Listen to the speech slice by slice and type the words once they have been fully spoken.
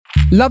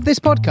Love this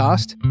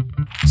podcast?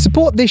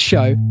 Support this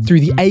show through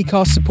the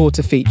Acast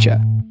supporter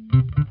feature.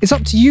 It's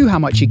up to you how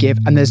much you give,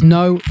 and there's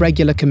no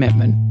regular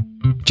commitment.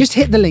 Just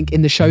hit the link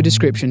in the show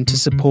description to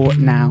support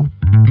now.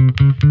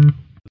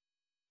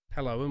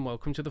 Hello and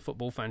welcome to the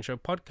Football Fan Show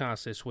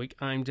podcast. This week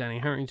I'm Danny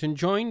Harrington,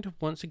 joined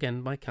once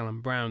again by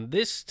Callum Brown.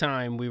 This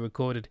time we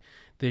recorded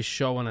this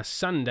show on a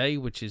Sunday,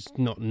 which is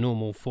not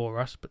normal for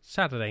us, but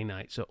Saturday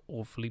nights are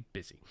awfully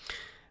busy.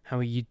 How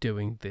are you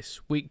doing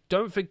this week?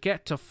 Don't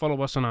forget to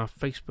follow us on our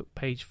Facebook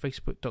page,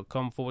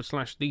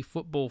 facebook.com/The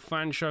Football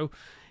Fan Show.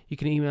 You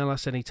can email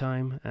us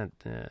anytime at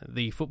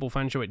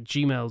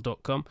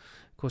thefootballfanshow@gmail.com.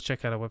 Of course,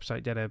 check out our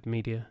website,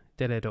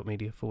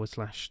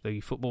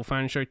 deadair.media/The Football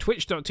Fan Show,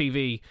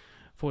 twitch.tv/The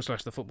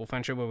Football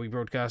Fan Show, where we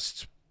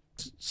broadcast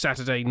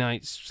Saturday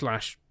nights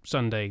 /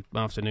 Sunday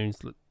afternoons.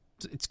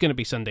 It's going to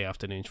be Sunday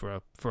afternoons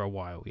for a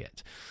while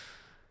yet.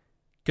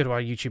 Go to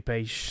our YouTube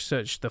page,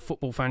 search The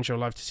Football Fan Show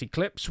Live to see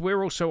clips.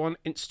 We're also on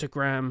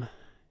Instagram,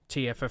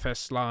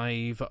 TFFS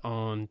Live,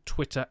 on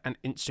Twitter and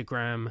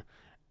Instagram,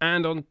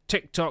 and on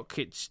TikTok.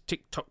 It's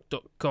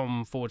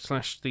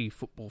tiktok.com/The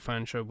Football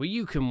Fan Show, where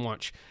you can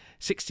watch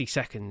 60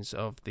 seconds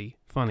of the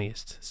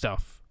funniest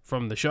stuff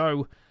from the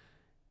show.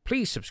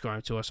 Please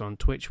subscribe to us on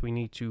Twitch. We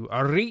need to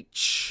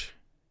reach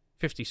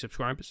 50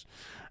 subscribers.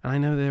 And I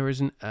know there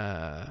isn't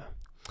a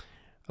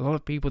lot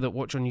of people that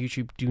watch on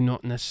YouTube do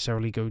not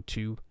necessarily go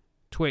to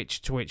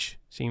Twitch. Twitch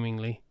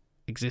seemingly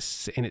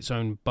exists in its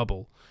own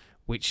bubble,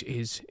 which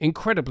is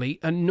incredibly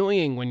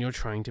annoying when you're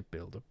trying to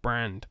build a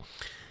brand.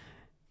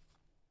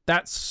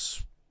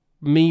 That's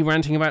me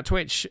ranting about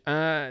Twitch.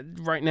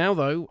 Right now,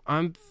 though,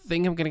 I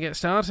think I'm going to get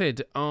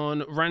started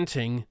on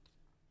ranting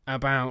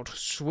about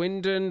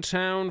Swindon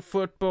Town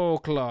Football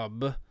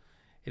Club.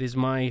 It is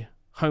my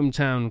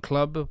hometown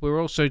club. We'll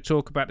also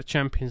talk about the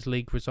Champions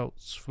League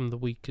results from the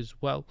week as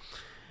well.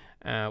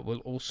 We'll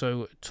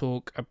also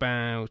talk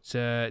about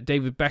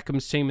David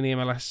Beckham's team in the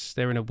MLS.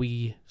 They're in a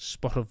wee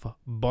spot of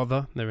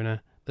bother. They're in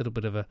a little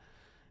bit of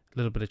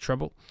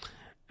trouble.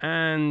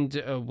 And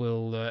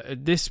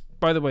this,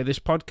 by the way, this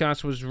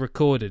podcast was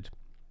recorded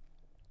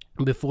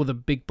before the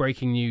big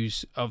breaking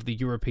news of the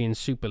European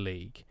Super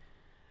League,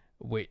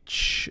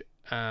 which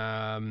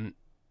I'll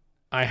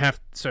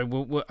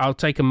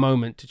take a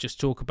moment to just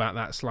talk about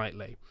that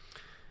slightly,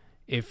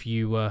 if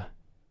you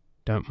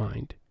don't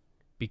mind,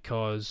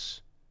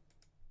 because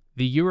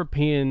the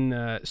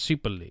European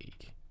Super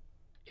League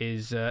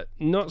is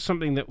not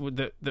something that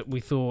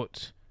we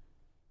thought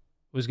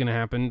was going to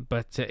happen,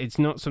 but it's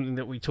not something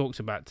that we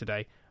talked about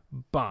today.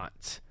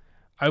 But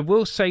I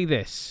will say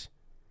this,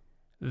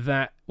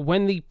 that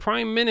when the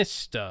Prime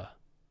Minister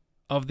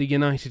of the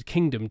United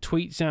Kingdom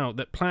tweets out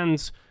that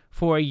plans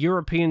for a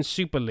European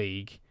Super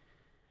League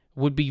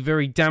would be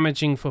very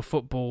damaging for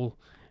football,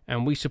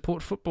 and we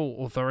support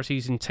football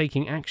authorities in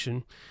taking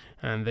action,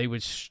 and they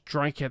would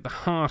strike at the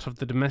heart of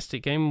the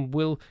domestic game,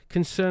 will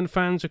concern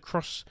fans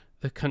across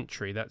the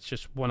country. That's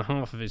just one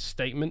half of his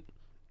statement,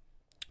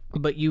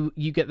 but you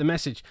get the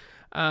message.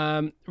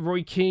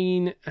 Roy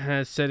Keane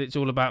has said it's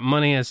all about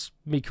money, as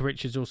Mika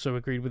Richards also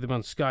agreed with him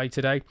on Sky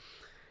today.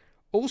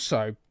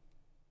 Also,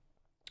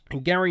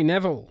 Gary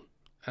Neville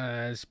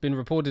has been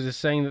reported as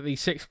saying that the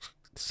six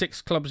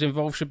clubs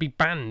involved should be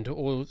banned,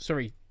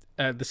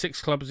 the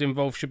 6 clubs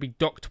involved should be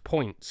docked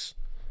points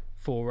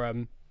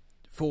for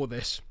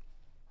this.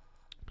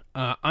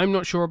 I'm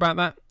not sure about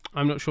that.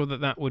 I'm not sure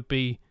that would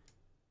be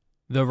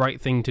the right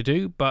thing to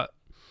do, but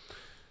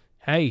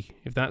hey,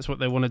 if that's what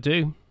they want to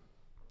do,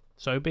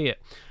 so be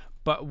it.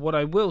 But what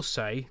I will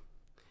say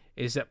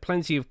is that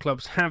plenty of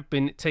clubs have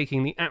been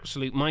taking the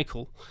absolute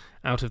Michael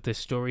out of this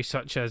story,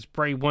 such as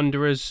Bray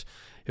Wanderers,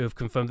 who have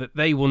confirmed that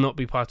they will not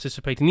be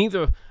participating.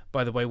 Neither,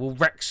 by the way, will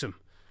Wrexham.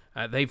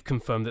 They've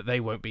confirmed that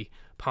they won't be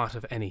part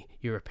of any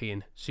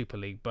European Super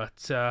League.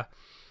 But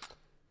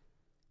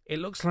it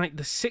looks like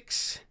the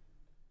 6...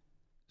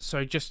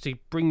 So just to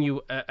bring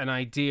you an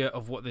idea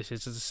of what this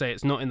is, as I say,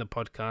 it's not in the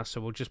podcast, so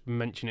we'll just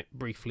mention it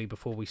briefly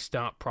before we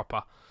start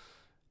proper.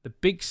 The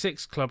big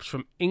 6 clubs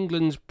from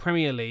England's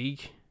Premier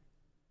League.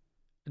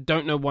 I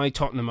don't know why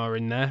Tottenham are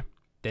in there.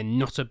 They're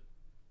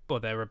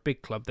a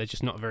big club, they're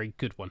just not a very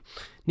good one.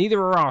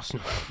 Neither are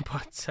Arsenal,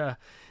 but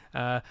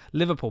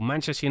Liverpool,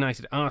 Manchester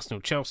United,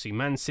 Arsenal, Chelsea,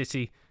 Man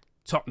City,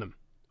 Tottenham,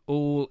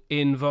 all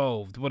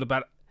involved. What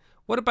about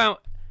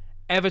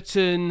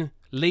Everton,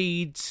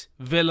 Leeds,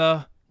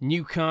 Villa,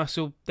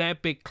 Newcastle? They're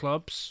big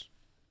clubs.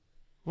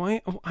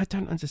 Why? I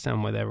don't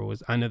understand why they're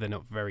always... I know they're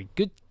not very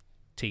good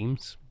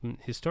teams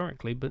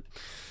historically, but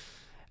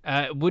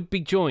would be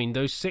joined,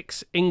 those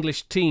 6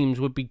 English teams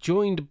would be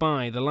joined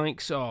by the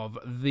likes of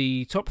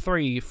the top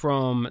 3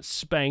 from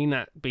Spain,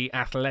 that'd be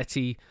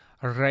Atleti,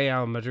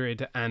 Real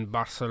Madrid and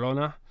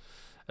Barcelona,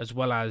 as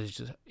well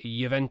as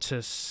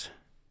Juventus,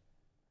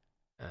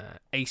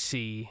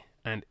 AC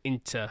and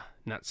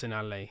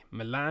Internazionale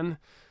Milan.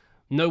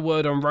 No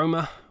word on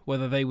Roma,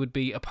 whether they would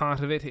be a part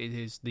of it. It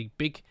is the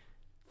big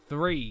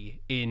 3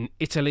 in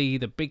Italy,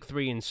 the big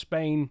 3 in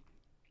Spain,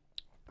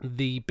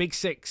 the big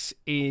 6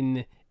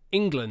 in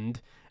England,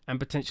 and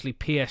potentially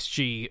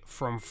PSG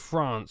from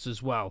France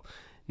as well.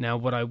 Now,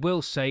 what I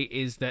will say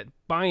is that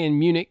Bayern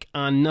Munich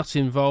are not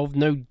involved.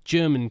 No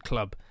German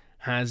club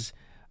has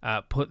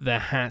put their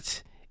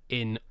hat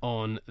in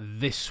on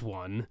this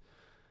one.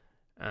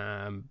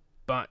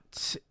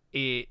 But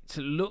it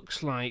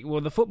looks like,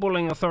 well, the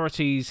footballing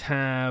authorities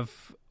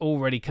have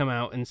already come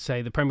out and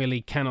say the Premier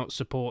League cannot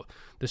support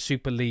the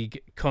Super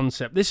League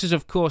concept. This is,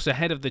 of course,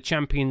 ahead of the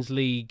Champions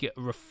League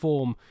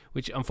reform,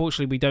 which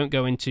unfortunately we don't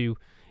go into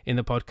in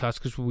the podcast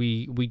because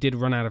we did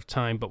run out of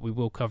time, but we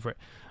will cover it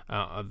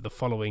the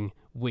following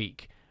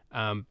week.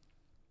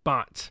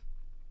 But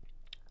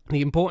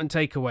the important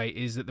takeaway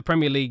is that the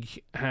Premier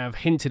League have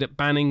hinted at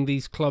banning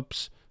these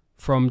clubs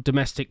from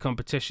domestic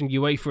competition.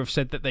 UEFA have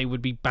said that they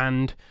would be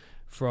banned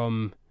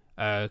from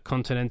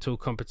continental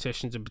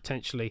competitions, and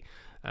potentially,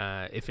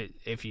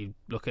 if you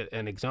look at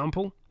an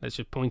example, let's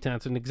just point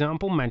out an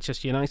example,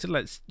 Manchester United,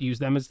 let's use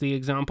them as the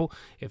example.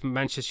 If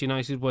Manchester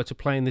United were to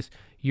play in this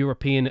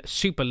European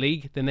Super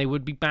League, then they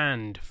would be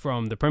banned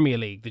from the Premier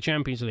League, the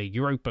Champions League,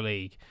 Europa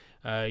League,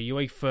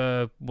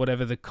 UEFA,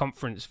 whatever the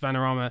conference,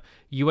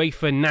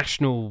 UEFA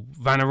National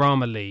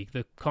Vanarama League,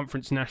 the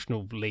Conference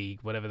National League,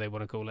 whatever they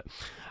want to call it.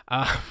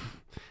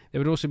 They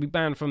would also be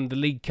banned from the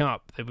League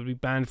Cup. They would be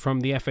banned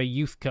from the FA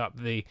Youth Cup,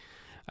 the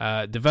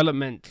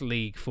Development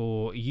League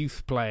for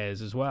youth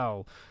players as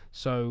well.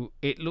 So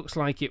it looks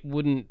like it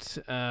wouldn't.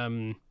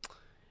 Generally,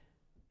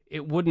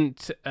 it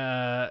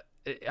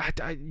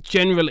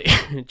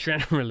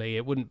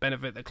wouldn't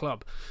benefit the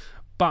club,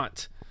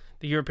 but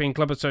the European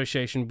Club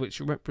Association, which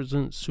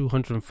represents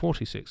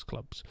 246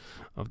 clubs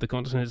of the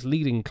continent's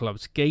leading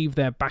clubs, gave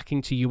their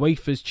backing to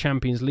UEFA's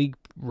Champions League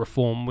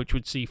reform, which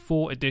would see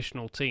 4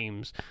 additional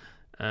teams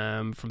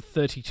from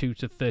 32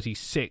 to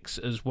 36,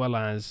 as well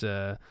as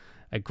a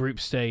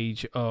group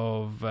stage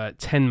of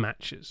 10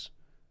 matches.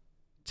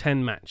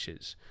 10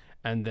 matches.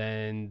 And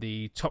then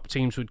the top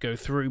teams would go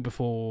through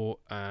before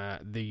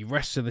the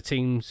rest of the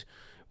teams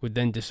would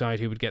then decide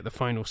who would get the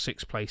final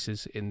 6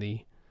 places in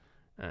the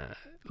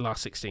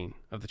last 16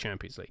 of the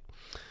Champions League.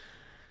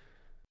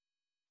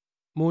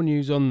 More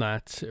news on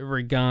that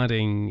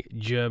regarding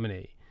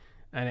Germany,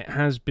 and it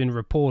has been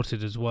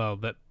reported as well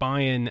that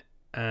Bayern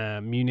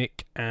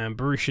Munich and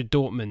Borussia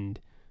Dortmund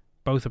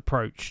both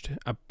approached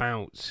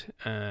about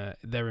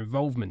their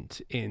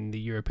involvement in the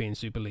European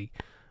Super League.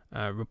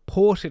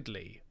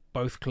 Reportedly,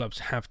 both clubs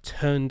have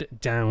turned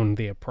down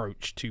the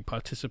approach to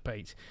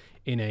participate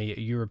in a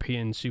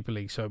European Super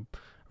League. So,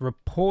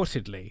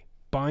 reportedly,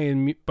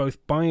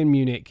 both Bayern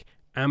Munich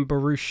and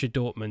Borussia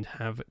Dortmund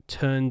have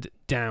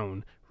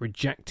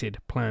rejected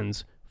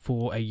plans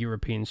for a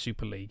European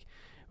Super League,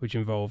 which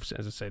involves,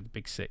 as I say, the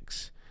Big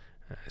Six,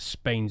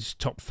 Spain's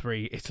top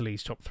 3,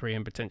 Italy's top 3,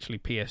 and potentially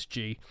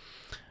PSG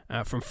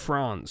from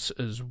France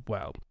as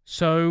well.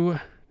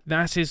 So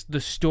that is the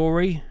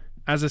story.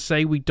 As I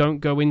say, we don't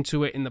go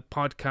into it in the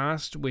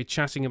podcast. We're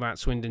chatting about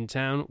Swindon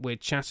Town. We're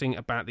chatting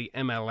about the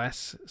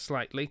MLS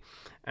slightly.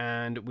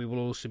 And we will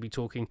also be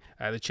talking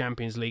the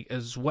Champions League,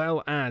 as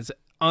well as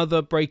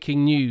other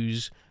breaking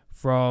news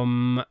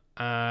from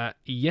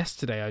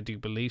yesterday, I do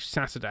believe,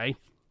 Saturday,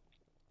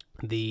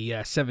 the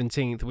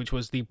 17th, which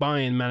was the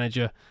Bayern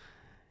manager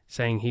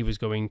saying he was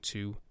going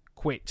to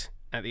quit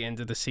at the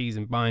end of the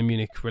season. Bayern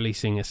Munich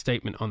releasing a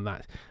statement on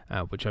that,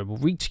 which I will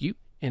read to you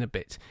in a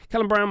bit.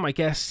 Callum Brown, my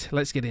guest.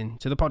 Let's get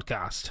into the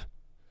podcast.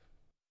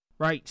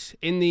 Right,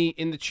 in the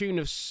tune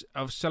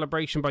of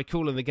Celebration by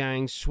Kool and the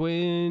Gang,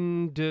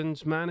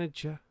 Swindon's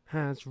manager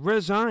has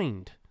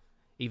resigned,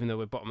 even though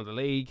we're bottom of the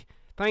league.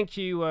 Thank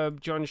you,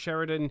 John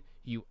Sheridan,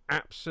 you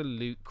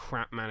absolute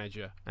crap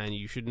manager, and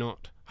you should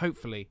not,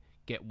 hopefully,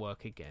 get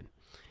work again.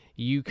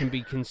 You can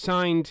be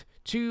consigned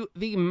to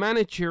the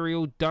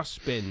managerial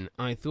dustbin.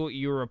 I thought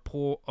you were a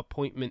poor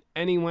appointment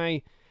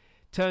anyway.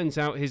 Turns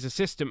out his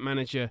assistant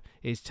manager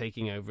is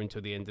taking over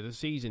until the end of the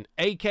season,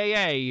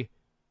 a.k.a.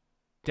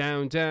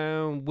 Down,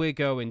 down, we're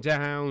going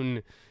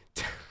down.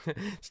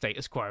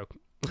 Status quo.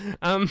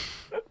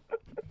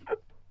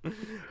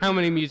 How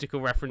many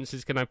musical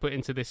references can I put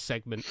into this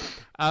segment?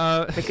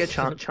 Make a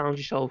challenge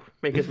yourself.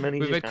 Make as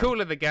many as you with can. a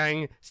Kool of the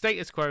Gang,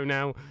 status quo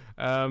now.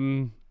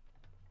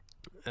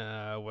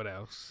 What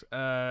else?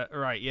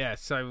 Right, yeah.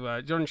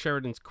 So John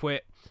Sheridan's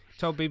quit.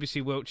 Told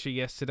BBC Wiltshire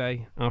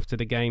yesterday after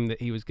the game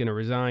that he was going to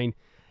resign.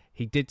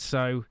 He did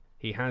so.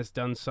 He has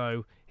done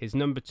so. His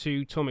number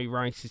 2, Tommy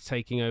Rice, is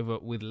taking over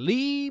with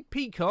Lee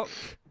Peacock.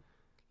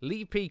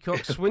 Lee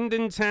Peacock,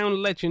 Swindon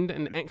Town legend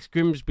and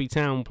ex-Grimsby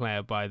Town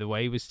player, by the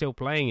way. He was still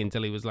playing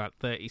until he was like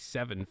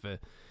 37 for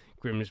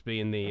Grimsby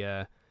in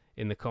the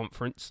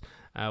conference,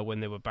 when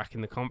they were back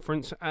in the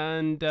conference.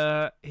 And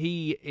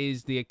he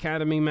is the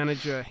academy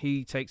manager.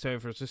 He takes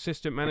over as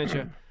assistant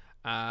manager.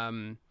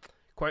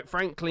 Quite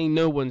frankly,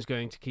 no one's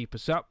going to keep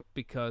us up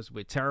because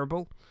we're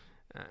terrible.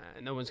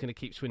 No one's going to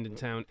keep Swindon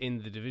Town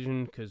in the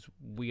division because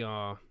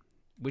we're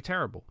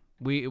terrible.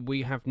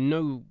 We have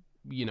no,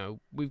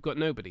 we've got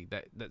nobody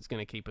that's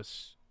going to keep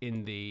us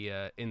in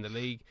the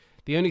league.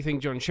 The only thing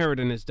John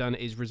Sheridan has done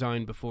is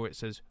resign before it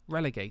says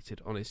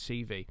relegated on his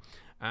CV,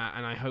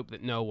 and I hope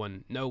that no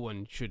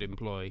one should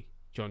employ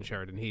John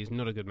Sheridan. He is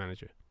not a good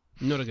manager.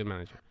 Not a good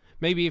manager.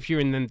 Maybe if you're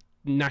in the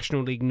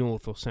National League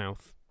North or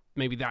South,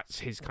 maybe that's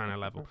his kind of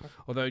level.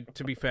 Although,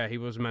 to be fair, he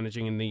was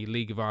managing in the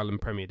League of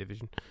Ireland Premier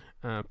Division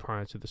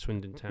prior to the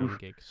Swindon Town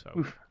gig.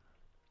 So,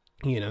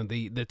 you know,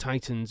 the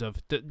Titans of...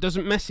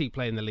 doesn't Messi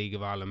play in the League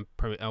of Ireland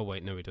Premier... Oh,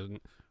 wait, no, he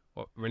doesn't.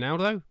 What,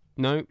 Ronaldo?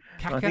 No.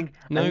 Kaka? I think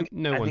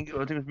it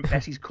was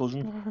Messi's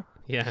cousin.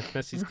 Yeah,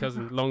 Messi's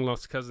cousin,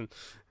 long-lost cousin.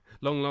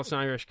 Long-lost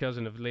Irish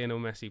cousin of Lionel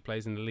Messi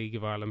plays in the League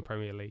of Ireland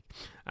Premier League.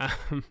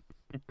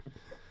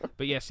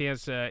 But yes, he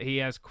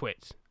has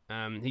quit.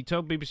 He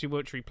told BBC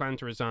Watcher he planned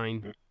to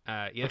resign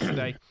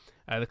yesterday.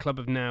 The club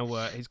have now...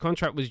 his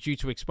contract was due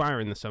to expire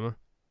in the summer.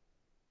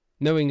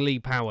 Knowing Lee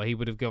Power, he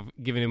would have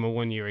given him a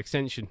 1-year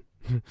extension.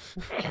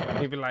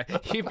 He'd be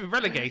like, you've been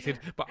relegated,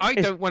 but I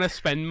don't want to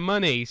spend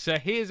money, so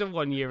here's a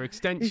 1-year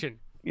extension.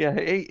 Yeah,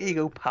 here you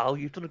go, pal.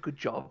 You've done a good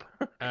job.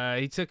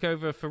 He took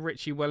over for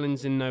Richie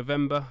Wellens in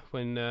November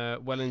when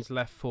Wellens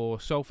left for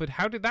Salford.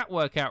 How did that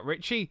work out,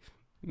 Richie?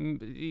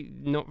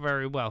 Not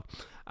very well.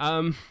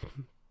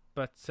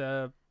 But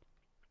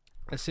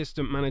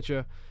assistant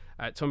manager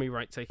Tommy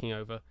Wright taking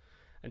over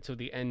until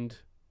the end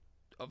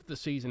of the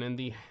season, and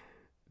the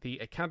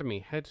academy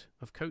head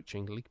of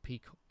coaching, Lee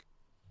Peacock,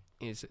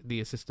 is the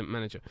assistant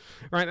manager.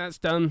 Right, that's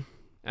done.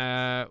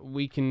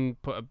 We can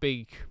put a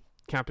big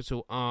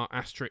capital R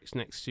asterisk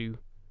next to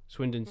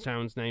Swindon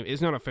Town's name.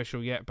 It's not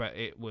official yet, but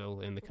it will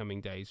in the coming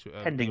days.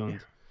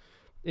 Pending.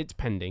 It's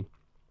pending.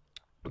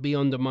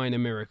 Beyond a minor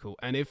miracle.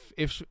 And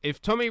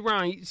if Tommy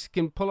Wright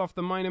can pull off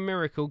the minor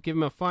miracle, give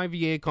him a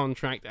 5-year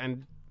contract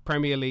and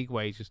Premier League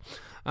wages.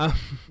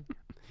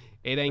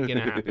 It ain't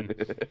gonna happen.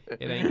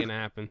 It ain't gonna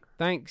happen.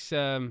 Thanks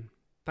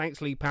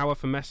Lee Power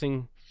for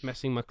messing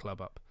my club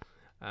up.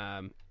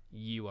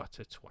 You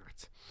utter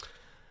twat.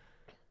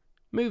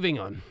 Moving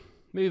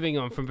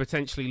on from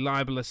potentially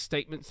libelous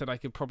statements that I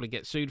could probably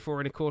get sued for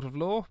in a court of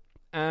law.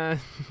 And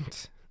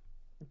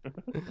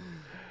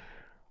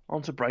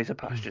On to brighter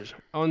pastures.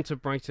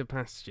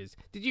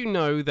 Did you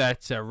know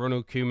that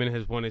Ronald Koeman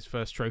has won his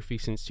first trophy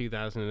since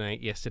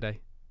 2008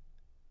 yesterday?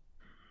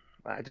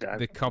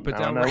 The Copa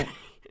del Rey.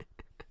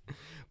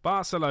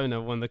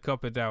 Barcelona won the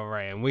Copa del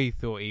Rey, and we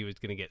thought he was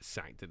going to get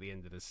sacked at the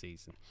end of the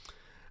season.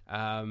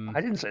 I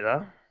didn't say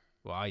that.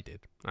 Well, I did.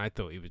 I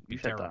thought he would be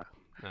terrible.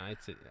 That.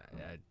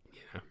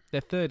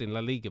 They're third in La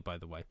Liga, by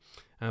the way,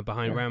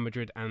 behind Real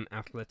Madrid and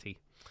Atleti.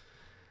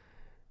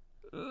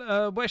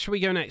 Where should we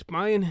go next?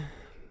 Bayern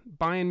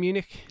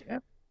Munich. Yeah.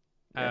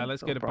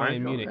 Let's go to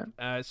Bayern Munich.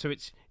 So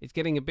it's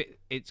getting a bit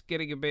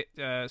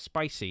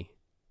spicy.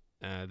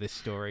 This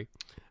story,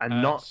 and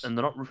we're not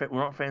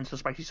fans of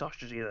spicy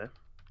sausages either.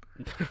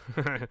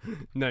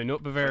 No,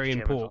 not Bavarian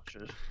pork.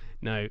 Sausages.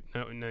 No,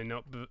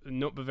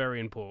 not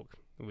Bavarian pork.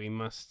 We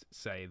must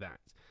say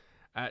that.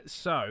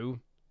 So,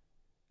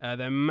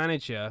 their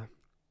manager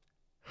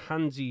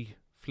Hansi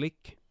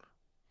Flick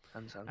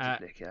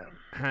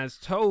has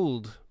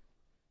told,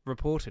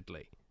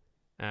 reportedly,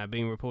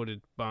 being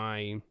reported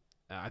by,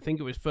 I think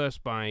it was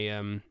first by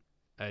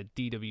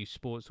DW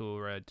Sports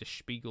or Der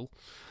Spiegel,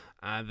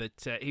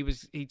 that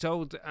he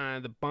told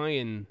the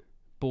Bayern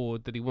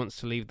board that he wants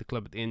to leave the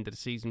club at the end of the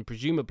season,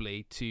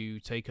 presumably to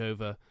take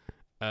over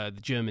the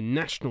German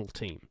national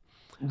team.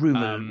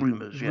 Rumored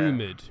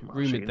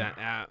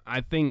that.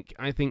 I think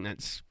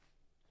that's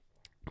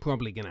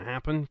probably going to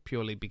happen,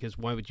 purely because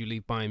why would you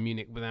leave Bayern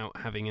Munich without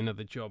having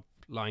another job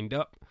lined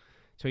up?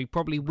 So he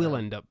probably will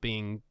end up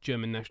being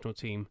German national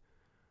team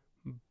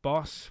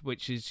boss,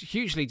 which is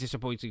hugely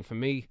disappointing for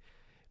me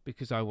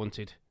because I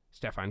wanted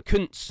Stefan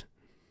Kuntz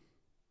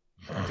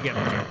to get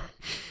the job.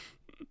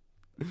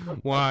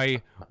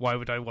 Why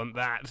would I want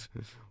that?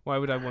 Why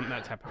would I want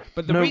that to happen?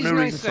 But the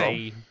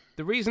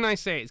reason I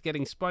say it's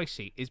getting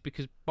spicy is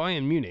because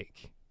Bayern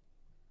Munich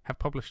have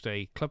published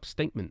a club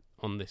statement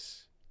on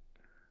this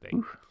thing.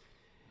 Oof.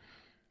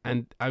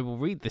 And I will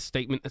read this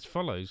statement as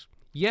follows.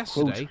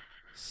 Yesterday,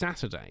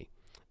 Saturday,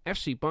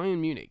 FC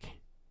Bayern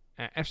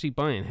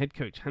head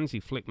coach Hansi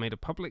Flick made a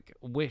public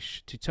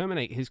wish to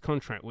terminate his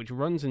contract, which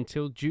runs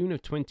until June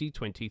of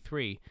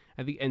 2023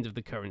 at the end of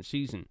the current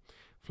season.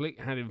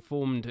 Flick had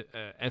informed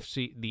the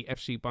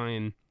FC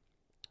Bayern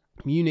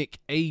Munich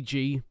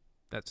AG,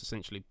 that's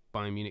essentially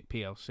Bayern Munich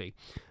PLC,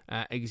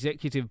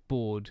 executive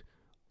board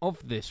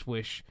of this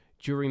wish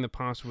during the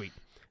past week.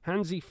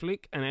 Hansi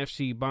Flick and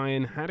FC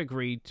Bayern had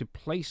agreed to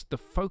place the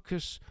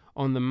focus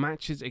on the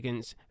matches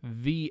against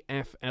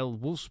VfL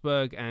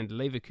Wolfsburg and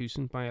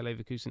Bayer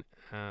Leverkusen,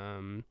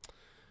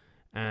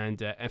 and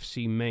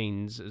FC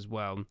Mainz as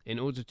well, in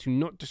order to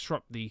not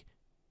disrupt the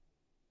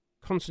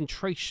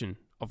concentration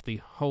of the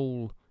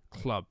whole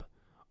club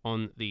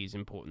on these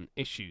important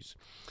issues.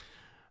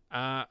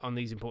 On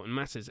these important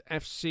matters,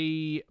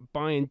 FC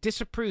Bayern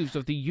disapproves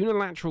of the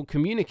unilateral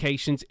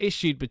communications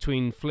issued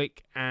between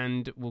Flick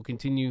and will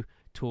continue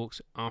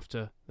talks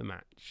after the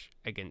match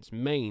against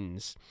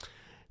Mainz.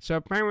 So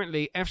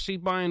apparently FC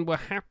Bayern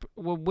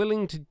were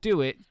willing to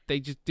do it, they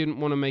just didn't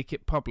want to make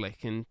it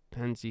public, and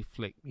Hansi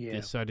Flick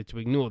decided to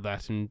ignore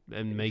that and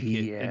make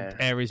it and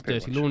air his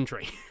dirty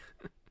laundry.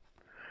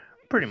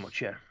 Pretty much,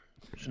 yeah.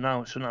 So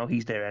now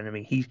he's their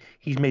enemy.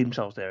 He's made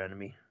himself their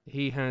enemy.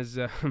 He has,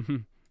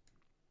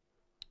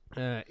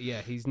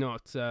 he's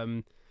not.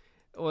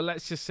 Well,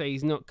 let's just say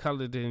he's not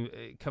covered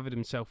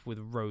himself with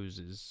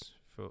roses,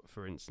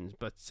 for instance.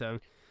 But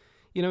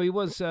he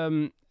was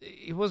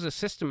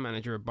assistant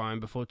manager at Bayern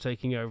before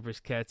taking over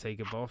as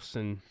caretaker boss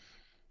and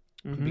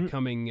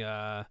becoming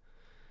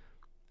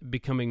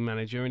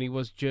manager, and he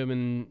was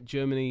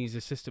Germany's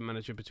assistant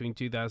manager between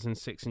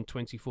 2006 and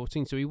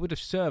 2014. So he would have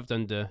served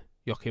under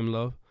Joachim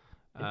Löw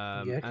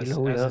as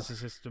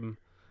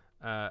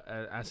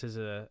his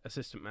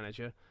assistant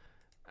manager.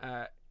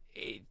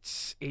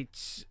 It's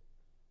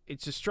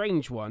a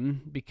strange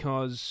one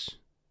because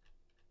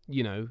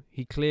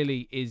he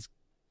clearly is.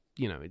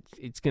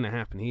 It's going to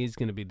happen. He is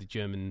going to be the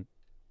German.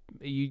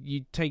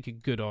 You take a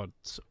good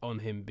odds on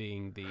him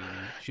being the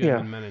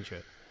German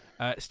manager.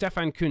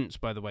 Stefan Kuntz,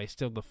 by the way,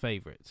 still the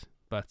favourite,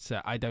 but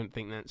I don't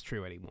think that's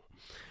true anymore.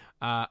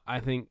 I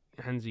think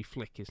Hansi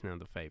Flick is now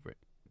the favourite,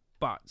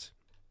 but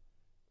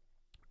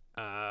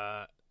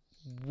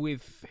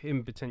with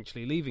him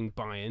potentially leaving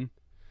Bayern,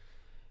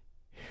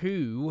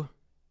 who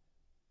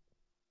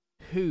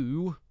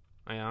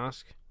I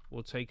ask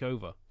will take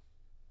over?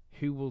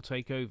 Who will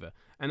take over?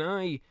 And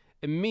I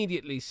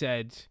immediately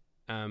said,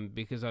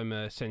 because I'm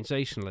a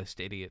sensationalist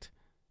idiot,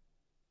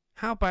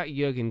 how about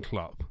Jurgen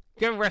Klopp?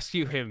 Go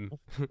rescue him.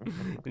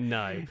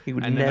 No. He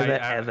would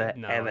ever.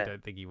 I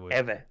don't think he would.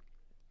 Ever.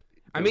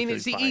 I mean,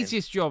 it's the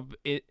easiest job.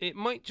 It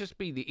might just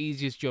be the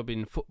easiest job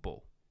in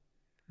football,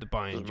 the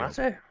Bayern job.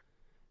 Doesn't matter.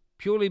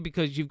 Purely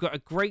because you've got a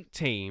great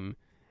team,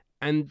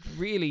 and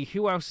really,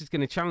 who else is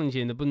going to challenge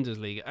you in the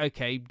Bundesliga?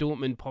 Okay,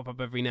 Dortmund pop up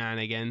every now and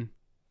again.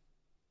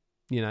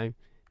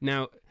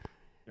 Now,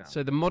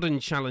 so the modern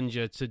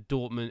challenger to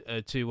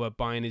Dortmund to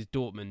Bayern is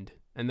Dortmund,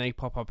 and they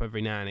pop up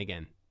every now and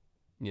again.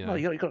 Well,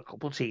 you've got a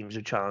couple of teams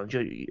who challenge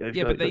you.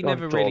 But they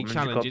never really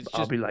challenge. It's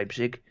just RB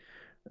Leipzig.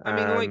 I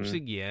mean,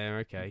 Leipzig,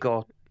 okay.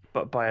 Got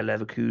Bayer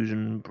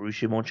Leverkusen,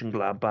 Borussia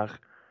Mönchengladbach.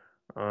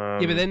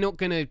 But they're not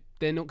gonna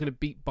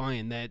beat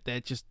Bayern. They're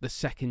just the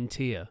second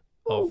tier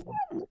of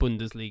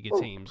Bundesliga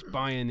teams.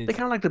 Bayern is they're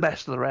kind of like the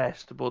best of the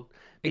rest, but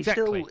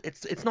exactly.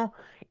 It's not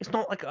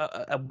like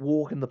a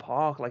walk in the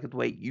park like the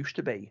way it used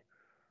to be.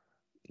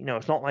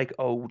 It's not like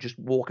just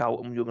walk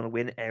out and you're going to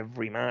win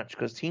every match,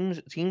 because teams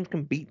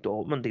can beat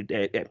Dortmund.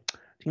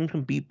 Teams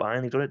can beat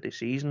Bayern. They've done it this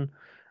season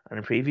and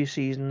in previous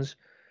seasons.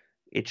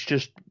 It's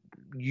just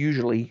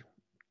usually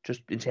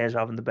just in terms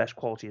of having the best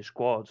quality of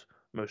squads,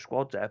 most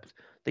squad depth,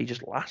 they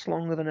just last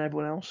longer than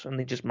everyone else, and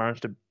they just manage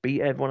to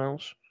beat everyone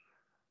else.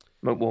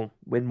 Well,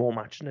 win more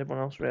matches than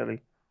everyone else,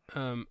 really.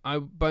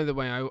 By the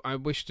way, I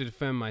wish to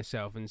defend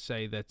myself and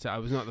say that I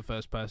was not the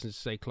first person to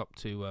say Klopp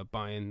to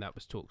Bayern. That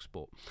was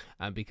TalkSport,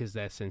 because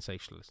they're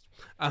sensationalists.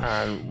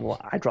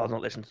 I'd rather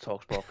not listen to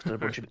TalkSport because they're a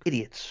bunch of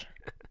idiots.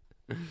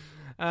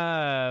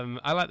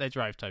 I like their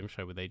Drive Time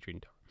show with Adrian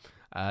Dunn.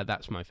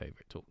 That's my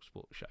favourite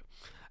TalkSport show.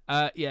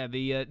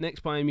 The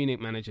next Bayern Munich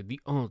manager, the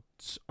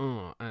odds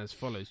are as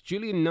follows.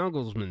 Julian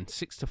Nagelsmann,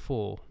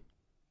 6-4.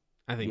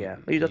 I think. Yeah,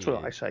 that's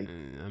what I say.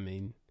 I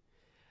mean,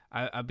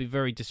 I'd be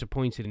very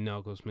disappointed in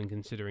Nagelsmann,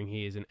 considering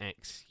he is an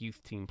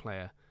ex-youth team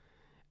player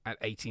at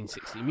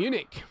 1860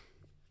 Munich.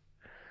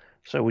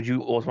 So would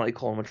you automatically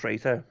call him a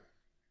traitor?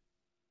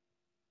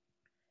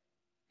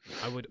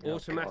 I would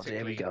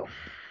automatically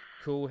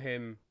call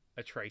him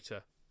a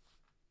traitor.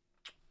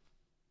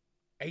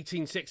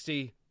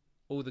 1860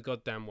 all the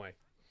goddamn way.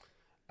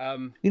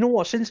 You know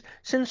what? Since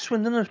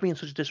Swindon has been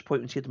such a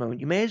disappointment at the moment,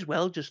 you may as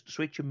well just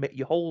switch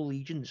your whole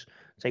allegiance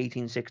to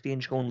 1860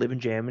 and just go and live in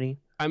Germany.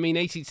 I mean,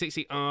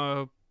 1860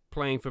 are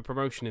playing for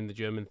promotion in the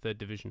German third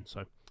division,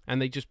 and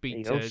they just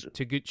beat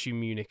Tegucci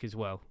Munich as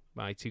well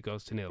by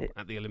 2-0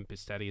 at the Olympus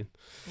Stadium.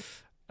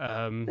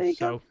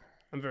 So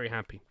I'm very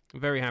happy. I'm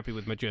very happy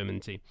with my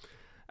German team.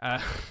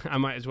 I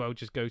might as well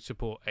just go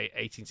support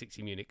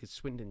 1860 Munich because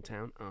Swindon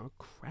Town are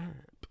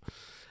crap.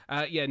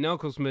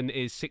 Nagelsmann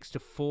is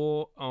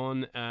 6-4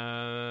 on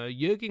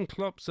Jurgen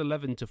Klopp's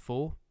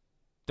 11-4.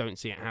 Don't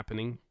see it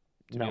happening,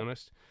 to be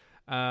honest.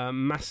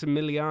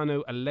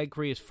 Massimiliano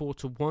Allegri is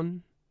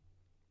 4-1.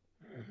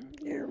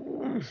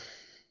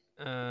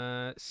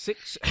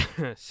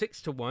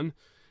 6-1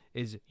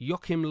 is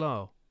Joachim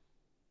Löw.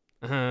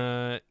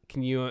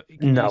 Can you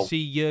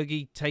see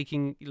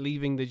Jurgi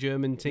leaving the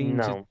German team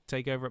to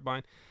take over at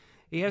Bayern?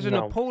 He has an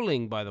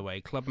appalling, by the way,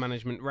 club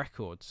management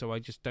record, so I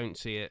just don't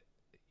see it.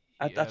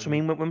 That's what I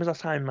mean. When was that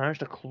time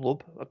managed a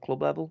club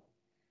level?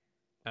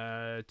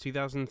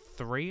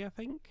 2003, I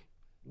think.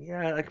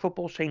 Yeah, like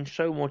football's changed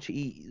so much.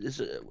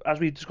 As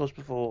we discussed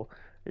before,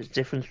 there's a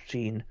difference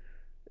between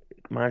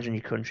managing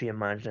your country and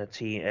managing a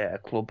team at a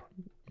club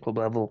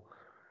level.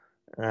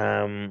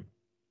 No,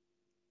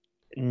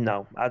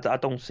 I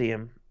don't see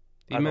him.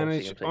 He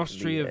managed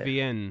Austria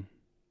Vienna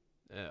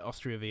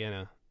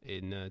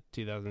in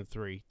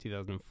 2003,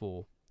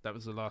 2004. That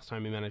was the last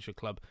time he managed a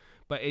club.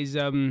 But his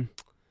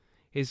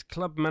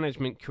club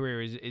management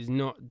career is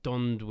not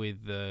donned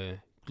with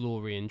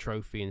glory and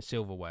trophy and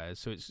silverware.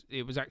 So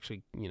it was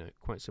actually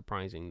quite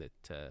surprising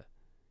that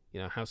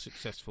how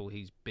successful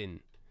he's been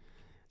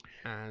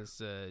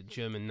as a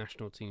German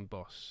national team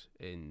boss.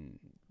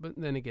 But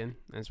then again,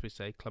 as we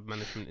say, club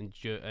management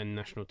and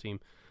national team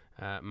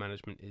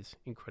management is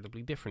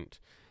incredibly different.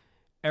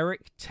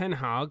 Erik ten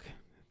Hag,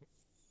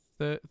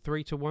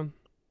 3-1.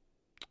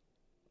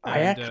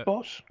 Ajax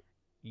boss.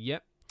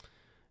 Yep.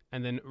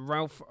 And then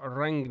Ralf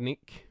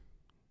Rangnick,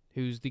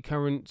 who's the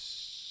current,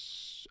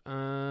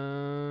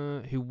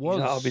 who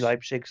was RB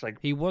Leipzig's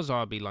he was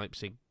RB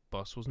Leipzig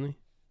boss, wasn't he?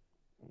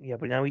 Yeah,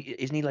 but now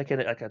isn't he like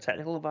a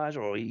technical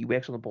advisor, or he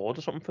works on the board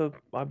or something for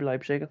RB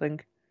Leipzig? I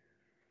think.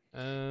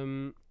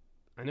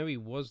 I know he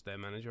was their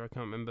manager. I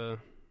can't remember.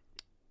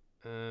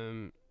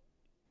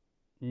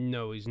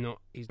 No, he's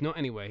not. He's not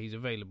anywhere. He's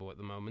available at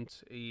the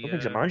moment. I don't think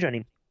he's a manager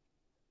anymore.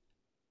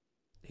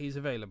 He's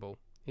available.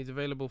 He's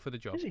available for the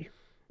job. Is he?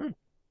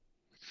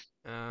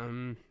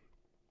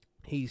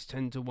 He's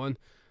 10-1.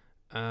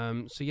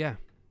 So yeah,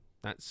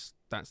 that's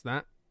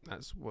that.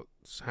 That's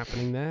what's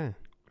happening there.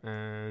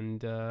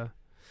 And I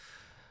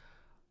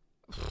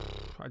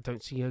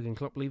don't see Jurgen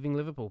Klopp leaving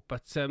Liverpool.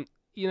 But if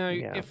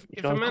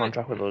he's a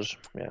contract with us,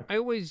 I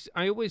always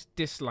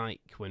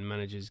dislike when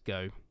managers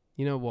go,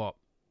 you know what?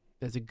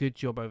 There's a good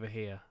job over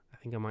here. I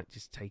think I might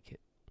just take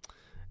it.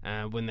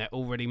 When they're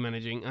already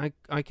managing,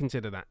 I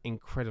consider that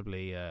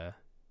incredibly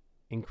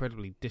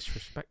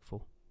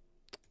disrespectful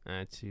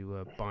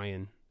to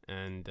Bayern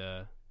and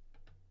the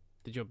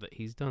job that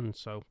he's done.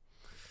 So,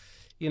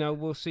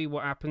 we'll see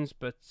what happens.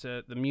 But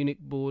the Munich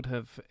board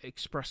have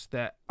expressed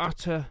their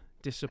utter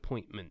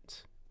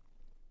disappointment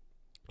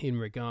in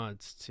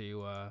regards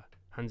to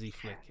Hansi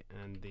Flick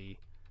and the.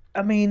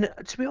 I mean,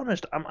 to be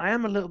honest, I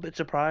am a little bit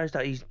surprised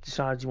that he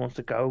decides he wants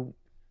to go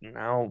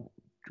now,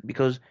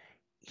 because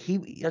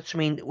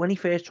when he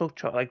first took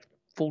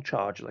full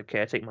charge, like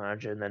caretaker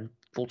manager and then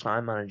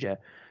full-time manager,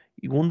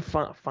 he won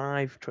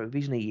 5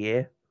 trophies in a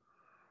year,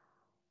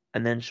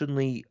 and then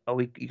suddenly,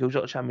 he goes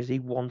out of Champions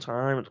League one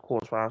time at the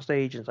quarter-final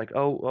stage, and it's like,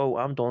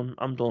 I'm done,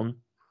 I want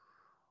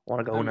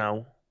to go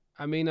now.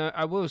 I mean,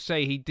 I will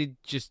say he did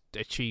just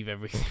achieve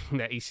everything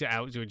that he set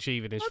out to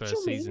achieve in his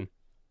first season.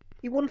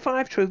 He won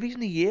 5 trophies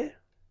in a year.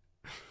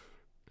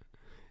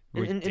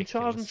 In Ridiculous.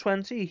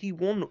 2020, he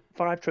won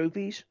 5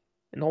 trophies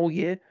in the whole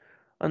year,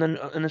 and then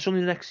suddenly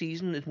the next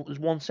season there's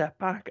one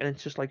setback, and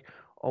it's just like,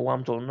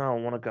 I'm done now.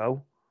 I want to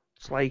go.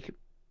 It's like,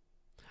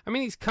 I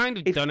mean, he's kind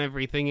of done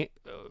everything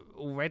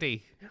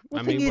already.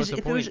 Well, what's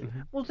the point?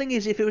 The thing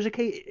is, if it was a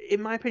case,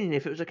 in my opinion,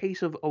 if it was a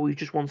case of he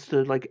just wants to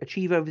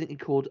achieve everything he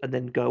could and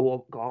then go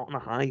out on a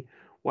high,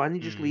 why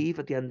didn't he just leave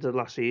at the end of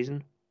last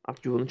season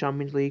after he won the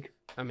Champions League?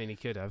 I mean, he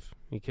could have.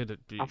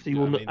 After he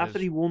won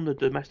the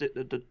domestic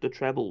the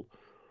treble.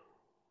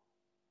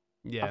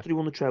 Yeah. After he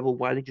won the treble,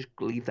 why didn't he just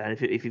leave then?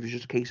 If it was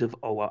just a case of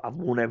I've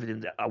won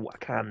everything that I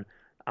can,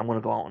 I'm going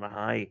to go out on a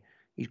high.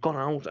 He's gone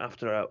out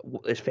after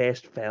his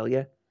first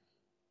failure.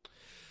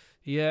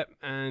 Yeah,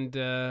 and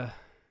they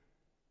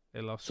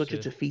lost. Such a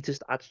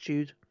defeatist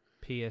attitude.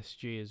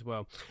 PSG as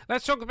well.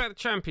 Let's talk about the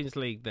Champions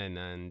League then,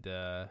 and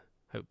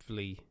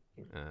hopefully.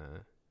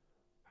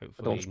 I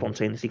don't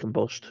spontaneously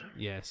combust.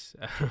 Yes.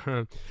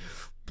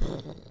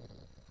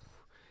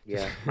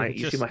 Yeah,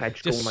 you see my head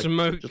just going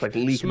smoke, just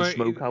leaking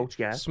smoke out.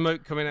 Yeah,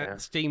 smoke coming out,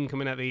 steam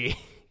coming out the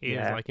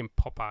ears, like in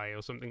Popeye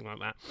or something like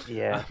that.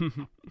 Yeah.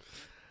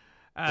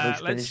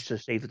 Let's to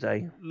save the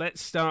day.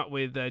 Let's start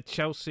with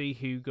Chelsea,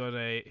 who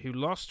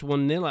lost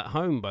 1-0 at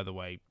home, by the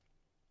way,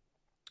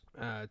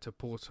 to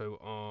Porto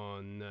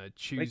on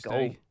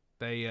Tuesday.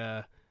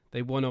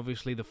 They won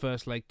obviously the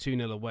first leg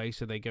 2-0 away,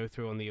 so they go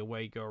through on the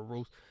away goal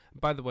rules.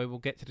 By the way, we'll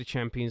get to the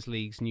Champions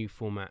League's new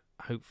format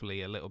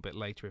hopefully a little bit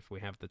later if we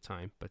have the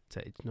time, but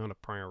it's not a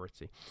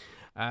priority.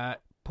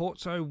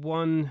 Porto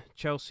 1,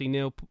 Chelsea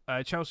 0.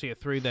 Chelsea are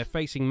through. They're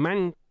facing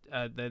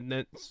they're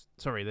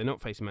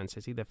not facing Man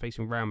City. They're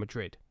facing Real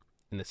Madrid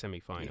in the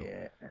semi-final.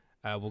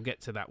 Yeah. We'll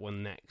get to that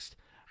one next.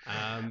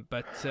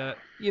 But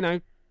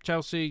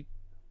Chelsea,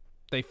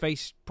 they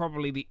face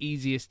probably the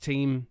easiest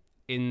team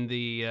in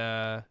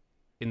the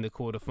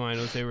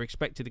quarterfinals. They were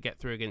expected to get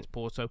through against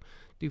Porto.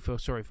 Do feel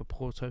sorry for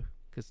Porto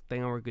because they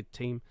are a good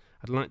team.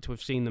 I'd like to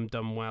have seen them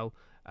done well,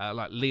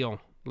 like Lyon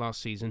last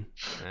season.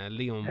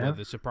 Lyon were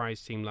the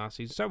surprise team last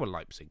season. So were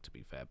Leipzig, to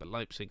be fair. But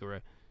Leipzig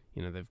are,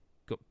 they've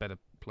got better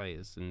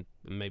players and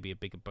maybe a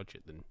bigger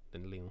budget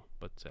than Lyon.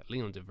 But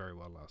Lyon did very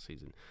well last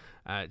season.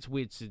 It's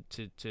weird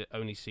to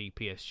only see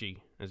PSG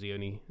as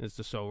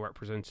the sole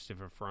representative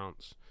of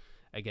France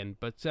again.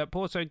 But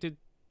Porto did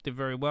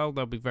very well.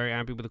 They'll be very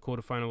happy with the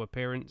quarterfinal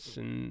appearance,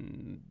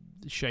 and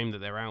shame that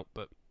they're out.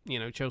 But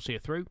Chelsea are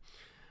through.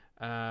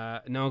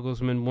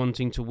 Nagelsmann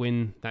wanting to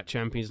win that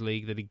Champions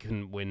League that he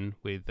couldn't win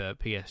with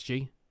PSG.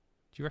 Do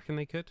you reckon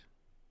they could?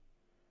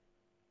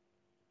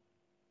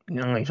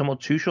 You're talking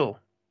about Tuchel.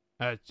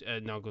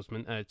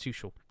 Nagelsmann,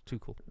 Tuchel.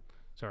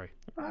 Sorry.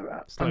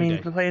 I Slow mean,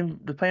 day.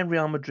 they're playing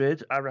Real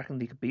Madrid. I reckon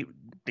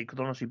they could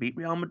honestly beat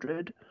Real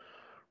Madrid.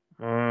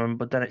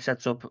 But then it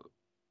sets up.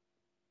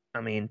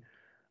 I mean,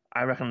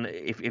 I reckon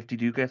if they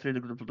do get through,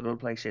 they're going to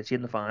play City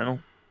in the final.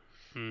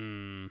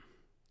 An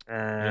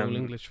all Um,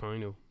 English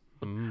final.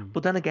 Mm.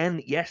 but then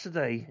again,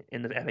 yesterday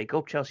in the FA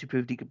Cup, Chelsea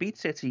proved he could beat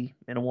City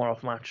in a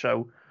one-off match.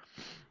 So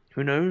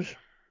who knows?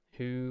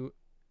 Who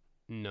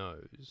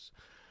knows?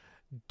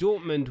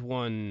 Dortmund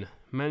won,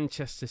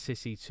 Manchester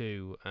City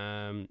 2.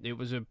 It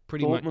was a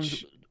pretty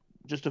much.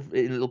 Just a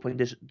little point.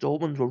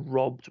 Dortmund were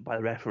robbed by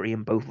the referee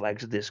in both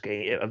legs of this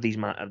game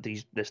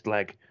this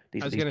leg.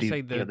 I was going to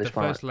say the this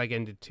first leg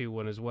ended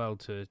 2-1 as well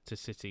to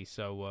City,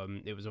 so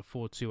it was a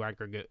 4-2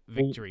 aggregate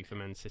victory for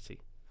Man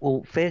City.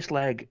 Well, first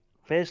leg,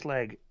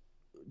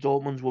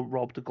 Dortmund were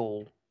robbed a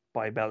goal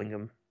by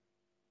Bellingham,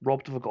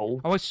 robbed of a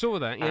goal. Oh, I saw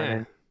that.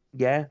 Yeah,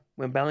 yeah.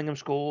 When Bellingham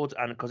scored,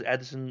 and because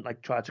Ederson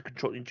tried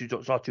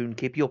to start doing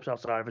keepy ups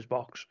outside of his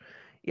box,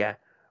 yeah,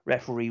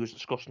 referee was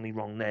disgustingly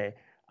wrong there.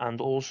 And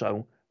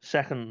also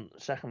second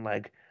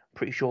leg,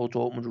 pretty sure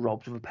Dortmund were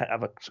robbed of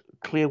a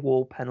clear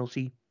wall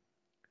penalty.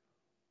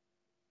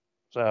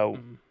 So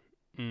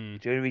the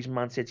only reason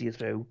Man City are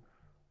through.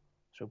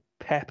 So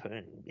Pep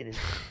in his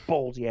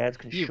ballsy head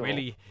can you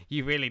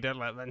really don't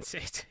like Man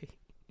City.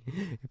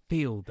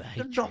 Feel the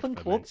hatred They're nothing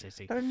for club. Man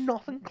City. They're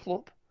nothing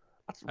club.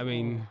 I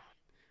mean,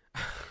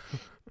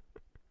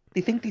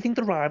 they think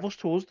they're rivals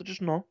to us. They're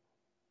just not.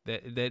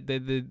 They're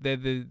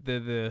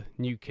the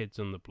new kids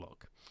on the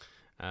block.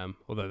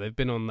 Although they've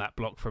been on that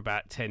block for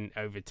about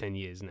over 10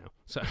 years now.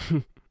 So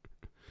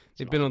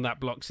they've been on that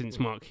block since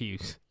Mark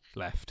Hughes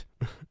left.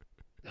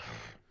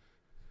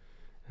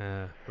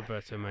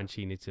 Roberto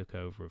Mancini took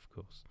over, of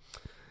course.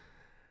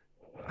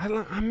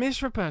 I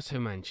miss Roberto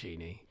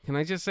Mancini. Can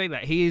I just say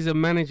that? He is a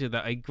manager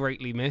that I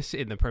greatly miss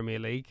in the Premier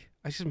League.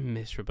 I just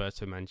miss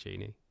Roberto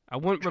Mancini. I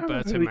want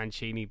Roberto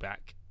Mancini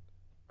back.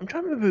 I'm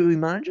trying to remember who he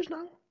manages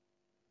now.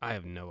 I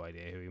have no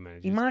idea who he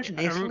manages. He managed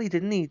Italy,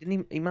 didn't he?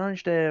 He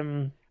managed...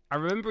 I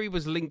remember he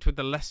was linked with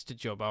the Leicester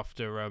job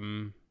after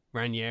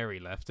Ranieri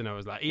left, and I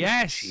was like,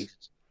 yes!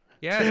 Jesus.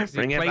 Yes,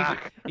 Bring it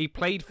back. He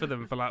played for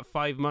them for like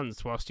 5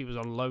 months whilst he was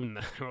on loan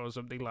there or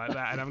something like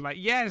that. And I'm like,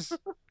 yes,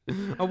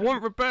 I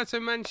want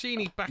Roberto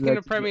Mancini back in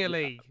the Premier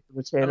League.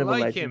 I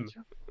like him.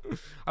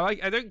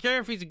 I don't care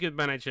if he's a good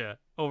manager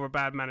or a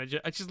bad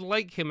manager. I just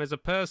like him as a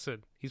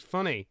person. He's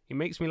funny. He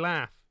makes me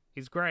laugh.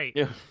 He's great.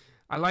 Yeah.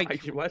 I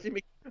like. Why does he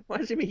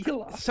make you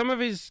laugh? Some of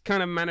his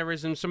kind of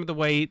mannerisms, some of the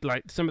way,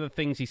 like some of the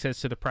things he says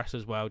to the press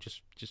as well,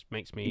 just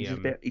makes me.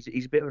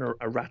 He's a bit of an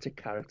erratic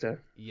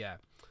character. Yeah.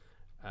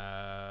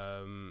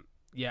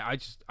 Yeah, I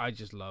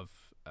just love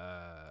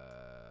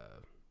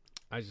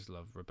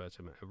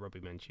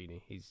Robbie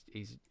Mancini. He's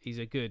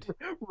a good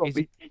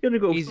Robbie. You're gonna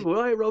go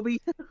right,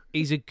 Robbie.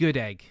 He's a good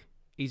egg.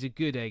 He's a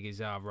good egg.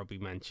 Is our Robbie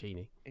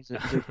Mancini. He's a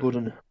good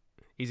one.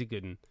 He's a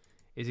good one.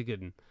 He's a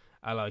good one.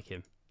 I like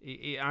him.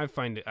 I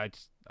find it. I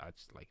just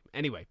like him.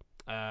 Anyway,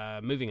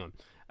 moving on.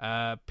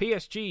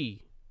 PSG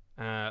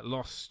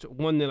lost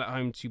 1-0 at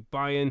home to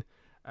Bayern.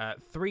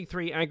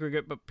 3-3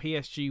 aggregate, but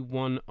PSG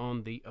won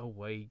on the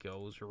away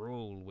goals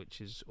rule,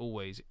 which is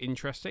always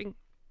interesting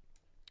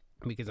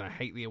because I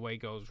hate the away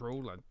goals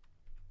rule.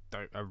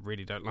 I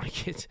really don't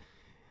like it.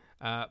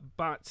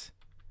 But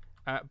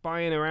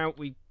Bayern are out.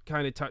 We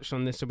kind of touched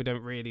on this, so we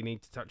don't really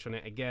need to touch on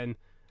it again.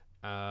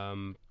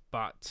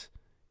 But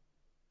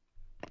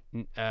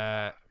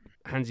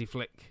Hansi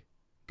Flick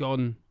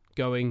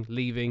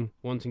leaving,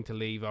 wanting to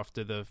leave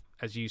after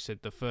as you said,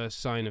 the first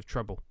sign of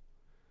trouble.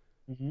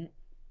 Mm-hmm.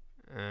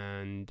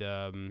 And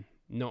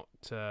not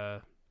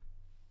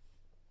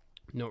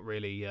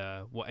really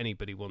what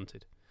anybody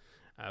wanted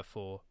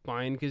for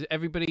Bayern, because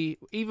everybody,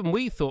 even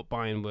we, thought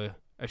Bayern were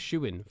a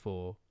shoo-in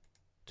to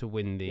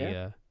win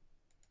the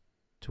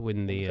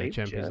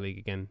Champions League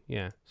again.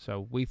 Yeah,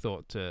 so we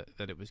thought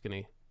that it was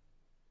going to.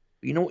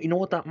 You know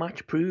what that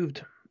match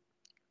proved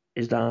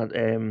is that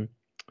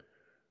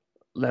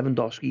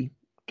Lewandowski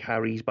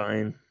carries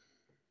Bayern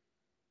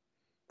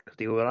because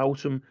they were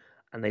without him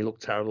and they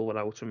looked terrible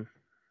without him.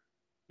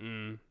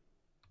 I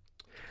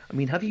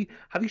mean, have you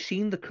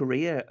seen the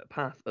career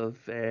path of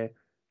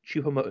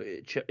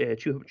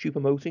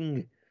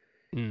Choupo-Moting?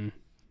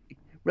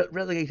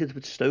 Relegated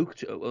with Stoke.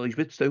 Well, he's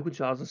with Stoke in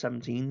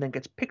 2017, then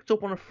gets picked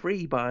up on a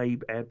free by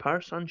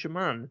Paris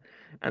Saint-Germain,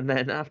 and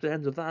then after the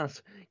end of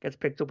that, gets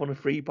picked up on a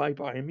free by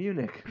Bayern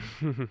Munich.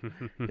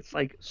 It's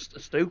like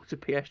Stoke to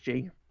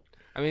PSG.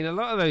 I mean, a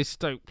lot of those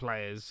Stoke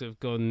players have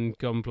gone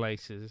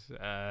places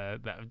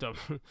that have done.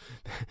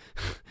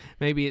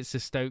 Maybe it's a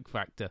Stoke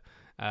factor.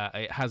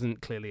 It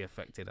hasn't clearly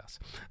affected us.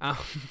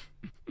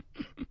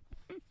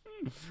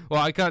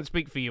 Well, I can't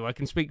speak for you. I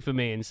can speak for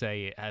me and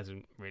say it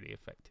hasn't really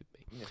affected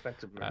me. It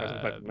hasn't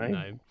affected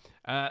me.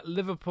 No.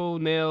 Liverpool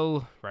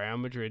 0, Real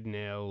Madrid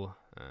 0.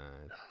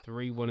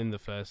 3-1 in the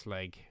first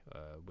leg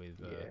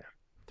with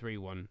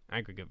 3-1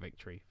 aggregate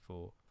victory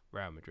for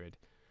Real Madrid.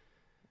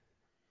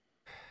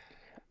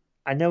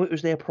 I know it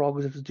was their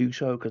prerogative to do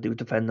so because they were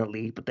defending the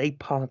lead, but they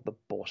parked the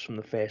bus from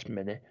the first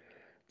minute.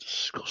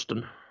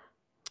 Disgusting.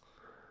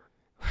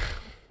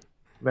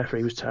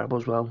 Referee was terrible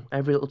as well.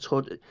 Every little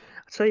touch. I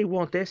tell you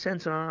what, their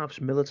centre halves,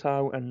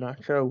 Militao and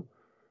Nacho,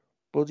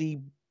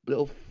 bloody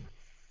little.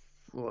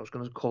 Well, I was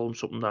going to call them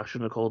something that I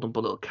shouldn't have called them,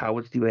 but little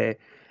cowards they were.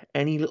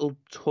 Any little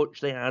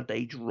touch they had,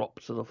 they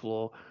dropped to the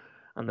floor,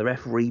 and the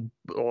referee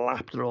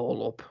lapped it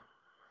all up.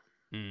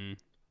 Mm.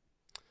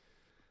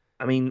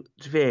 I mean,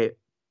 to be fair,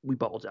 we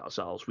bottled it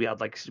ourselves. We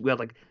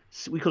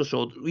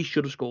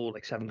should have scored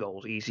like 7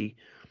 goals easy,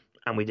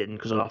 and we didn't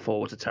because our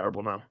forwards are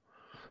terrible now.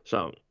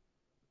 So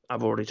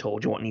I've already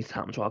told you what needs to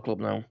happen to our club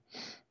now.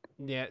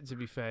 Yeah, to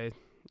be fair,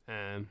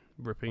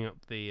 ripping up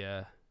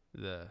the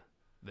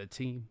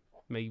team,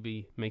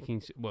 definitely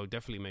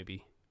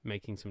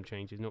making some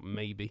changes. Not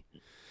maybe,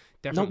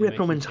 definitely not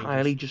ripping them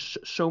entirely. Changes.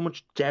 Just so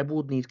much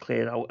deadwood needs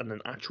cleared out, and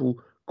then actual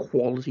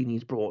quality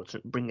needs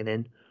bringing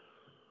in.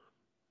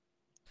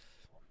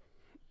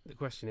 The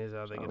question is,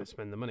 are they going to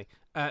spend the money?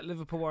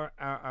 Liverpool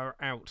are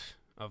out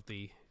of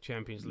the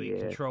Champions League.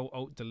 Yeah. Control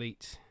Alt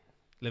Delete.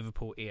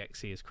 Liverpool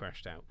EXE has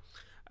crashed out.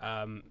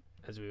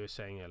 As we were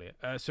saying earlier.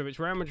 So it's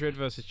Real Madrid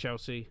versus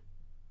Chelsea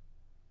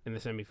in the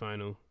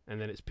semi-final,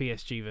 and then it's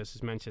PSG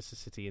versus Manchester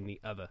City in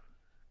the other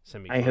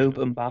semi-final. I hope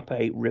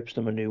Mbappe rips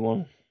them a new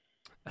one.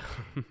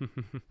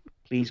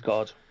 Please,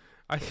 God.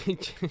 I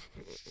think...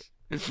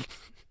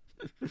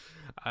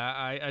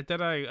 I don't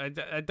know.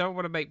 I don't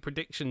want to make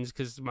predictions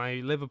because my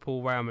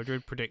Liverpool Real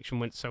Madrid prediction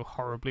went so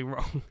horribly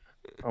wrong.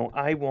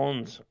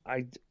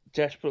 I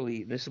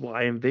desperately, this is what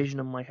I envision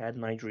in my head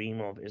and I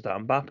dream of, is that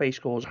Mbappe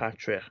scores a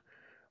hat-trick,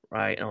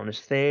 right? And on his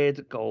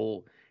 3rd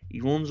goal,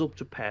 he runs up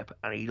to Pep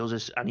and he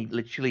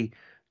literally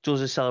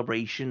does a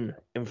celebration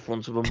in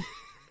front of him.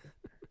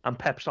 And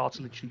Pep starts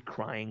literally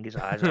crying his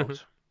eyes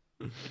out.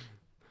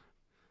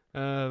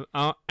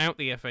 Out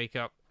the FA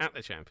Cup, at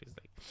the Champions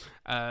League.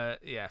 I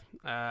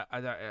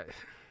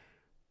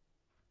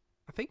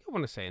think I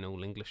want to say an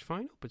all-English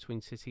final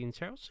between City and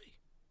Chelsea.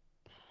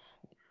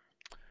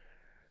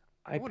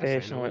 I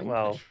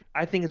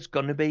think it's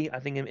going to be. I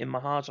think in my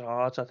heart of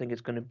hearts, I think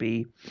it's going to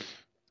be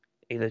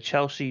either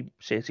Chelsea,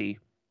 City,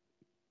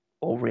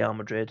 or Real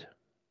Madrid,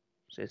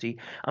 City.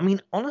 I mean,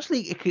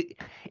 honestly,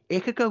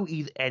 it could go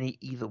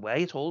either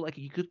way at all. Like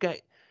you could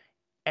get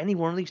any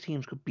one of these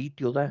teams could beat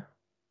the other.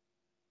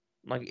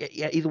 Like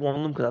yeah, either one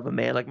of them could have a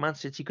mare. Like Man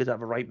City could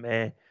have a right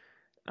mare,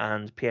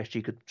 and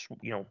PSG could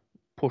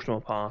push them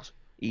apart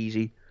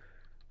easy.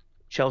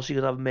 Chelsea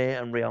could have a mare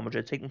and Real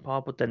Madrid take them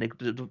apart, but then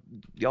the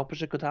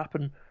opposite could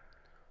happen.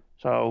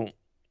 So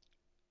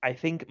I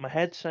think my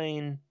head's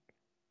saying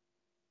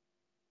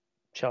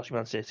Chelsea,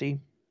 Man City.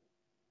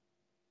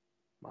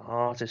 My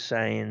heart is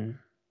saying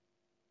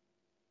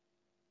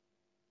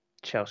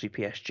Chelsea,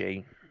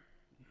 PSG.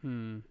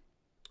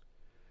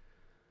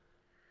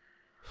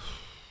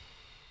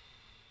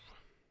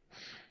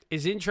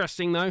 It's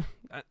interesting though.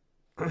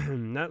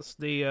 That's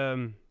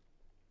the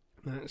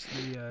because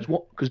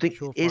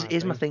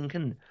my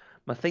thinking.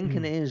 My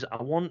thinking is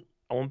I want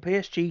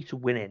PSG to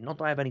win it. Not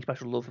that I have any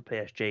special love for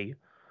PSG.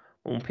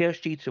 I want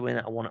PSG to win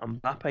it. I want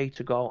Mbappe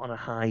to go on a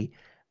high,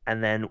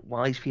 and then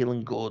while he's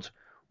feeling good,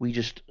 we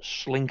just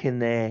slink in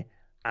there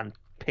and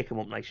pick him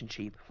up nice and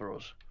cheap for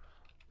us.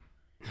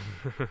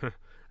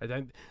 I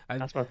don't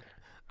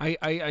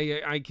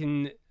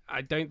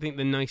think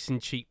the nice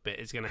and cheap bit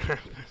is going to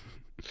happen.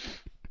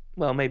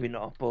 Well, maybe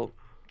not, but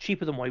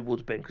cheaper than what he would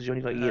have been because you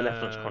only got a year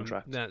left on his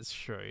contract. That's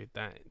true.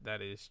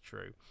 That is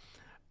true.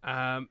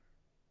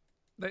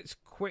 Let's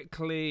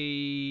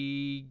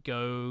quickly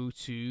go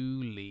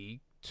to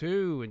League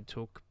Two and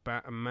talk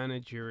about a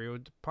managerial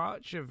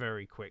departure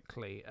very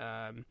quickly.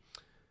 And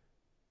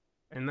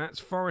that's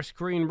Forest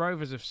Green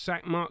Rovers have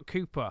sacked Mark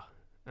Cooper,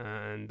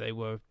 and they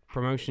were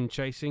promotion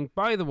chasing.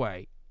 By the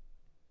way,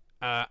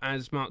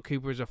 as Mark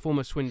Cooper is a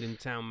former Swindon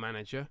Town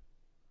manager,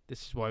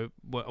 this is why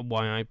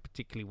I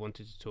particularly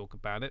wanted to talk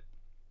about it.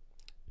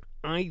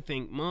 I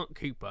think Mark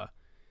Cooper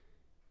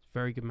is a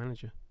very good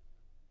manager.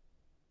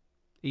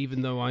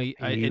 Even though I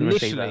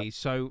initially,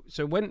 so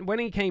when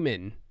he came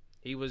in,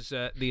 he was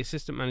the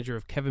assistant manager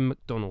of Kevin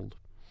McDonald.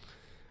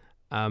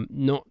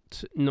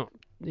 Not a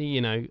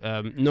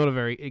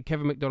very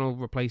Kevin McDonald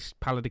replaced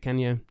Paolo Di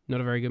Canio.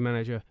 Not a very good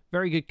manager.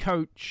 Very good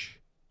coach.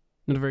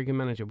 Not a very good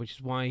manager, which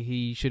is why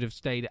he should have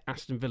stayed at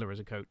Aston Villa as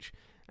a coach,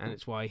 and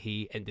it's why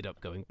he ended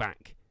up going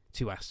back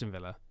to Aston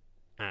Villa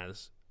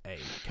as a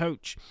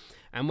coach.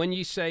 And when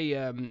you say,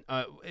 I'm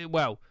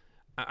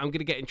going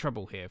to get in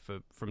trouble here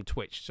from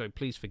Twitch, so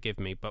please forgive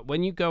me. But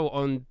when you go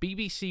on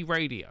BBC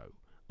Radio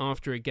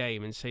after a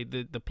game and say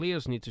the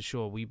players need to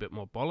show a wee bit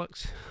more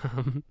bollocks,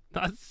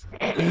 that's who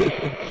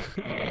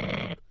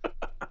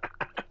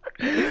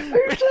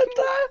said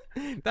that?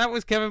 That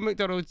was Kevin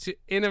McDonald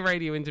in a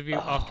radio interview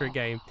after a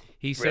game.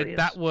 He said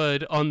that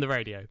word on the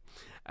radio,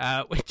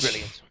 which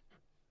brilliant.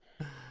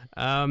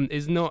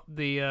 Is not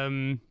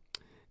the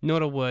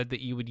not a word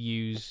that you would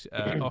use.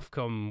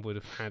 Ofcom would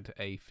have had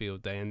a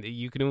field day, and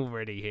you can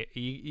already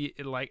hear,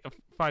 like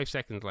 5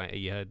 seconds later,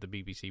 you heard the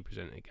BBC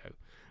presenter go,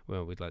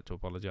 "Well, we'd like to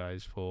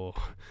apologise for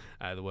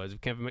the words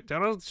of Kevin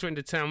McDonald,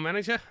 Swindon Town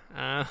manager."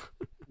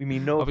 We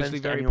mean no obviously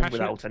offence to very anyone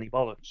passionate. without any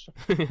bollocks.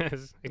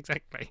 Yes,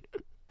 exactly.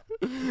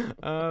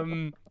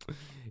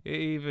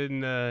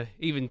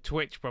 Even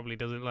Twitch probably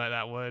doesn't like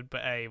that word,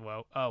 but hey,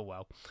 well, oh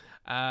well.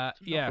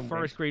 Yeah,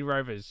 Forest Green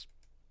Rovers.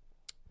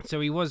 So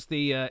he was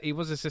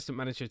assistant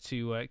manager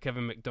to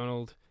Kevin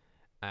McDonald.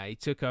 He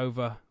took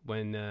over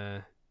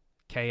when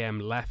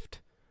KM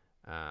left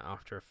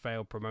after a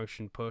failed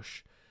promotion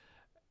push.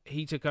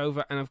 He took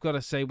over, and I've got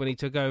to say, when he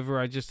took over,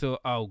 I just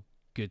thought, oh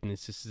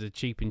goodness, this is a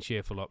cheap and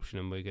cheerful option,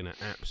 and we're going to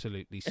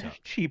absolutely suck.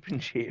 Cheap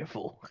and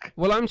cheerful.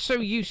 Well, I'm so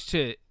used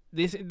to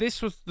this.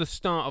 This was the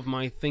start of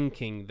my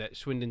thinking that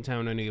Swindon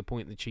Town only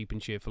appoint the cheap and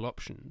cheerful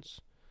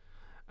options,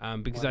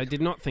 because I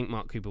did not think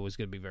Mark Cooper was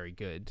going to be very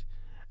good.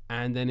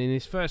 And then in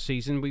his first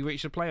season, we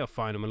reached the playoff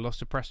final and lost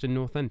to Preston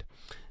North End.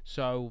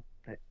 So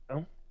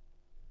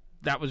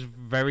that was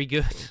very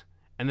good.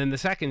 And then the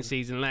second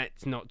season,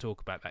 let's not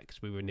talk about that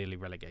because we were nearly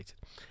relegated.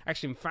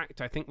 Actually, in fact,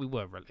 I think we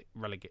were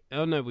relegated.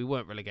 Oh no, we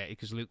weren't relegated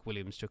because Luke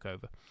Williams took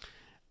over,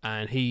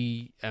 and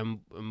we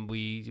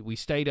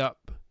stayed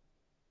up,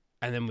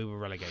 and then we were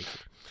relegated.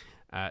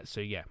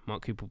 So yeah,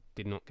 Mark Cooper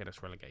did not get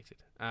us relegated.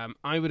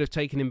 I would have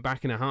taken him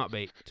back in a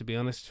heartbeat, to be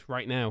honest.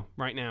 Right now,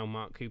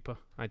 Mark Cooper,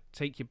 I'd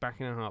take you back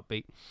in a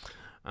heartbeat.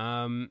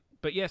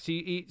 But yes,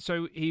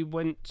 he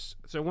went.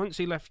 So once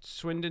he left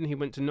Swindon, he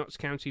went to Notts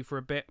County for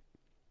a bit,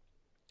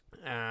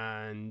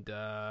 and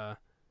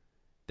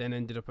then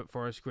ended up at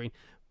Forest Green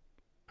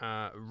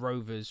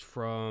Rovers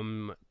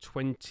from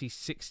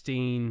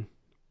 2016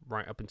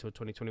 right up until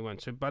 2021.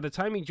 So by the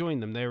time he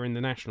joined them, they were in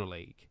the National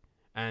League.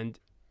 And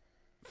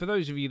for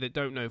those of you that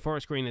don't know,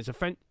 Forest Green is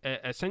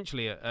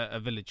essentially a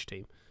village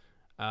team.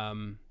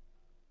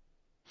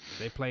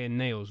 They play in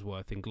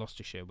Nailsworth in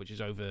Gloucestershire, which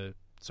is over.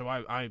 So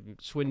I'm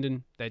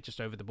Swindon. They're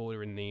just over the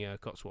border in the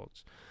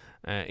Cotswolds,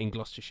 in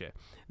Gloucestershire.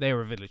 They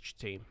are a village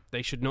team.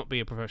 They should not be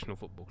a professional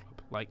football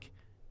club. Like,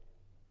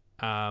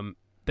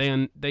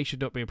 they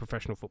should not be a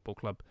professional football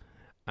club.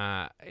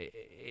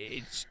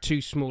 It's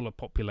too small a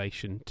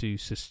population to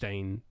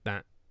sustain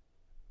that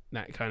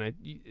kind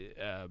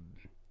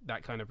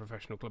of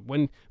professional club.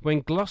 When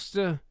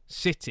Gloucester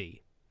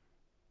City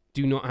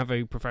do not have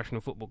a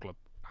professional football club,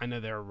 I know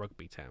they're a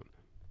rugby town,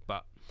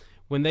 but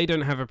when they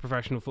don't have a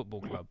professional football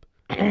club,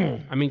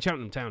 I mean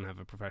Cheltenham Town have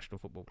a professional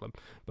football club,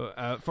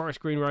 but Forest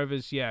Green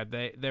Rovers, yeah,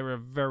 they're a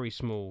very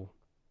small.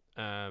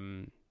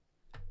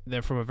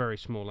 They're from a very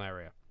small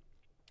area.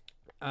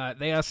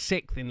 They are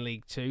 6th in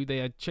League 2.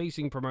 They are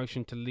chasing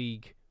promotion to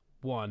League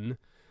 1.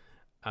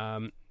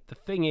 The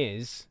thing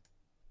is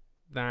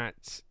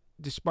that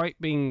despite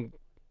being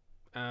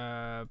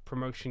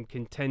promotion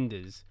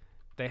contenders,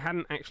 they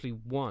hadn't actually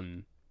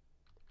won,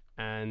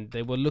 and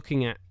they were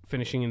looking at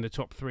finishing in the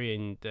top 3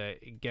 and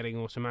getting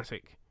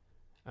automatic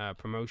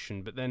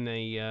promotion. But then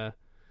they,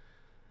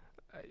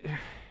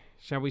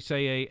 shall we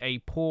say, a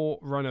poor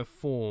run of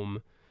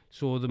form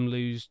saw them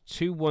lose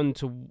 2-1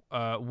 to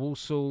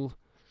Walsall,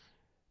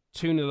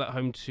 2-0 at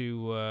home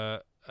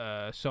to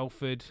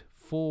Salford,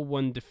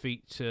 4-1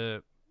 defeat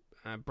to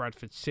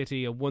Bradford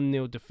City, a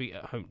 1-0 defeat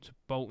at home to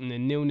Bolton, a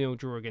 0-0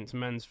 draw against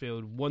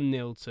Mansfield,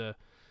 1-0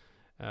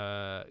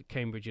 to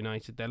Cambridge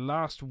United. Their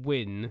last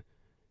win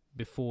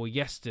before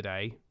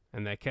yesterday,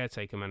 and their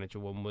caretaker manager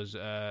one, was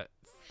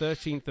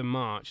 13th of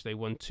March. They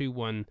won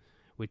 2-1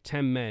 with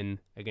 10 men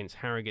against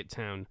Harrogate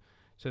Town.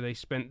 So they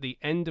spent the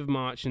end of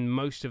March and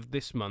most of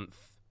this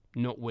month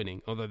not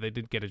winning, although they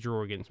did get a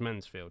draw against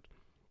Mansfield.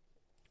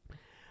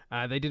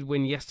 They did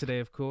win yesterday,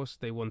 of course.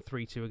 They won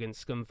 3-2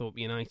 against Scunthorpe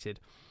United.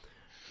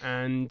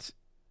 And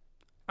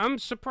I'm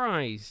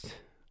surprised.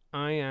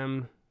 I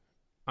am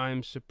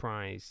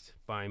surprised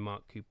by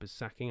Mark Cooper's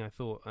sacking. I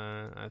thought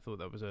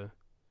that was an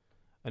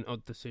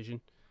odd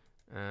decision,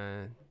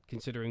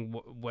 considering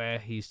where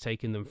he's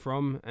taken them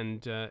from.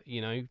 And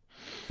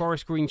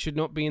Forest Green should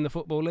not be in the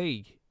Football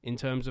League in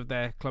terms of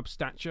their club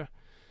stature,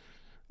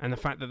 and the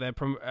fact that they're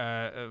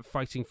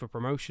fighting for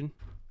promotion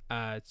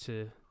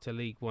to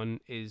League One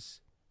is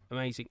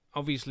amazing.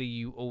 Obviously,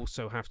 you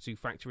also have to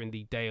factor in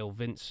the Dale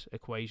Vince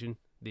equation,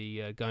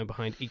 the guy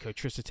behind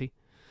Ecotricity.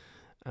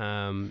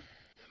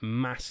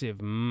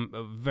 Massive,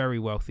 very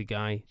wealthy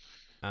guy,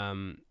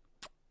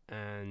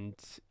 and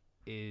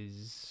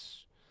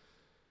is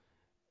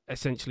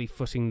essentially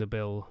footing the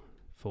bill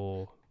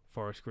for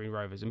Forest Green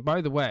Rovers. And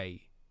by the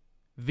way,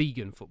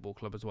 vegan football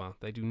club as well.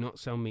 They do not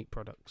sell meat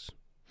products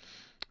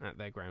at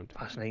their ground.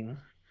 Fascinating.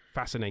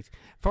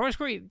 Forest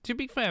Green, to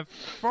be fair,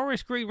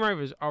 Forest Green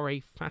Rovers are a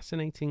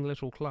fascinating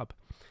little club.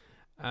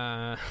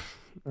 They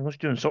must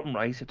be doing something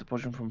right if they're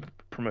pushing from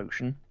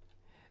promotion.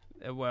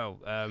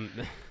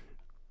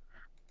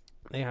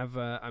 They have.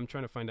 I'm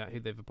trying to find out who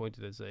they've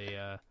appointed as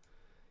a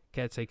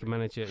caretaker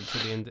manager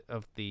until the end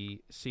of the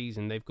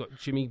season. They've got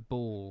Jimmy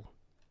Ball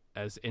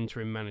as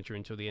interim manager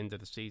until the end of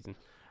the season.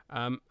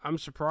 I'm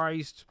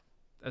surprised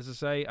as I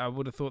say, I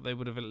would have thought they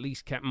would have at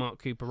least kept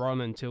Mark Cooper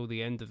on until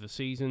the end of the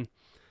season.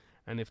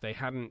 And if they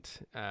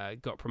hadn't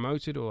got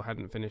promoted or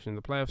hadn't finished in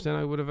the playoffs, then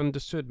I would have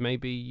understood.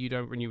 Maybe you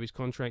don't renew his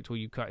contract or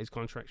you cut his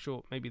contract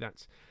short. Maybe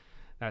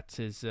that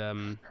is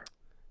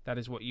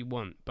what you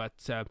want.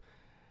 But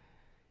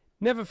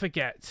never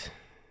forget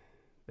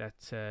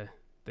that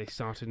they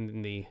started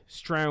in the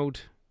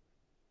Stroud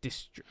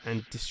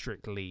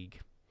District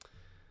League.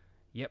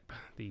 Yep,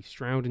 the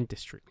Stroud and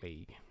District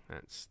League.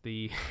 That's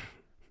the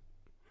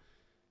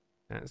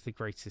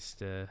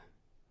greatest.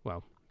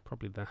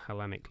 Probably the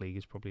Hellenic League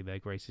is probably their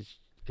greatest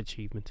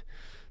achievement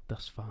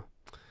thus far.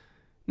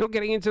 Not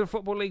getting into the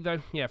Football League though.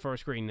 Yeah,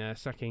 Forest Green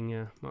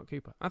sacking Mark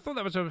Cooper. I thought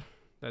that was a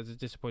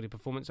disappointing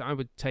performance. I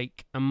would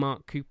take a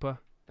Mark Cooper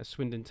as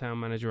Swindon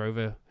Town manager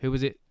over, who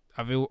was it?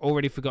 I've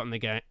already forgotten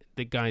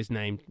the guy's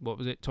name. What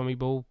was it? Tommy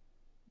Ball?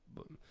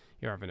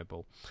 You're having a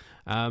ball.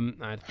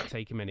 I'd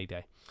take him any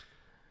day.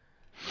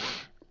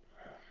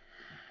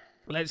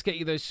 Let's get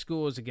you those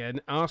scores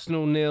again.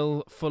 Arsenal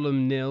 0,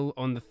 Fulham 0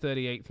 on the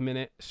 38th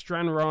minute.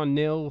 Stranraer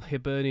 0,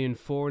 Hibernian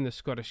 4 in the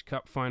Scottish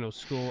Cup final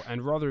score.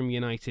 And Rotherham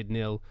United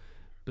 0,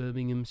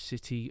 Birmingham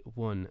City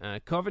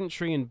 1.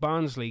 Coventry and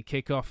Barnsley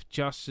kick off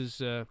just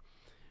as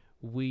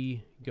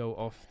we go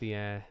off the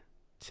air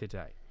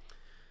today.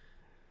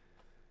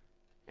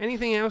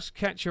 Anything else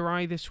catch your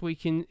eye this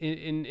week in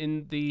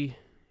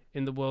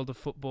the world of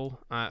football?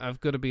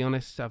 I've got to be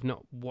honest, I've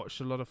not watched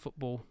a lot of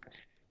football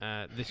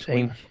this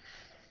week.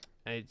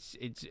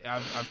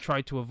 I've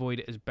tried to avoid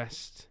it as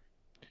best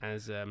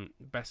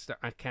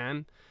I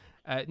can.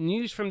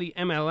 News from the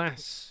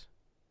MLS,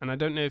 and I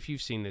don't know if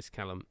you've seen this,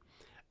 Callum.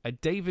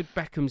 David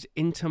Beckham's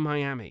Inter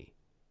Miami.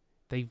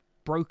 They've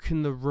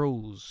broken the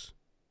rules.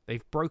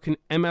 They've broken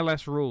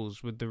MLS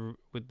rules with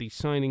the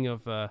signing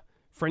of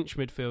French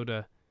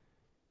midfielder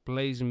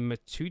Blaise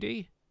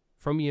Matuidi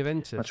from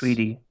Juventus.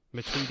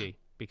 Matuidi,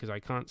 because I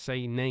can't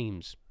say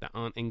names that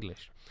aren't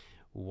English.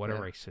 What a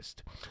racist.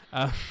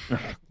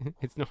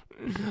 It's not.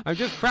 I'm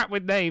just crap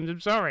with names, I'm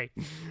sorry.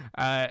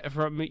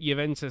 From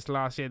Juventus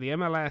last year, the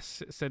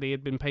MLS said he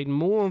had been paid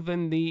more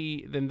than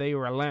they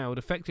were allowed,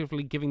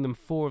 effectively giving them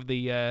 4 of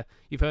the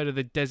you've heard of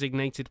the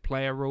designated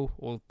player rule,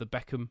 or the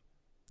Beckham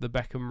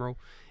rule.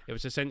 It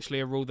was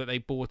essentially a rule that they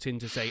bought in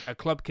to say a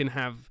club can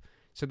have,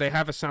 so they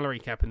have a salary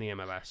cap in the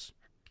MLS.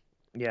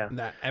 Yeah.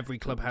 That every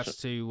club has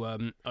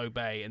to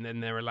obey, and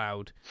then they're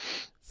allowed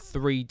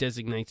 3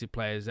 designated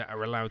players that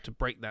are allowed to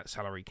break that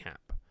salary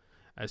cap.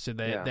 So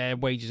their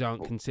wages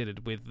aren't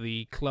considered, with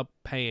the club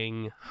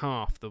paying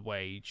half the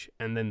wage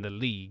and then the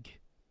league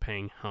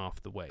paying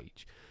half the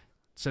wage.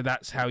 So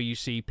that's how you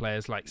see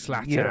players like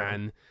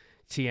Zlatan,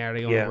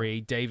 Thierry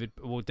Henry, David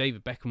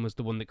Beckham was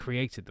the one that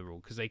created the rule,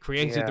 because they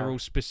created the rule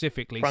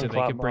specifically Frank so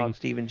they could bring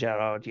Steven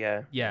Gerrard,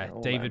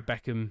 David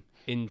Beckham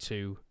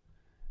into.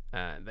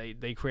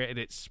 They created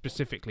it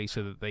specifically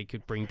so that they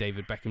could bring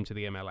David Beckham to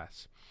the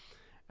MLS.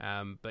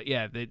 But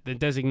yeah, the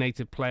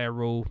designated player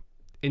rule,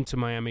 Inter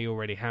Miami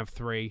already have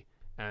 3,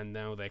 and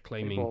now they're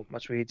claiming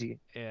Matuidi.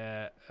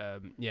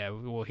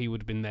 He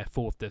would have been their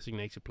 4th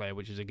designated player,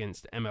 which is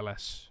against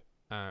MLS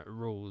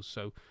rules.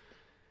 So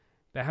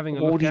they're having a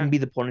look. What would even be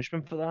the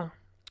punishment for that?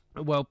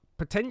 Well,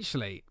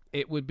 potentially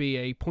it would be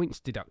a points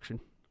deduction,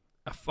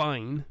 a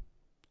fine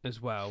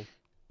as well.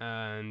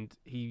 And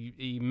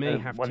he may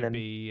have to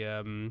be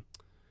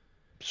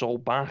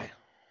sold back.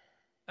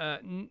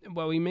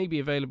 He may be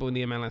available in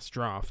the MLS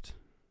draft.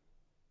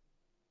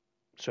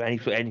 So any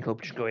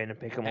club just go in and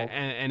pick him up.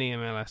 Any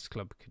MLS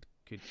club could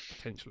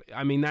potentially.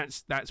 I mean,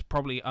 that's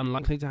probably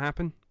unlikely to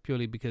happen,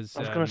 purely because I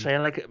was going to say,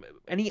 like,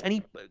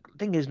 any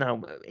thing is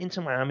now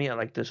Inter Miami are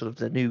like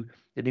the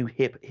new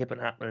hip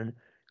and happening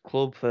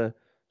club for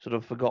sort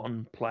of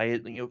forgotten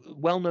players,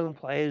 well-known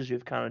players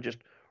who've kind of just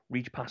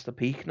reached past the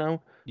peak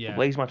now. Yeah.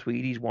 Blaise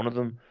Matuidi's one of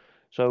them.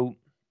 So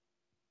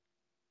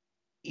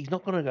he's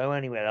not going to go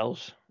anywhere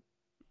else.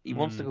 He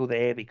wants to go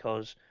there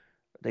because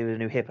they were the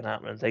new hip and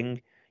happening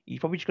thing. He's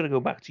probably just going to go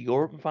back to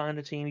Europe and find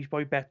a team. He's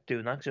probably better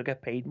doing that because he'll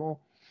get paid more.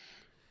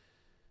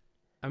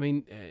 I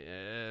mean,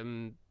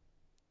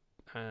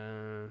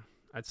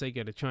 I'd say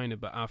go to China,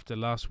 but after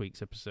last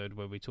week's episode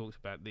where we talked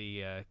about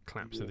the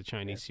collapse of the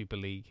Chinese Super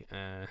League,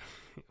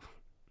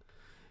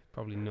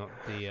 probably not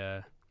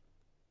the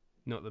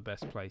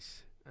best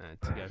place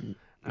to go.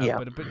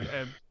 But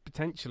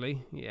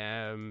potentially,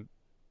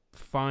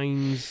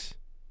 fines,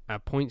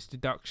 points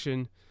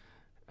deduction.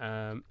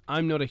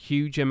 I'm not a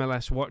huge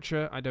MLS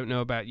watcher. I don't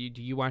know about you.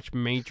 Do you watch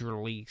Major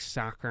League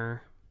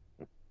Soccer?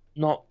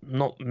 Not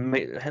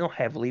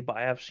heavily, but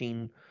I have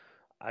seen.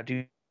 I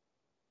do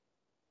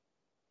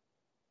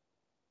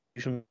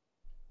some.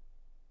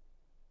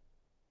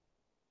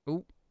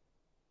 Oh,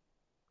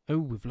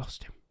 we've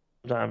lost him.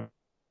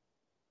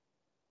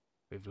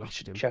 We've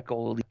lost him. Check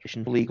all the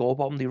league or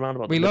bottom the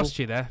roundabout. We lost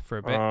you there for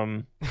a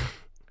bit.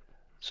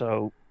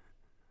 Sorry.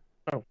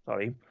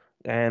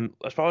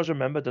 As far as I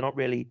remember, they're not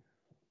really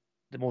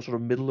the more sort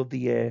of middle of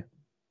the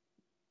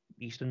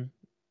Eastern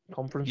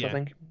Conference. I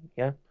think.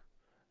 Yeah.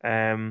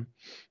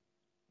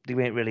 They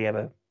weren't really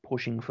ever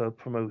pushing for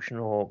promotion,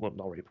 or well,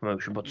 not really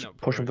promotion, but Not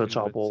pushing for the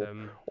promotion,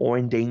 top, but or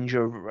in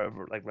danger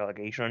of like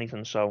relegation or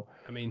anything. So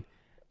I mean,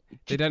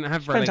 they don't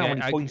have depends how relegation.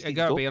 many points I he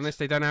gotta be deducts. honest,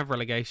 they don't have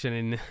relegation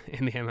in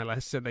the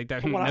MLS, so they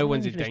don't. But what No happens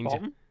one's when in you finish danger.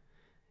 bottom?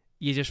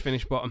 You just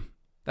finish bottom.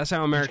 That's how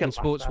get American laughed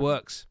sports at.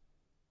 works.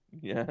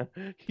 Yeah,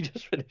 you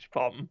just finish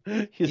bottom.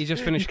 You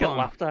just finish get bottom.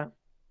 laughed at.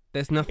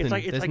 There's nothing.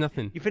 It's There's like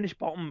nothing. you finish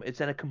bottom. It's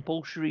then a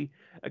compulsory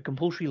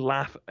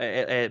laugh,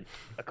 a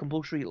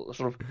compulsory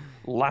sort of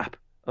lap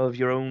of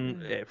your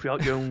own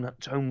throughout your own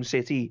home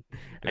city,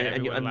 and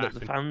Everyone the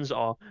laughing.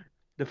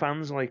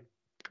 fans like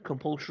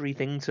compulsory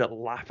thing to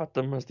laugh at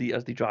them as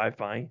they drive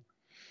by.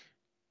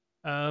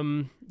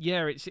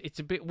 Yeah, it's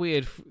a bit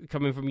weird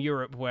coming from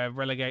Europe, where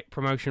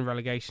promotion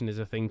relegation is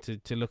a thing,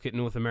 to look at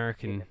North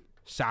American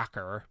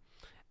soccer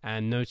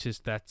and notice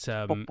that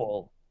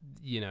Football.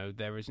 you know,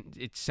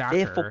 it's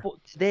soccer.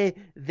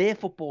 Their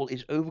football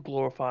is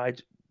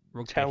overglorified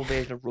Rugby.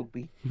 television of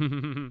rugby.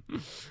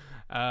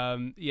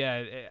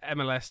 Yeah,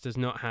 MLS does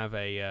not have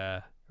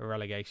a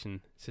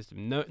relegation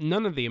system. No,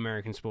 none of the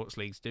American sports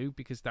leagues do,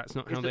 because that's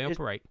not how they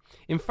operate.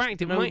 In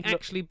fact, it might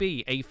actually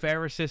be a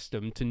fairer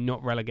system to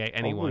not relegate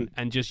anyone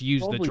and just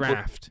use the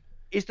draft.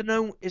 Is there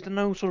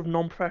no sort of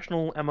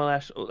non-professional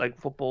MLS like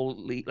football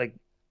league, like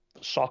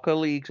soccer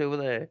leagues over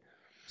there?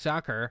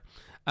 Soccer,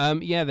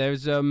 yeah.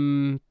 There's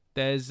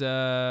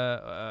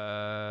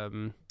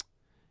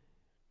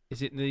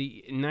is it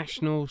the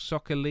National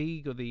Soccer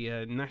League or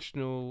the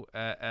National?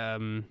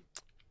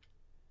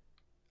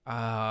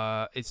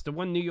 It's the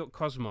one New York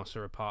Cosmos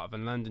are a part of,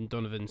 and Landon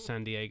Donovan's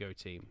San Diego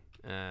team.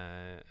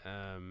 And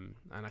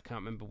I can't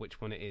remember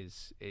which one it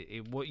is.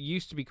 What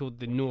used to be called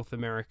the North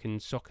American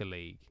Soccer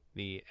League,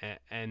 the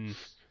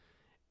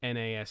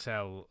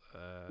NASL.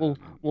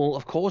 Well,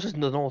 of course, it's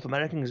the North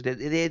Americans. They're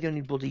the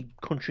only bloody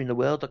country in the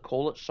world that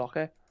call it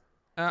soccer.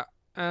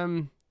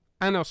 And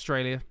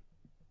Australia.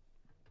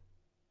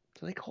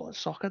 Do they call it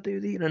soccer? Do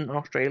they in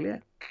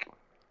Australia?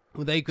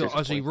 Well, they've got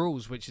Aussie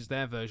Rules, which is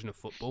their version of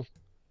football.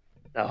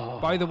 Oh.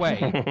 By the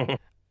way,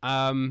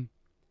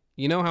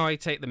 you know how I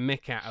take the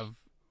mick out of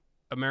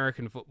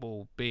American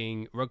football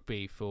being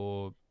rugby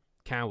for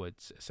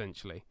cowards,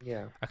 essentially.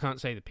 Yeah. I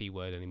can't say the P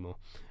word anymore,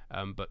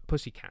 but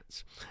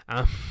pussycats.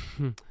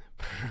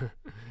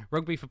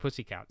 Rugby for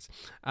pussycats.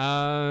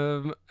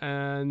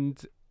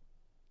 And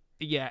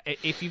yeah,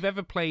 if you've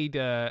ever played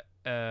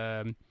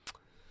Aussie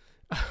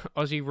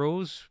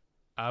Rules,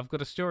 I've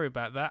got a story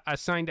about that. I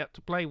signed up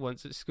to play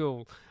once at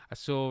school. I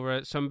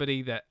saw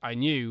somebody that I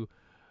knew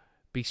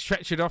be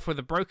stretchered off with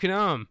a broken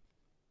arm.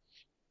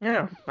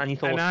 Yeah, and you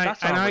thought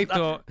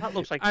that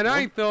looks like. And fun.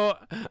 I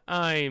thought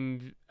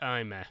I'm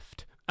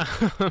effed.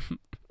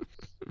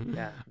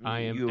 Yeah, I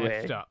am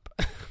effed up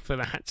for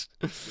that.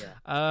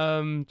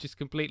 Yeah. Just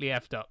completely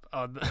effed up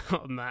on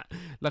that.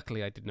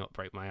 Luckily, I did not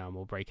break my arm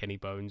or break any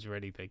bones or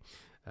anything.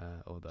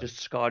 Although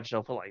just scarred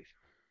yourself for life.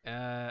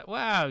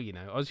 Well, you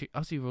know,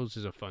 Aussie Rules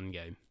is a fun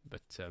game,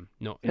 but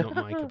not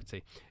my cup of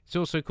tea. It's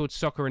also called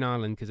Soccer in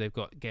Ireland because they've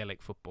got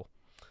Gaelic football.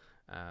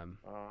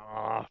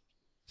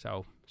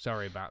 So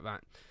sorry about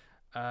that.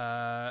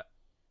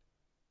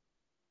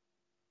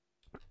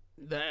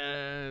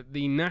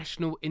 The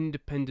National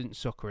Independent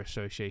Soccer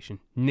Association,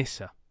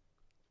 NISA,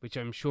 which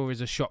I'm sure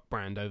is a shop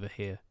brand over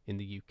here in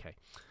the UK.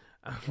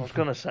 I was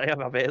going to say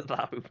I've heard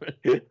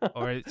that.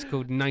 Or it's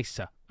called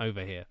NISA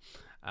over here.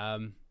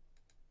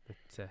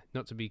 But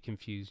not to be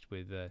confused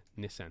with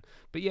Nissan.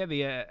 But yeah,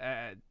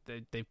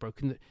 they've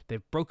broken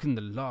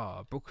the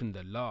law.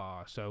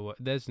 So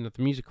there's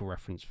another musical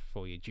reference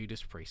for you,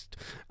 Judas Priest.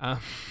 Well,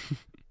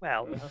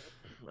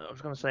 I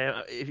was going to say,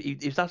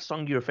 if that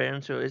song you're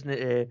referring to, isn't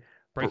it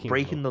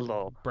breaking the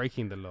law?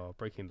 Breaking the law.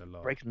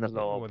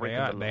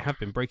 Well, they have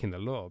been breaking the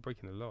law of the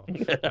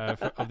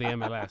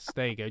MLS.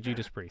 There you go,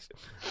 Judas Priest.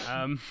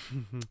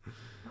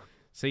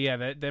 So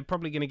yeah, they're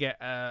probably going to get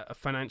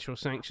financial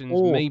sanctions.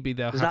 Maybe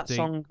they'll have to.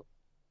 Song...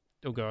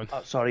 Oh, go on.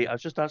 Sorry, I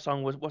was just that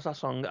song. What's that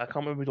song? I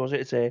can't remember who was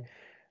it. It's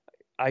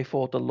I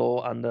fought the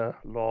law and the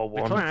law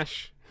won. The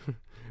Clash.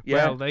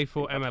 Yeah. Well, they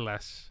fought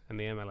MLS and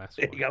the MLS won.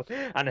 There you go,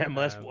 and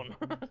MLS won.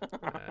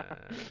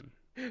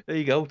 There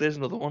you go. There's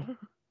another one.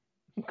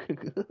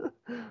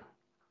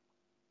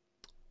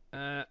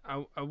 I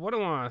want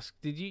to ask: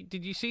 Did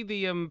you see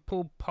the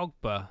Paul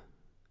Pogba?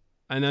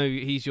 I know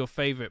he's your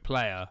favourite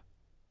player.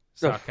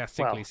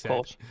 Sarcastically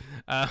said.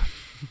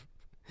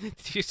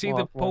 Did you see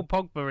the Paul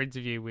Pogba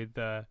interview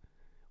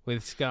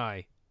with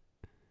Sky?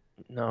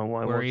 No,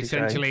 why? Where he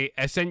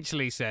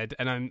essentially said,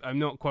 and I'm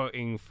not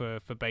quoting for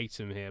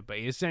verbatim here, but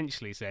he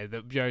essentially said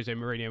that Jose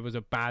Mourinho was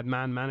a bad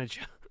man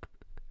manager.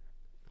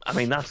 I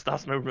mean, that's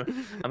no.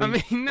 I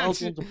mean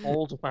that's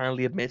Paul to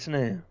finally admitting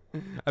it.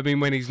 I mean,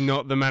 when he's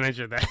not the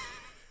manager there.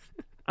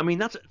 I mean,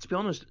 that's, to be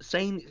honest,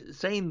 saying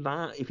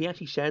that, if he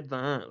actually said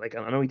that, like,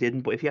 I know he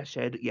didn't, but if he had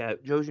said, yeah,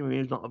 Jose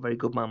Mourinho's not a very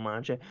good man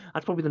manager,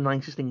 that's probably the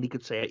nicest thing he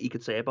could say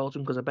about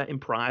him, because I bet in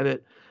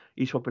private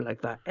he's probably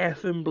like that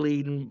effing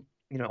bleeding,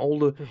 you know, all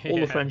the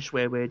French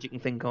swear words you can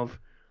think of.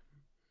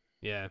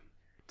 Yeah.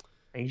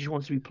 And he just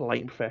wants to be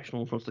polite and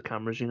professional in front of the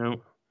cameras, you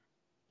know.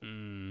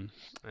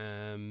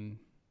 Calling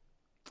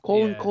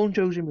Yeah.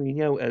 Jose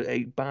Mourinho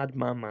a bad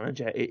man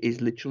manager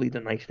is literally the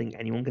nice thing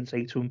anyone can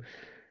say to him.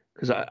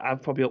 Because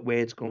I've probably got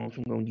words going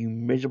from you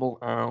miserable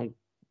Al,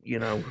 you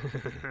know.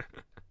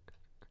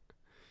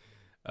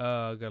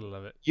 Oh, gotta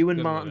love it. You and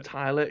Gotta love Martin it.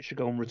 Tyler should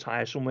go and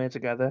retire somewhere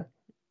together.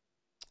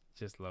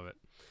 Just love it.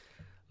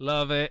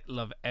 Love it.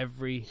 Love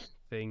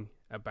everything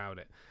about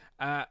it.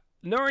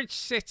 Norwich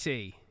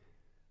City.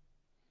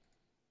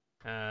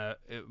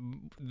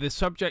 The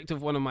subject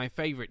of one of my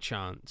favourite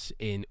chants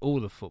in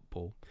all of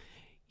football.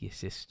 Your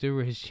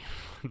sister is your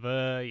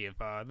mother, your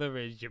father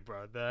is your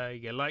brother.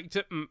 You like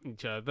to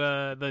each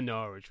other, the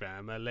Norwich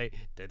family.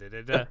 Da da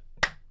da da.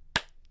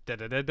 Da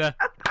da da da.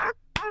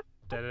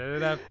 Da da da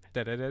da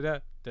da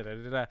da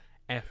da da.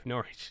 F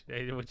Norwich,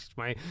 which is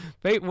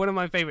one of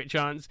my favourite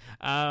chants.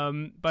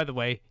 By the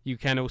way, you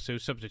can also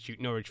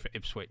substitute Norwich for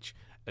Ipswich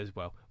as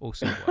well.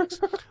 Also works.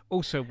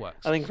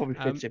 I think it probably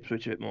fits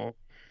Ipswich a bit more.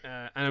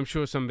 And I'm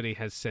sure somebody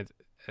has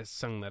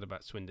sung that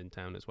about Swindon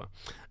Town as well.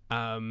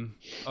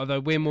 Although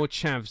we're more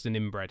chavs than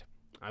inbred,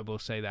 I will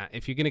say that.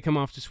 If you're going to come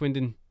after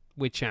Swindon,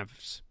 we're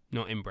chavs,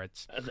 not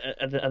inbreds.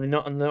 Are they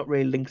not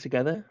really linked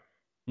together?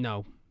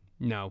 No.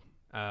 No,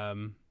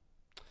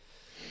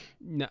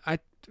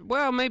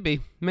 well,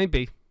 maybe.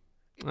 Maybe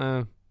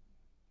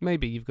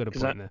you've got a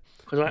point there.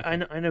 Because I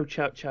know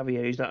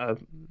Chaviers that are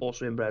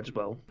also inbred as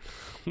well.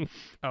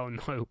 Oh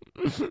no!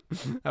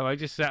 Oh, I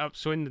just set up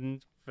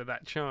Swindon for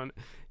that chant.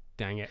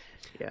 Dang it!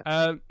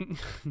 Yeah.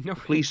 No.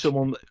 Please,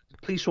 someone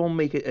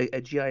make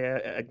a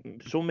GIF.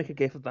 Someone make a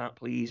GIF of that,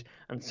 please,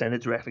 and send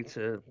it directly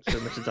to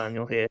Mr.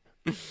 Daniel here.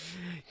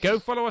 Go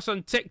follow us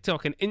on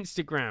TikTok and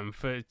Instagram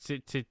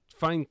to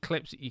find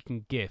clips that you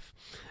can GIF.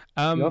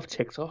 You have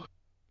TikTok?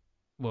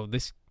 Well,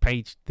 this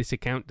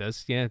account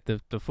does. Yeah,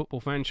 the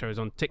Football Fan Show is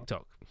on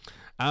TikTok.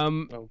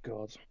 Oh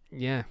God.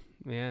 Yeah.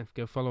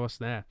 Go follow us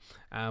there.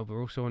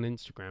 We're also on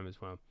Instagram as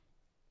well.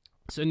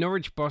 So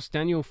Norwich boss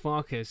Daniel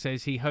Farke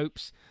says he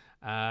hopes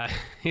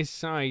his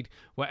side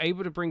were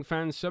able to bring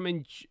fans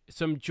some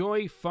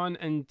joy, fun,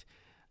 and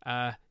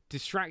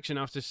distraction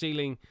after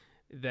sealing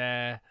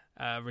their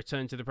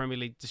return to the Premier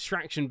League.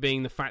 Distraction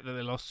being the fact that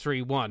they lost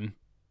 3-1.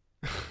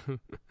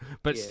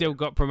 But still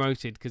got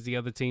promoted because the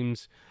other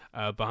teams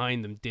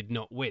behind them did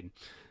not win.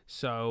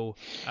 So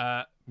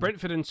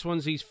Brentford and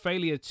Swansea's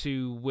failure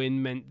to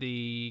win meant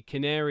the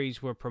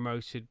Canaries were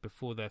promoted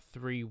before their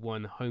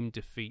 3-1 home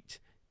defeat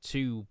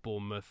to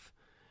Bournemouth.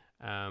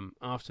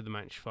 After the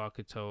match,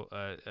 Farke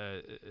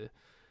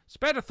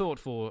spared a thought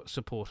for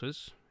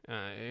supporters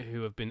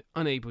who have been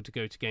unable to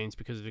go to games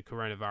because of the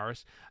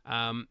coronavirus.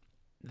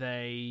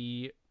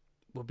 They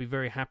will be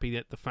very happy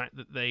at the fact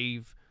that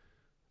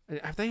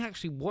have they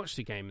actually watched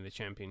the game in the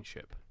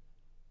Championship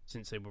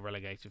since they were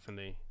relegated from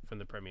the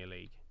Premier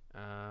League?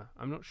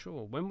 I'm not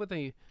sure. When were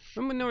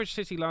Norwich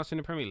City last in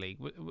the Premier League?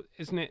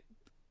 Isn't it?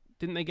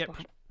 Didn't they get?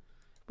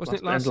 Wasn't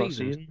it last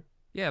season?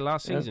 Yeah,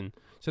 last season.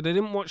 So they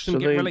didn't watch them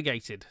get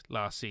relegated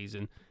last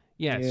season.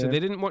 Yeah, so they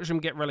didn't watch them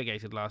get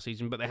relegated last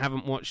season, but they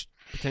haven't watched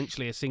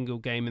potentially a single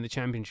game in the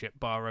Championship,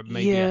 bar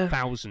maybe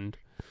 1,000.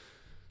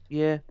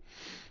 Yeah,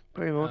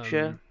 pretty much.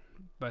 Yeah.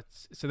 But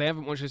so they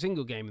haven't watched a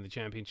single game in the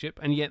Championship,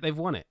 and yet they've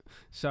won it.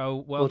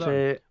 So well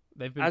done.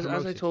 They've been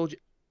promoted.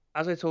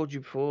 As I told you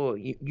before,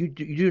 you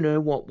do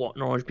know what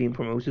Norwich being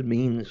promoted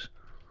means.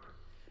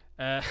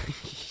 Go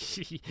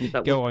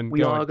on.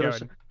 We are going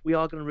to.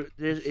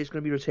 It's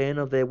going to be return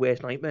of their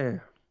worst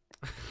nightmare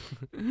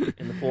in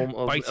the form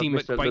of Bitey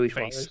Mr. Louis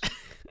McBiteface.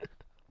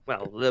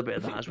 Well, a little bit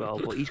of that as well,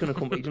 but he's going to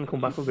come. He's going to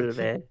come back with a bit of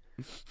there.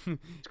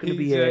 It's going to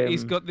be.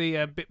 He's got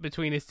the bit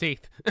between his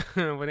teeth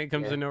when it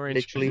comes to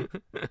Norwich. Literally,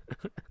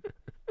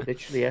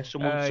 yeah.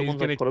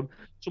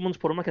 Someone's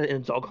put him like in a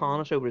dog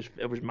harness over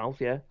his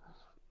mouth. Yeah.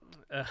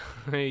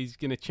 He's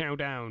going to chow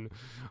down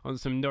on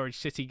some Norwich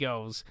City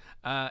goals.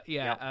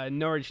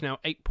 Norwich now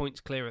 8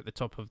 points clear at the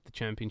top of the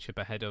Championship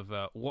ahead of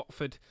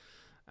Watford.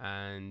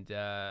 And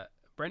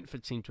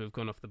Brentford seem to have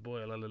gone off the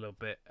boil a little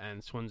bit,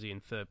 and Swansea in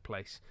third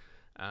place.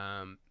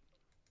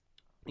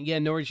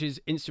 Norwich's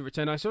instant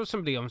return. I saw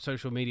somebody on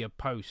social media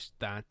post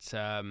that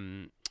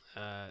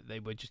they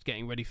were just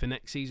getting ready for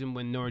next season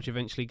when Norwich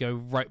eventually go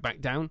right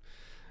back down.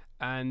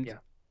 And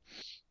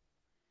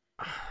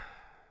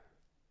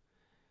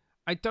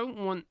I don't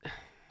want.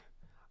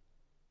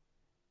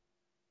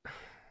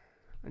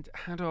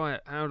 How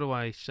do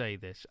I say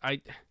this? A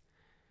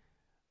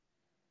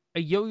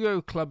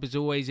yo-yo club is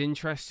always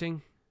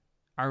interesting.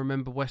 I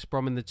remember West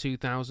Brom in the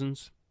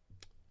 2000s.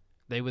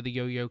 They were the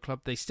yo-yo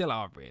club. They still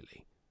are,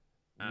 really.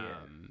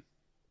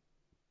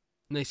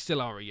 They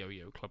still are a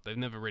yo-yo club. They've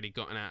never really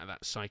gotten out of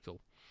that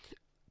cycle.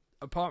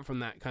 Apart from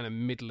that kind of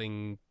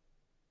middling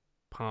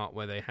part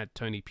where they had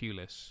Tony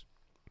Pulis.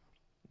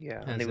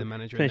 Yeah, as the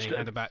manager, and they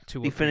had about 2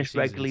 or 3 seasons. They finished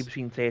regularly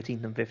between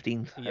 13th and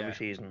 15th every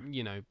season.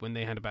 You know, when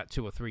they had about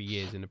 2 or 3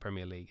 years in the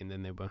Premier League, and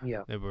then they were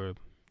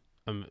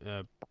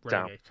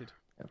relegated.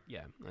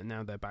 Yeah, and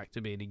now they're back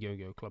to being a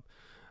yo-yo club.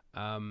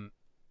 I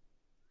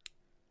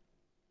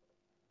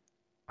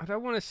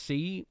don't want to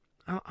see.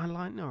 I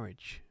like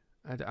Norwich.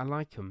 I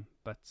like them,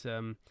 but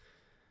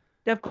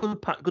They have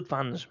good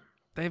fans.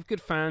 They have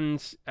good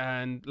fans,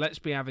 and let's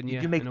be having you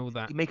and all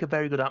that. You make a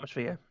very good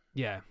atmosphere.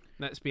 Yeah,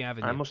 let's be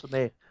having I you. must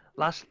admit,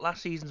 last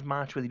season's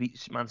match where they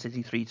beat Man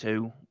City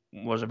 3-2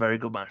 was a very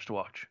good match to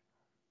watch.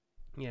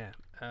 Yeah.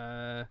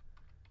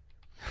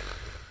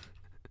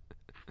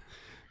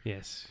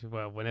 Yes.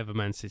 Well, whenever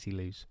Man City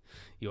lose,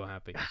 you're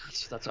happy.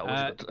 That's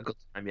always a good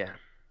time. Yeah.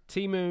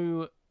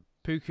 Teemu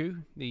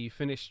Pukki, the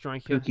Finnish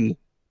striker.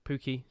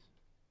 Pukki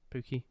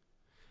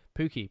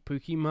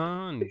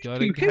man,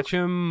 gotta catch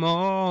 'em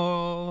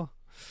all.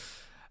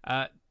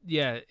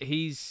 Yeah,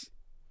 he's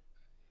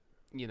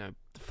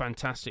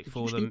fantastic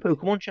for them.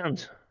 Pokemon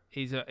chant.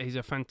 He's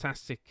a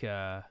fantastic.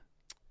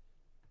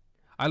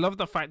 I love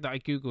the fact that I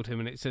googled him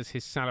and it says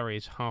his salary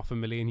is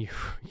 €500,000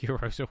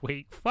 euros a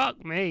week.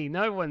 Fuck me,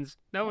 no one's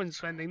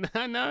spending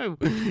that. No,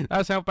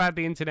 that's how bad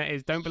the internet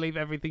is. Don't believe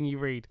everything you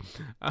read.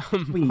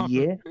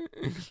 Yeah.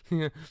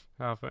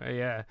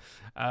 Yeah.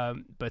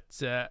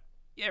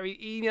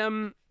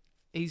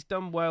 He's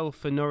done well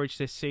for Norwich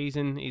this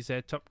season. He's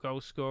their top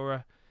goal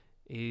scorer.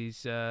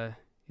 He's one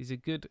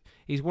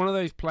of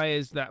those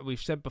players that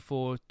we've said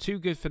before, too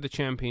good for the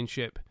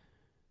Championship,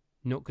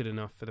 not good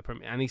enough for the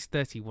Premier, and he's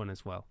 31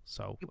 as well.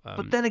 So,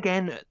 but then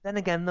again,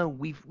 though,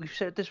 we've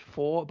said this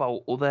before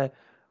about other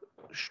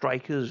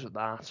strikers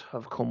that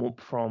have come up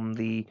from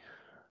the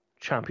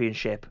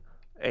Championship,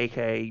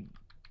 aka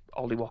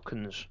Ollie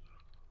Watkins.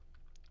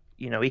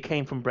 He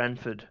came from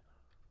Brentford,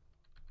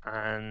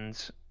 and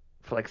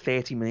for like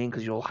 30 million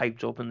because he's all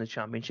hyped up in the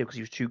Championship because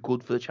he was too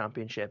good for the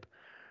Championship,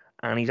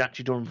 and he's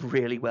actually done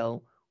really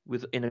well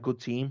in a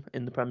good team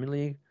in the Premier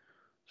League.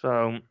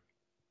 So.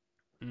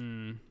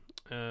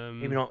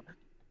 Maybe not.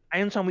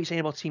 I understand what you're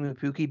saying about Teemu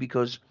Pukki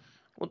because,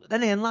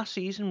 then again, last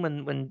season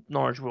when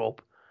Norwich were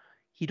up,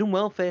 he done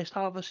well first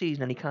half of the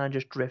season and he kind of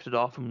just drifted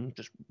off and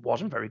just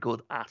wasn't very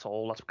good at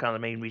all. That's kind of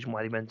the main reason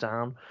why he went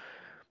down,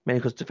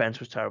 mainly because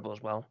defense was terrible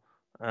as well.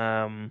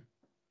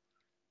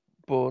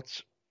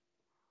 But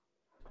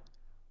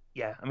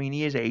yeah, I mean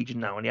he is aging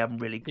now and he haven't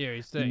really. Yeah,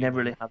 he's he never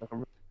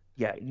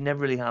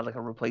really had like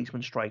a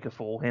replacement striker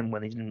for him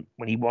when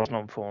he wasn't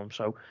on form.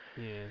 So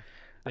yeah,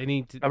 they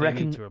need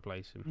to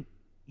replace him.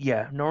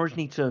 Yeah, Norwich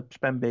need to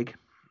spend big,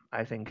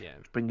 I think, to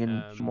bring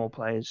in some more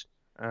players.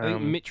 I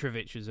think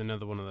Mitrovic is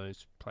another one of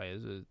those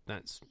players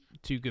that's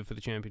too good for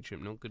the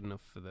Championship, not good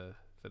enough for the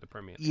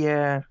Premier League.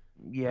 Yeah,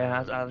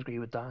 I'd agree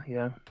with that.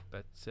 Yeah,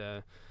 but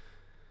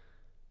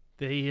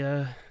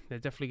they're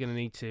definitely going to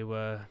need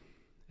to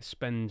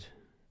spend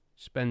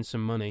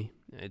some money.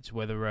 It's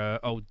whether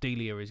old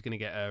Delia is going to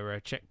get her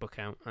checkbook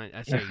out.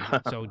 I say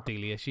it's old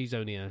Delia. She's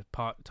only a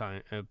part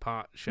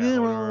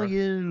shareholder. Where are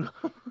you?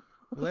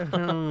 Where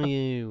are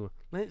you?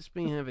 Let's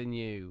be having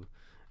you.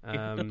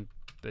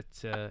 But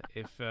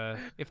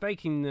if they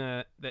can,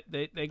 they're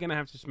going to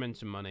have to spend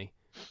some money.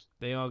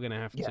 They are going to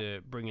have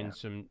to bring in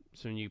some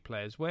new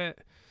players. Where,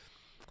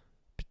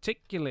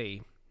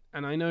 particularly,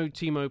 and I know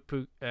Teemu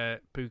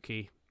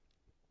Pukki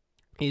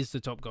is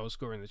the top goal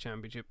scorer in the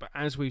Championship, but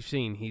as we've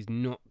seen, he's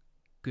not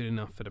good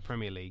enough for the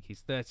Premier League.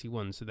 He's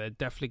 31, so they're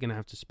definitely going to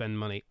have to spend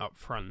money up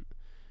front.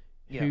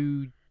 Yeah.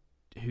 Who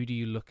do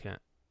you look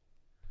at?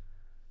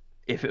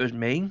 If it was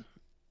me,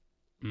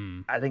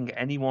 I think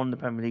anyone in the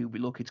Premier League would be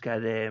lucky to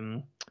get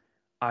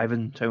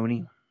Ivan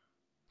Toney.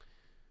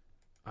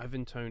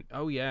 Ivan Toney.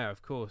 Oh yeah,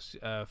 of course.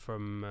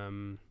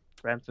 From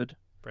Brentford.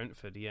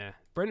 Brentford, yeah.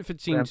 Brentford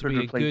seems to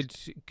be a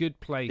good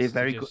place. They're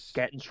very good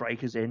getting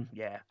strikers in.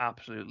 Yeah,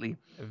 absolutely.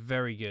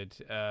 Very good.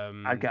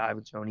 I'd get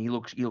Ivan Toney. He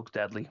looks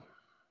deadly.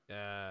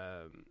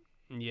 Yeah,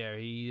 he'd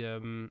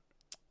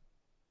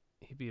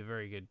be a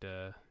very good.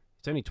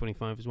 He's only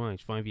 25 as well.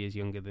 He's 5 years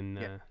younger than.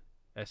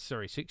 6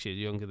 years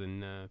younger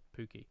than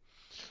Pukki.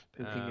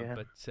 Yeah.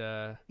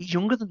 But he's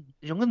younger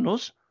than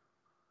us.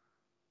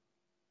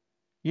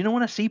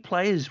 When I see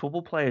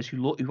football players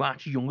who are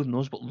actually younger than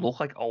us but look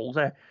like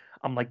older,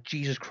 I'm like,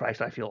 Jesus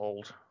Christ, I feel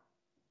old.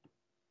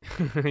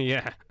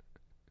 Yeah.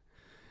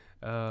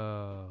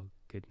 Oh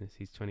goodness,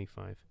 he's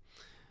 25.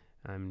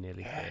 I'm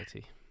nearly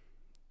 30.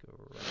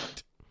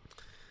 Great.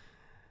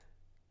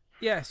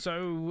 Yeah,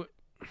 so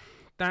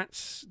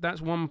that's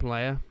one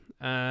player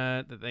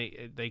that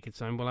they could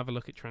sign. We'll have a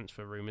look at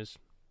transfer rumours.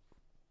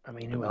 I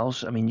mean, who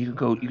else? I mean, you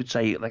could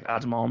say like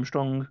Adam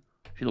Armstrong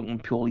if you're looking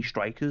purely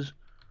strikers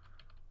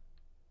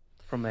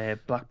from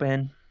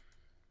Blackburn.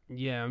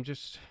 Yeah,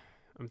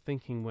 I'm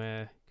thinking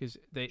where because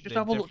they just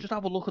have a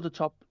look at the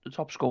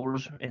top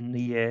scorers in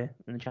the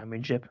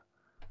Championship.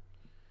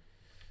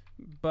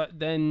 But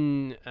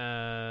then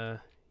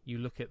you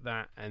look at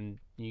that and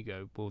you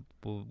go,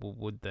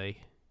 would they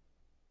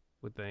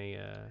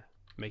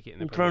make it in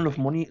the throw enough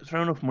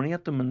money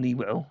at them and they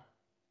will.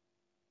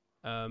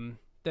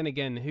 Then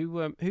again,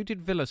 who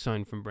did Villa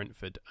sign from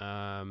Brentford?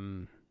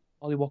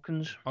 Ollie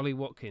Watkins.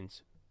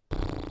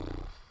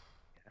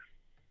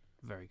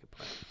 Very good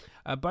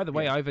player. By the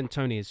way, Ivan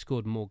Toney has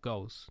scored more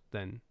goals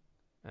than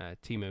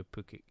Teemu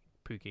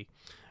Pukki.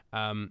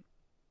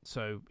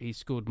 So he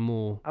scored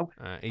more. How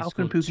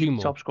can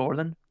Pukki top scorer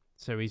then?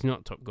 So he's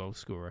not top goal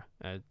scorer,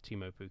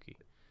 Teemu Pukki.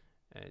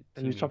 And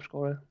who's top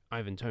scorer?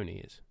 Ivan Toney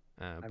is.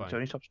 Ivan By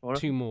Toney's top scorer.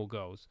 2 more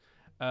goals.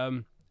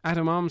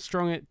 Adam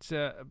Armstrong at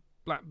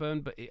Blackburn,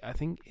 but I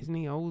think, isn't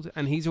he old?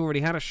 And he's already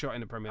had a shot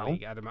in the Premier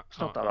League. He's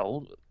not that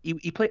old.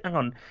 He played. Hang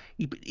on,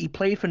 he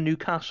played for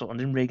Newcastle and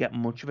didn't really get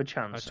much of a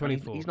chance.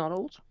 24. He's not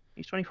old.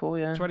 He's 24.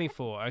 Yeah.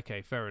 24.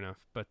 Okay, fair enough.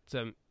 But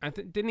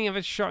didn't he have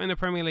a shot in the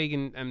Premier League?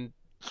 And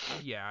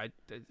yeah, I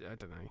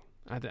don't know.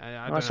 I don't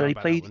know So he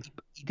about played. that one.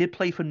 He did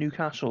play for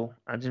Newcastle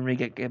and didn't really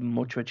get given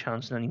much of a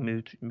chance. And then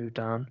he moved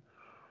down.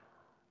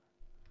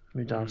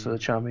 Moved down to the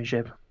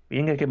Championship. He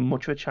didn't get given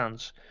much of a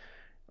chance.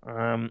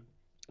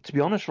 To be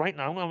honest, right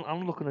now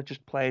I'm looking at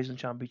just players in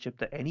the Championship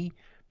that any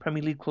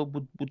Premier League club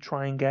would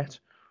try and get,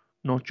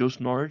 not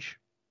just Norwich.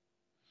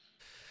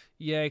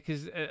 Yeah,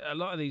 because a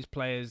lot of these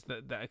players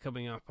that are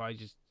coming up, I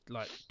just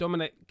like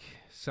Dominic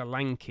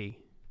Solanke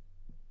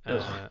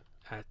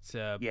at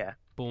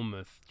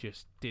Bournemouth.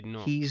 Just did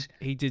not. He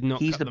did not.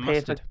 He's cut the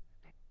mustard.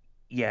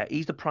 Yeah,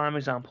 he's the prime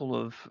example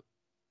of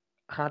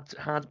had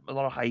a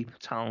lot of hype,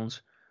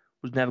 talent,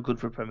 was never good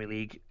for the Premier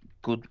League.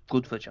 Good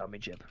for the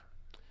Championship.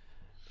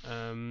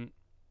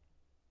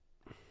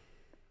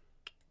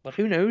 But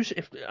who knows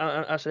if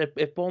I said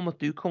if Bournemouth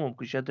do come up,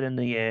 because they're in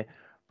the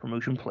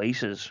promotion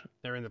places,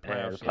 they're in the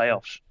playoffs.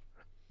 Playoffs.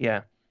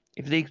 Yeah,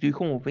 if they do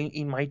come up,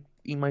 he might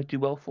do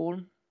well for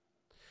them.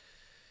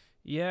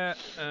 Yeah.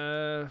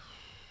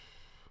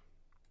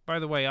 By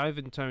the way,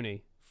 Ivan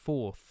Toney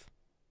 4th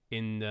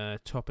in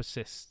top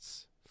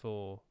assists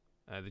for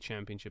the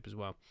Championship as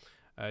well,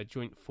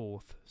 joint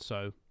 4th.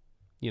 So,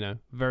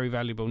 very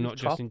valuable, not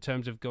just in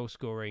terms of goal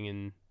scoring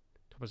and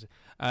top assists.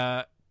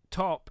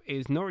 Top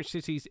is Norwich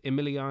City's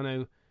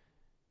Emiliano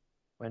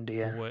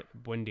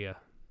Buendia.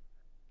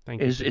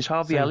 Thank you. Is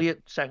Harvey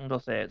Elliott second or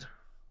third?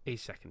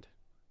 He's second.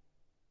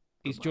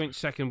 He's joint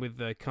second with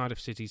Cardiff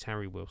City's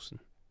Harry Wilson.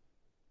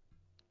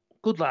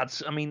 Good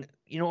lads. I mean,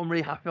 what I'm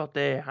really happy about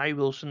there? Harry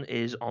Wilson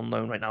is on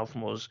loan right now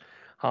from us.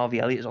 Harvey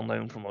Elliott is on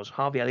loan from us.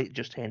 Harvey Elliott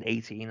just turned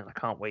 18 and I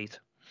can't wait.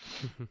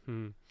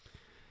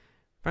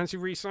 Fancy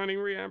re-signing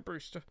Rhian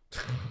Brewster?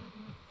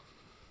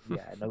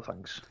 Yeah, no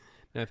thanks.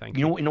 No, thank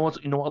you. You know what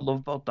I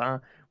love about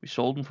that? We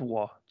sold him for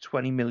what?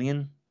 20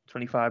 million,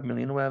 25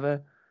 million or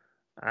whatever.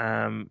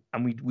 And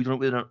we don't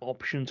really have an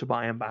option to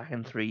buy him back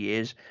in 3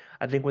 years.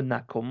 I think when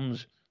that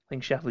comes, I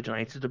think Sheffield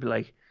United will be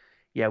like,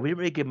 yeah, we didn't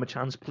really give him a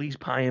chance, please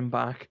buy him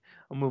back.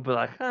 And we'll be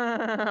like,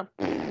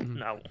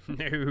 no.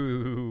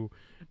 No.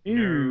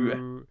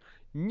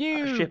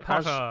 Ship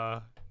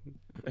Potter.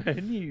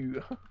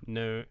 New.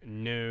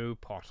 No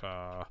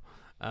Potter.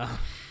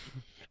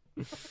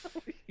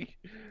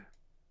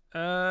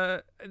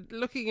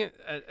 Looking at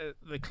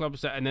the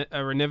clubs that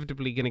are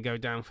inevitably going to go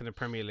down for the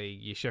Premier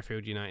League, your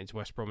Sheffield United,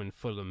 West Brom and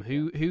Fulham,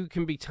 who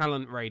can be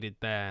talent rated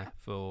there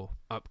for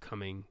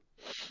upcoming?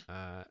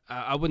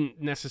 I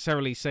wouldn't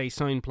necessarily say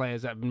sign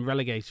players that have been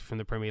relegated from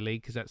the Premier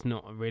League, because that's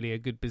not really a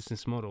good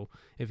business model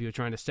if you're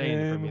trying to stay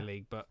in the Premier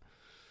League. But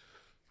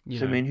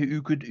I mean,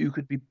 who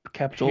could be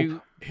kept up?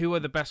 Who are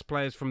the best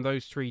players from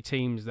those 3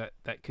 teams that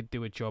could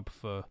do a job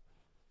for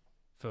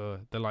the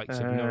likes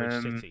of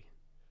Norwich City?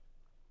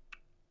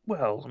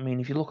 Well, I mean,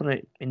 if you're looking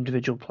at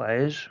individual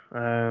players,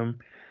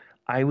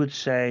 I would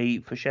say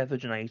for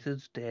Sheffield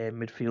United, their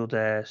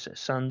midfielder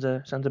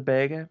Sander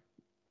Berger,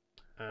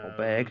 or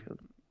Berg,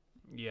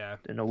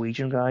 the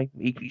Norwegian guy.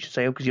 You should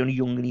say because he's only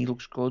young and he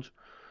looks good.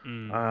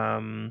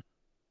 Who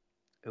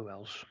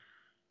else?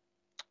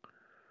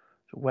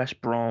 So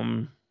West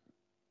Brom.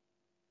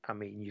 I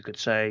mean, you could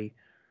say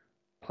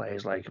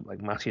players like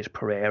Matthias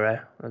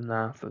Pereira and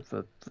that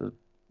for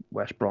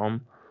West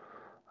Brom.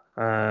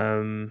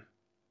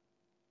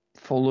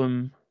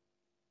 Fulham.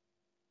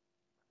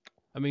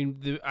 I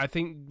mean, I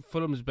think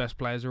Fulham's best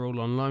players are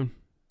all on loan.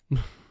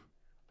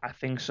 I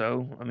think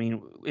so. I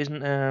mean,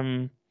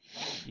 isn't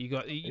you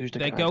got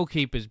their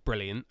goalkeeper's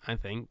brilliant? I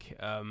think.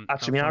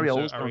 Actually,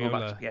 Ariola's going to go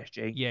back to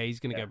PSG. Yeah, he's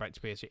going to go back to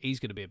PSG. He's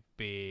going to be a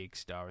big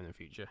star in the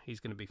future. He's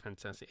going to be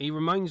fantastic. He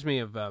reminds me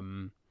of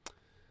how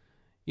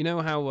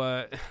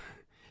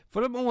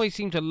Fulham always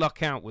seem to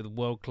luck out with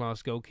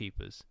world-class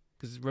goalkeepers.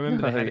 Because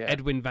remember they had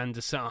Edwin van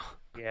der Sar.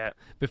 Yeah.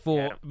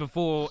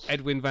 Before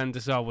Edwin van der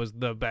Sar was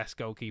the best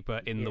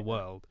goalkeeper in the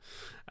world,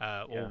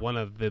 or one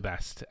of the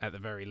best at the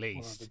very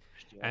least.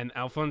 And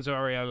Alfonso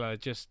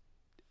Areola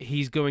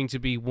he's going to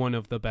be one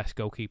of the best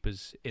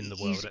goalkeepers in the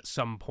world at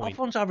some point.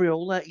 Alfonso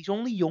Areola, he's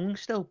only young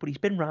still, but he's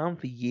been around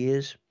for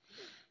years.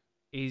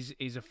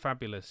 He's a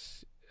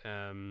fabulous.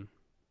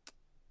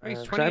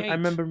 He's 28. I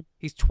remember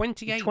he's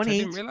 28. He's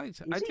 28.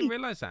 I didn't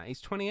realize that.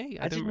 He's 28.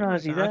 I didn't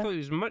realize either. I thought he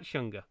was much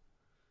younger.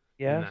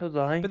 Yeah, so did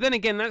I. But then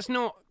again, that's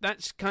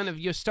kind of,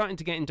 you're starting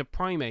to get into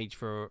prime age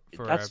for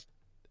a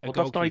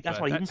goalkeeper. That's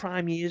not even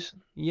prime years.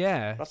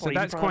 Yeah,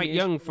 that's quite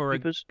young for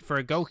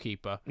a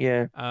goalkeeper.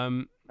 Yeah.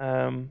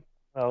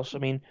 What else? I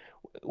mean,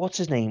 what's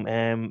his name?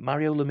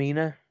 Mario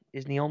Lemina,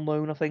 isn't he on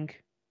loan? I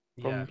think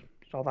from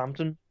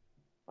Southampton.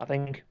 I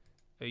think.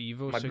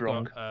 You've also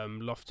got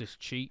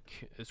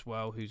Loftus-Cheek as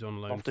well, who's on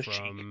loan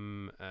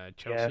from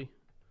Chelsea.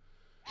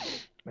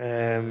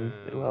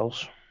 Who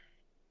else?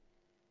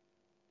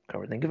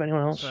 Can't really think of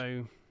anyone else.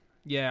 So,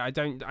 yeah, I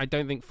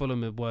don't think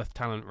Fulham are worth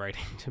talent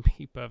rating, to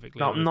be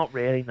perfectly honest. Not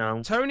really,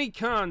 no. Tony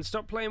Khan,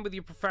 stop playing with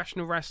your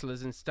professional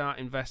wrestlers and start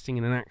investing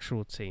in an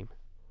actual team.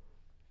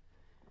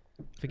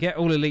 Forget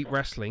All Elite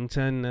Wrestling,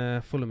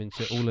 turn Fulham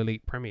into All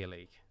Elite Premier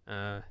League.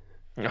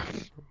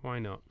 Why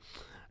not?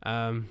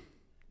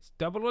 It's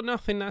Double or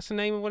Nothing, that's the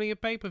name of one of your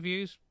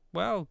pay-per-views.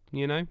 Well,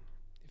 you know,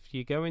 if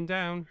you're going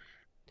down,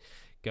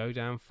 go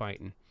down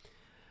fighting.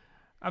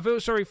 I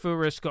feel sorry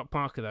for Scott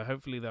Parker, though.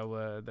 Hopefully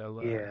they'll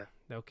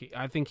keep.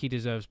 I think he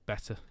deserves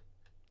better.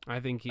 I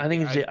think he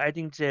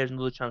deserves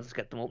another chance to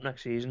get them up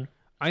next season.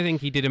 I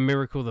think he did a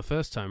miracle the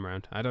first time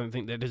round. I don't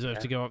think they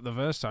deserved to go up the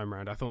first time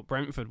round. I thought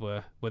Brentford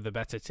were the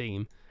better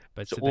team,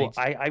 but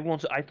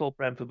I thought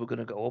Brentford were going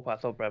to go up. I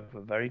thought Brentford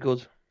were very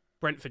good.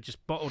 Brentford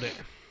just bottled it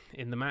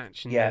in the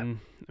match, and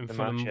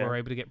Fulham were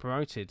able to get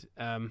promoted.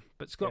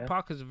 But Scott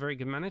Parker's a very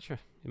good manager,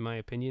 in my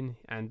opinion,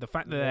 and the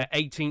fact that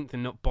they're 18th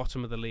and not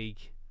bottom of the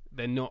league,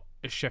 they're not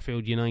a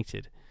Sheffield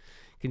United.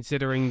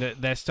 Considering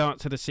that their start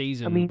to the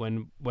season,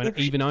 when I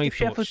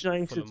thought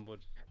Fulham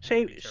would.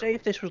 Say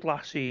if this was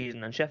last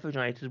season and Sheffield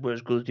United were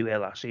as good as they were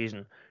last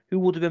season, who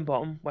would have been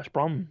bottom? West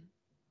Brom.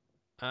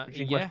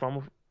 West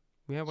Brom.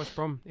 Yeah, West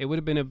Brom. It would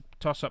have been a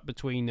toss-up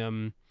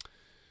between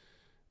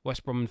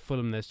West Brom and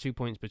Fulham. There's 2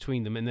 points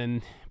between them, and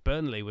then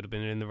Burnley would have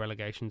been in the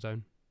relegation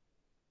zone.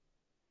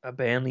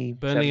 Burnley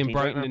and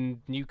Brighton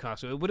and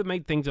Newcastle. It would have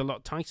made things a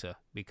lot tighter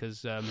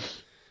because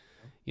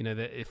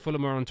if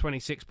Fulham are on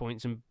 26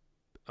 points and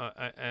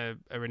are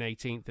in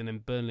 18th, and then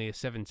Burnley are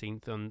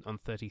 17th on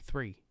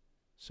 33.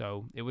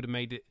 So it would have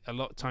made it a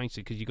lot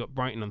tighter because you got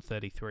Brighton on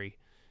 33,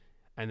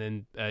 and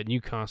then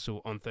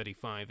Newcastle on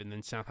 35, and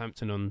then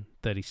Southampton on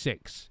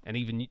 36, and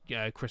even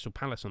Crystal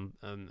Palace on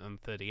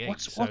 38.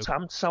 What's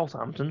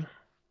Southampton?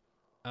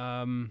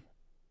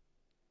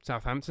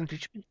 Southampton?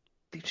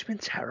 They've just been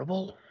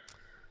terrible.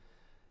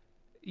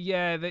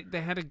 Yeah,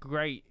 they had a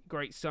great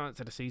start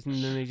to the season,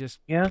 and then they just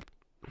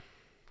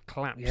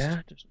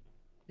collapsed.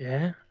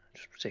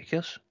 Just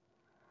ridiculous.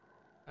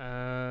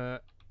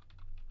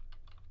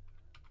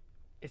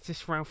 Is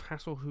this Ralph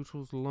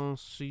Hasenhüttl's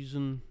last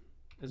season?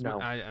 No.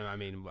 I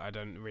mean, I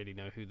don't really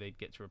know who they'd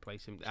get to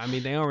replace him. I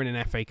mean, they are in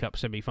an FA Cup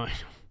semi-final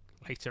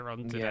later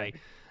on today,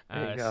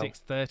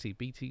 6:30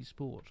 BT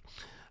Sport,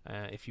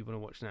 if you want to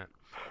watch that.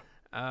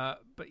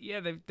 But yeah,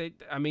 the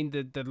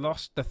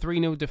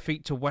 3-0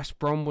 defeat to West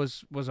Brom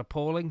was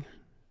appalling.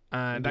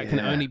 That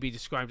can only be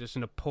described as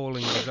an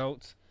appalling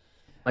result.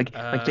 Like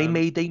they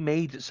made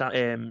Big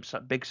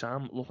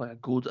Sam look like a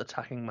good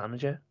attacking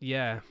manager.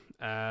 Yeah,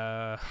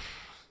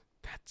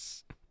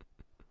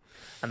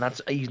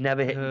 he's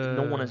never hit.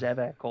 No one has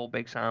ever called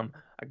Big Sam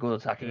a good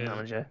attacking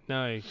manager.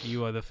 No,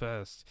 you are the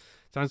first.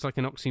 Sounds like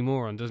an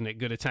oxymoron, doesn't it?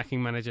 Good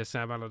attacking manager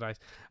Sam Allardyce.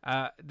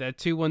 Their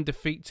 2-1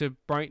 defeat to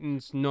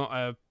Brighton's not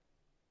a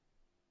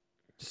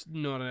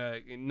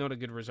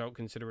good result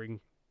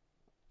considering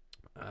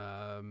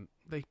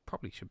they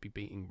probably should be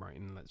beating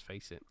Brighton. Let's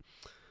face it.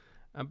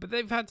 But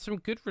they've had some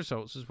good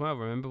results as well.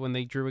 Remember when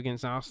they drew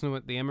against Arsenal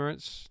at the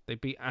Emirates? They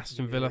beat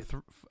Aston Villa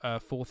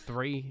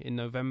 4-3 in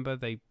November.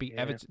 They beat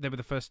Everton. They were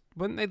the first.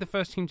 Weren't they the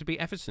first team to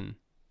beat Everton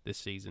this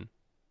season?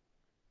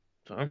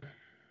 So, can't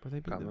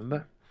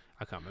remember.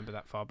 I can't remember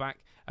that far back.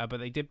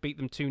 But they did beat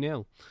them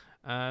 2-0.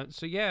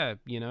 So yeah,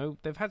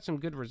 they've had some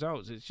good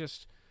results. It's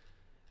just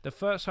the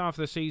first half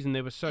of the season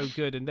they were so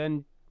good, and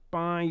then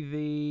by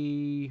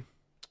they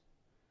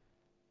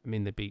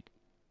beat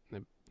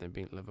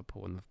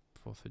Liverpool in the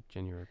 4th of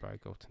January by a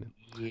goal to nil.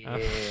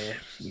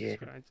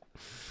 Yeah.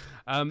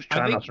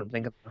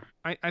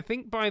 I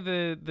think by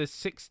the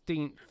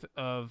 16th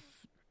of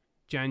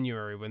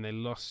January when they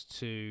lost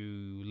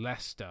to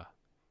Leicester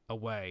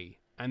away,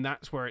 and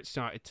that's where it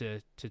started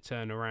to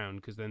turn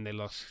around because then they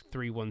lost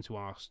 3-1 to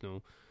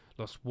Arsenal,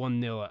 lost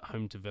 1-0 at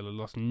home to Villa,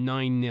 lost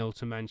 9-0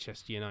 to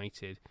Manchester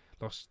United,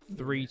 lost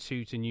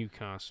 3-2 to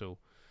Newcastle.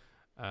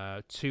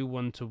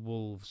 2-1 to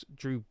Wolves,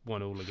 drew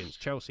 1-1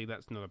 against Chelsea.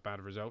 That's not a bad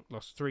result.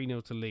 Lost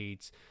 3-0 to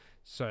Leeds,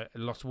 so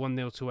lost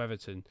 1-0 to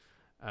Everton.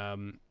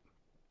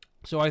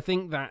 So I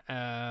think that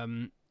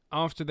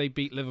after they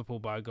beat Liverpool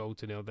by a goal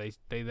to nil, they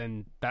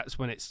then that's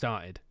when it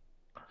started.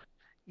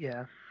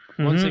 Yeah.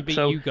 Once they beat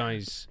you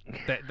guys,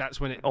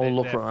 that's when it all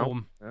look their around.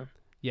 form.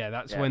 Yeah,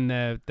 that's when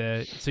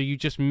they're. So you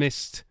just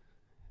missed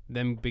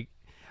them.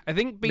 I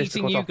think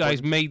beating you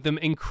guys made them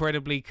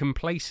incredibly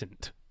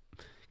complacent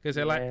because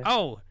they're like,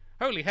 oh.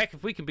 Holy heck,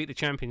 if we can beat the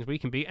champions, we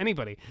can beat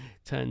anybody.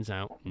 Turns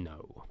out,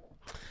 no.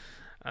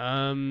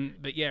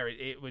 But yeah,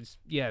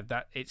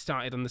 it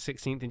started on the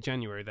 16th of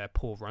January, their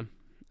poor run.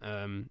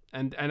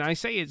 And I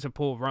say it's a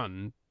poor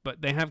run,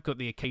 but they have got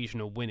the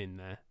occasional win in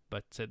there.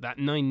 But that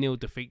 9-0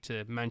 defeat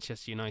to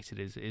Manchester United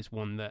is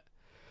one that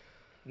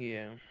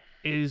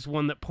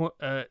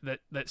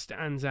that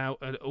stands out,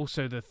 and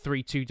also the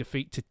 3-2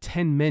 defeat to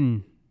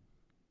 10-man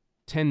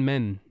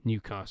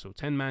Newcastle.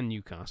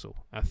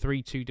 A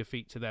 3-2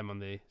 defeat to them on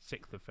the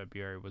 6th of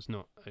February was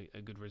not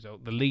a good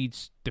result. The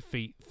Leeds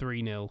defeat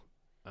 3-0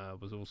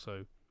 was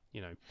also,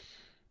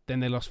 Then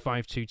they lost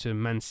 5-2 to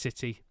Man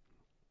City.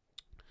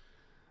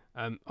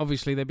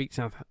 Obviously, they beat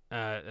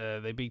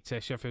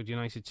Sheffield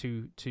United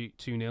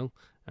 2-0.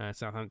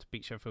 Southampton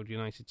beat Sheffield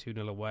United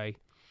 2-0 away.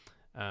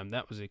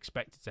 That was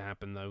expected to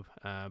happen, though.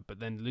 But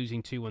then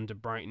losing 2-1 to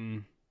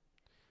Brighton.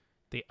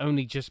 They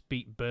only just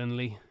beat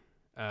Burnley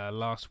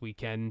last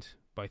weekend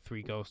by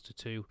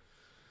 3-2.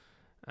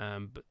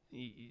 But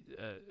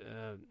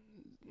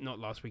not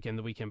last weekend,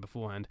 the weekend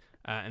beforehand.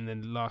 And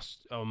then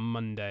on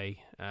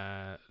Monday,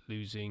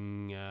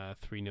 losing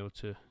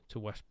 3-0 to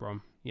West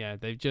Brom. Yeah,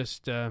 they've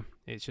just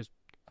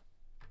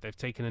they've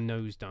taken a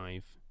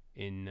nosedive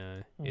in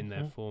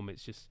their form.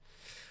 It's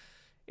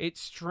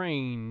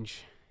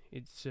strange.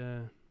 It's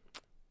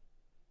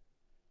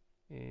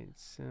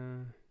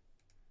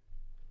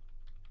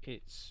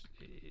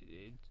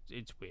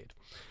weird.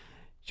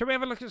 Shall we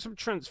have a look at some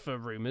transfer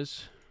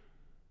rumours?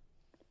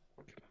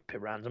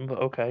 Bit random, but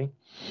okay.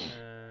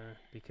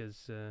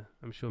 Because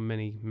I'm sure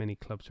many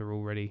clubs are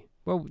already...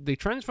 Well, the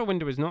transfer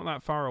window is not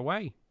that far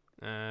away.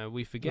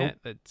 We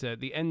forget that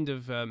the end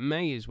of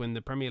May is when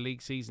the Premier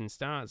League season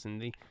starts, and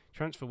the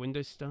transfer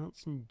window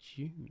starts in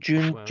June.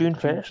 June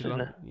 1st,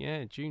 isn't it?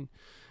 Yeah, June.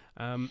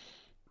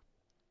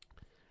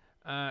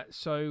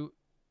 So,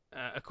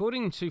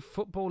 according to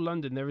Football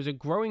London, there is a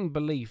growing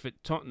belief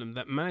at Tottenham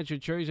that manager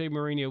Jose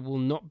Mourinho will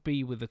not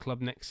be with the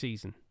club next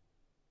season.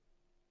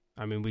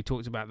 I mean, we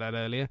talked about that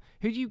earlier.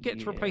 Who do you get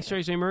to replace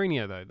Jose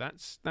Mourinho, though?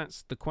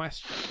 That's the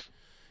question.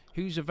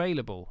 Who's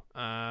available?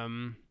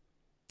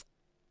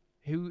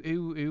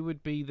 Who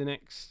would be the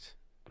next?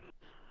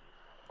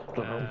 I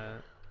don't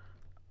know.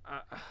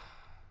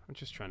 I'm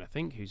just trying to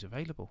think who's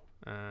available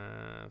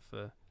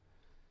for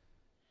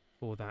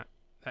that.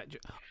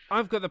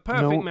 I've got the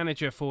perfect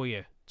manager for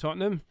you,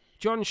 Tottenham.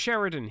 John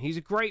Sheridan. He's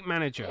a great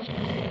manager.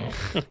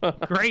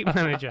 Great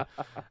manager.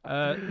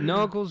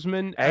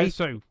 Nagelsmann.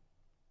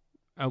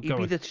 He'd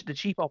be the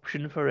cheap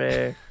option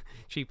for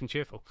cheap and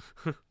cheerful.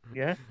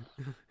 Yeah.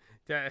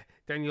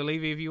 Daniel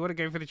Levy, if you want to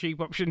go for the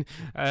cheap option,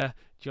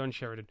 John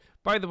Sheridan.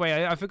 By the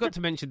way, I forgot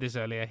to mention this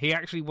earlier. He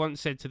actually once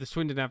said to the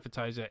Swindon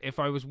Advertiser, if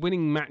I was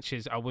winning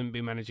matches, I wouldn't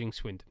be managing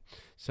Swindon.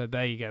 So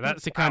there you go.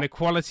 That's the kind of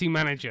quality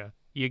manager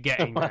you're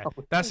getting there.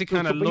 That's the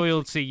kind of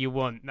loyalty you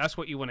want. That's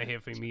what you want to hear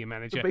from your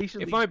manager.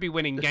 If I'd be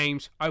winning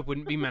games, I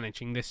wouldn't be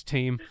managing this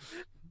team.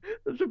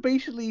 So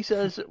basically he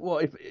says,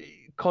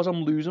 because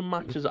I'm losing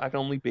matches, I can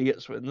only be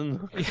at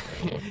Swindon.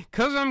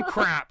 Because I'm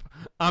crap,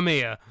 I'm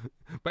here.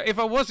 But if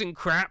I wasn't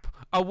crap,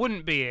 I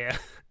wouldn't be here.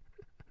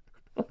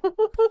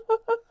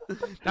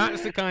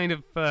 That's the kind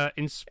of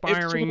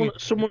inspiring...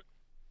 Someone,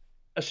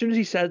 as soon as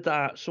he said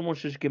that, someone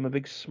should just give him a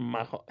big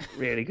smack,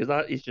 really, because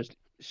that is just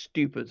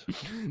stupid.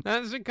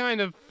 That's the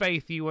kind of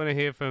faith you want to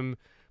hear from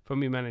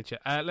your manager.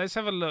 Let's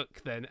have a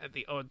look, then, at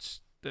the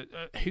odds.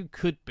 Who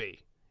could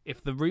be?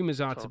 If the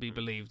rumours are to be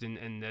believed, and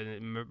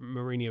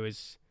Mourinho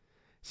is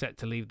set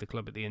to leave the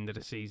club at the end of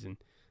the season,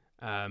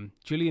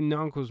 Julian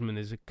Nagelsmann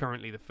is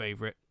currently the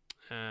favourite.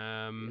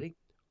 Really?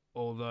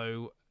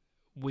 Although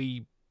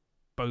we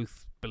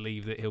both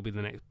believe that he'll be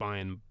the next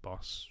Bayern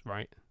boss,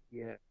 right?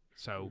 Yeah.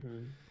 So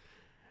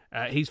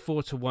he's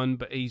 4-1,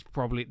 but he's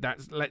probably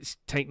let's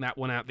take that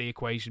one out of the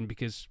equation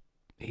because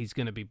he's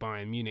going to be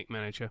Bayern Munich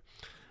manager.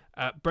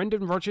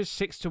 Brendan Rodgers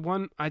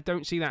 6-1. I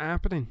don't see that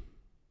happening.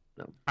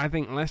 No. I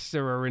think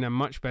Leicester are in a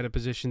much better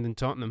position than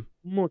Tottenham.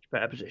 Much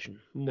better position.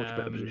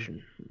 Better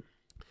position.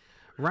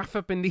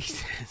 Rafa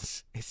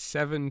Benitez is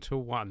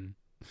 7-1.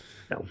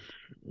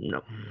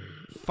 No.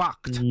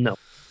 Fucked. No.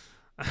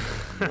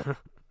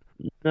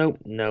 No.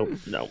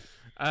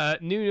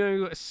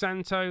 Nuno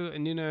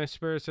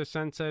Espirito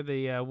Santo,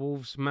 the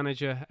Wolves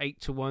manager,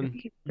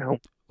 8-1. No.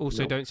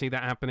 Also, don't see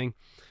that happening.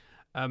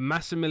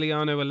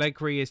 Massimiliano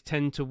Allegri is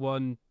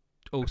 10-1.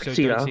 Also,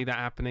 see see that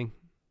happening.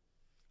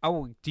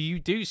 Oh,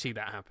 do see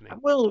that happening?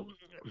 Well,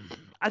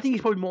 I think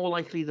he's probably more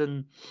likely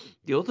than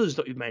the others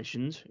that you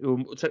mentioned,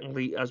 who are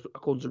technically, as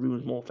according to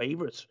rumours, more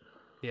favourites.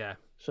 Yeah.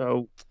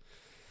 So,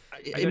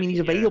 I mean, he's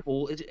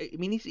available. I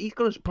mean, he's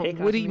got his pick.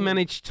 Would he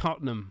manage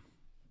Tottenham?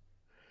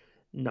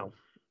 No.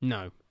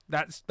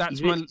 That's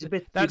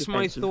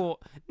my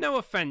thought. No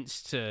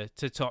offence to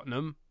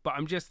Tottenham, but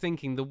I'm just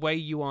thinking the way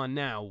you are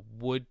now,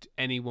 would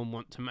anyone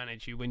want to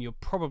manage you when you're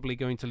probably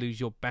going to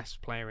lose your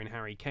best player in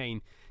Harry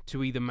Kane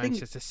to either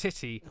Manchester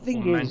City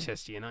or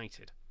Manchester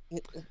United?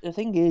 The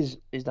thing is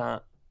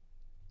that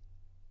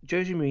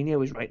Jose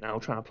Mourinho is right now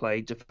trying to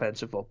play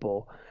defensive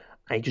football,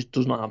 and he just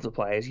does not have the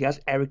players. He has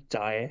Eric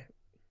Dyer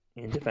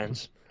in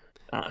defence.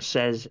 That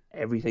says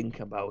everything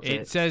about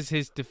it. It says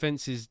his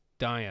defence is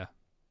dire.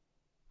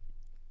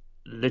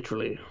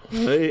 Literally.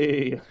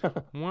 Hey.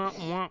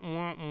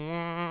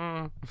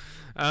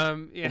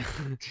 Yeah.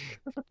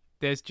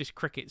 There's just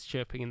crickets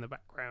chirping in the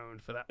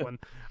background for that one.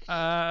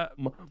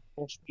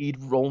 More speed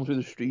rolling through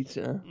the streets,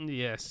 yeah.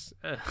 Yes.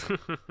 A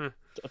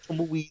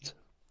tumbleweed.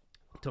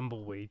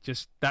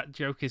 Just that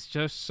joke is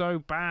just so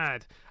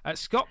bad.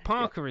 Scott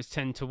Parker is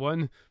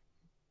 10-1.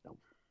 No.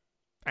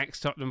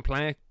 Ex-Tottenham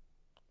player.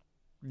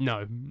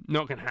 No,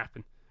 not going to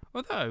happen.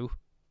 Although...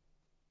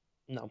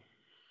 No,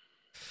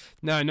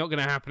 not going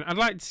to happen. I'd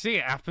like to see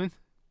it happen.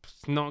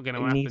 It's not going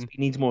to happen. He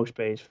needs more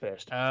space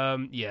first.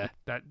 You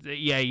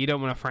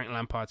don't want a Frank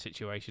Lampard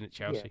situation at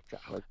Chelsea. Yeah,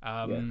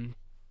 exactly.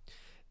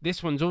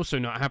 This one's also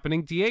not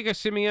happening. Diego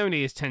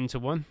Simeone is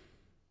 10-1.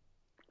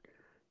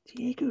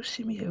 Diego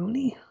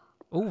Simeone.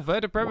 Oh,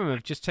 Werder Bremen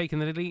have just taken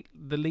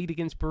the lead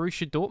against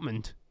Borussia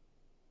Dortmund.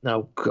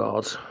 Oh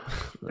God.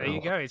 There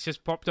you go. It's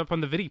just popped up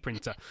on the Vidi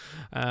printer,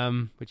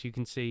 which you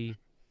can see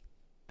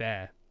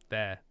there,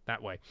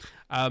 that way.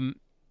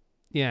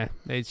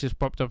 It's just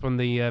popped up on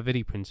the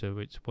Vidi printer,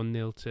 which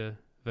 1-0 to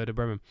Werder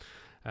Bremen.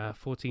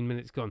 14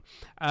 minutes gone.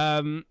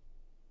 I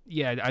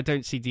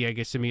don't see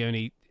Diego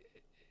Simeone.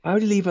 Why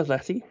would he leave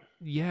Atleti?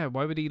 Yeah,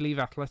 why would he leave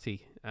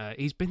Atleti?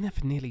 He's been there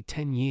for nearly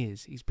 10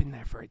 years. He's been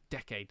there for a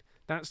decade.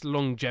 That's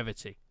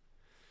longevity.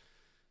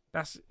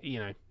 That's,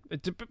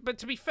 but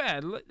to be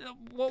fair,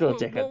 what were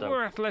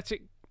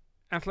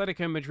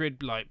Atletico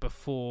Madrid like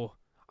before?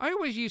 I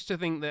always used to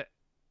think that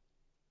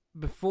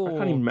before... I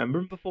can't even remember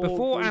him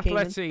before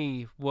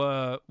Atleti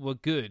were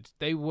good,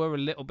 they were a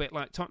little bit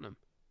like Tottenham.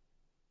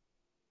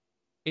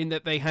 In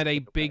that they had a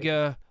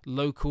bigger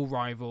local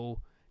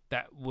rival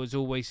that was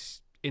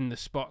always in the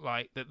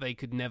spotlight that they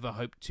could never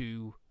hope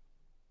to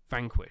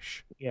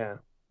vanquish. Yeah.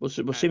 Well,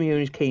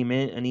 Simeone's came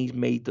in and he's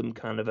made them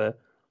kind of a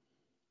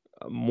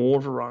more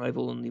of a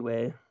rival than they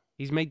were.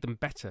 He's made them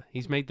better.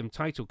 He's made them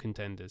title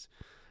contenders.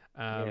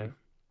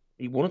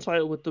 He won a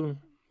title with them.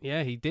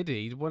 Yeah, he did.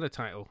 He won a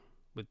title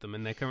with them,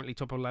 and they're currently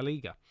top of La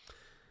Liga.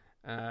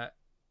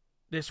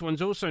 This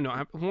one's also not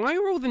happening. Why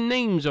are all the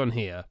names on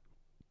here?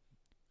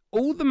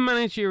 All the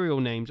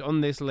managerial names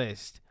on this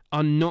list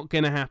are not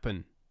going to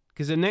happen.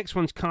 Because the next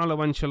one's Carlo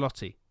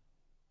Ancelotti.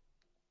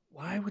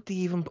 Why would they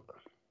even...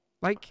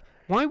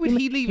 Why would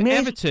he leave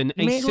Everton,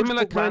 a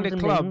similar kind of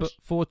club,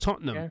 for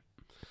Tottenham? Yeah.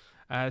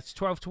 It's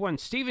 12-1.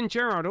 Steven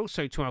Gerrard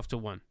also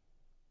 12-1.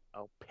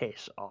 Oh,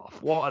 piss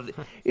off! What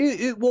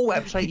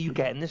website are you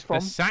getting this from?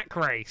 The Sack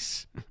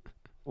Race.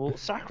 Well,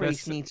 Sack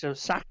Race need to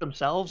sack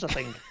themselves, I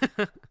think.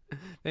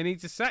 They need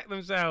to sack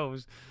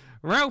themselves.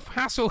 Ralph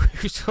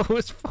Hasenhüttl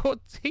was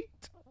 14.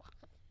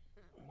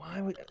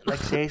 Why would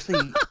seriously?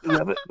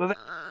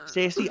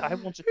 Seriously, I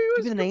want to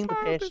give me the name of the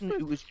person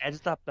who was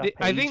edited that page.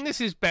 I think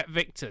this is Bet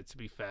Victor. To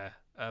be fair,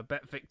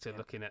 Bet Victor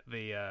looking at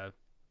the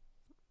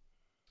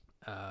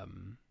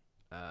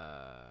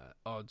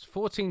odds.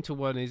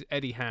 14-1 is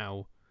Eddie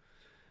Howe.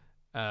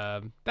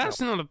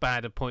 That's not a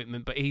bad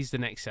appointment, but he's the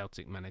next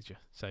Celtic manager.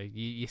 So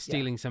you're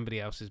stealing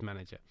somebody else's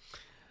manager.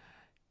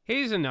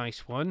 Here's a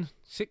nice one.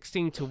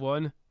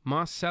 16-1,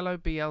 Marcelo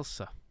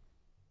Bielsa.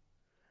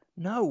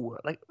 No,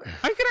 I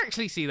could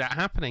actually see that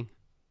happening.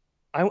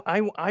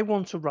 I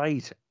want to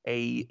write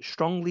a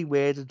strongly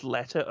worded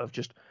letter of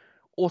just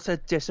utter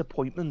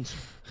disappointment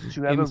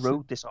to whoever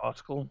wrote this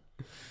article.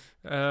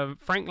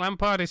 Frank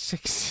Lampard is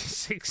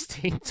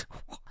 16-1.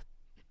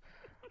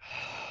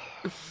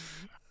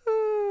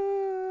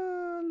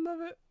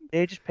 Love it.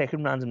 They're just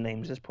picking random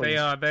names at this point. They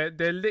are.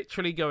 They're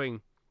literally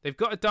going. They've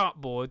got a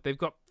dartboard. They've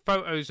got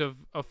photos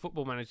of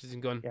football managers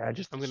and gone. Yeah,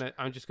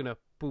 I'm just gonna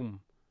boom.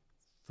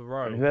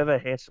 Throw. And whoever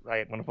hits,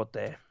 I'm gonna put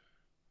there.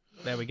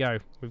 There we go.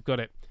 We've got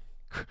it.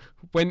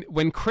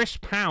 When Chris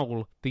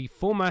Powell, the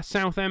former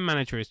Southend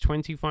manager, is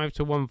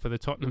 25-1 for the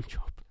Tottenham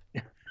job.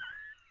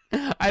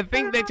 I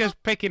think they're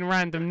just picking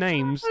random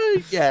names.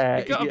 Yeah,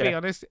 you gotta be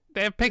honest.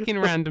 They're picking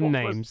random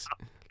names.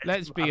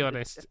 Let's be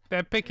honest.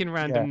 They're picking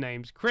random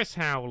names. Chris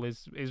Howell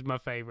is my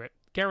favourite.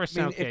 Gareth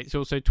Southgate's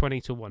also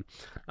 20-1.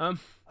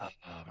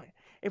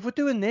 If we're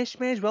doing this,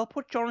 may as well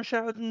put John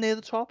Sheridan near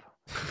the top.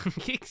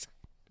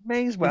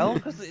 May as well,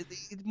 because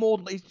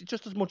it's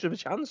just as much of a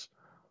chance.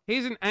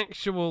 Here's an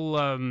actual.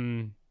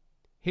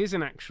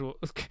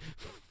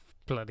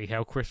 Bloody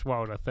hell, Chris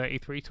Wilder,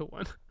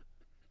 33-1.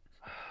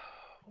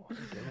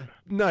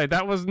 No,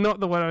 that was not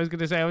the one I was going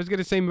to say. I was going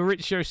to say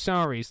Maurizio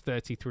Sarri's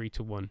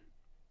 33-1.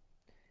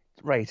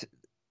 Right,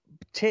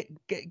 get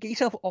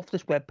yourself off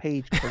this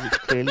webpage because it's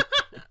clearly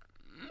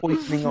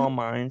poisoning our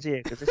minds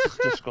here. Because this is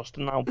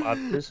disgusting how bad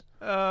it is.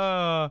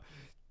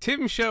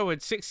 Tim Sherwood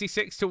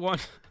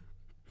 66-1.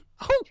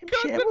 Oh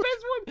God,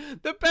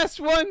 the best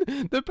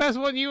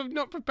one. You have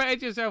not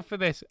prepared yourself for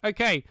this.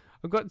 Okay,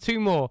 I've got two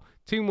more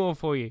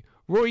for you.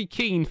 Roy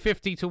Keane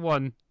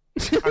 50-1.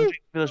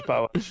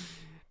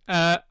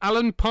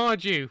 Alan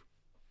Pardew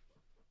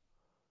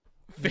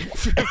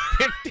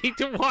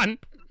 50-1.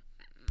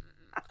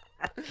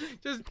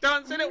 Just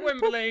dancing at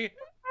Wembley.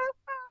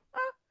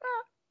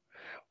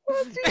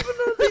 What even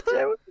are they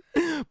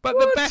doing? But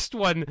the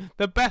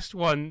best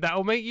one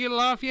that'll make you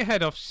laugh your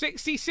head off.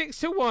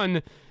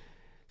 66-1.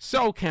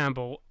 Sol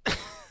Campbell.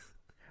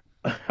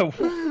 I thought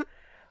you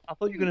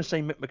were going to say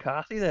Mick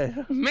McCarthy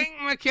there. Mick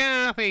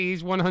McCarthy,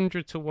 he's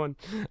 100-1.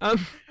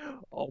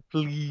 Oh,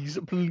 please.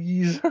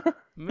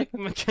 Mick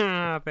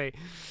McCarthy.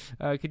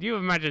 Could you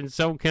imagine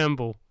Sol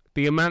Campbell?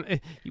 The amount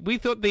we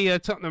thought the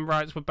Tottenham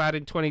riots were bad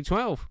in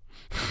 2012.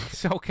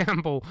 Sol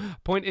Campbell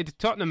appointed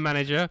Tottenham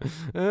manager.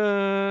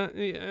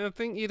 I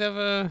think you'd have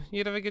a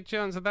good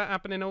chance of that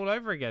happening all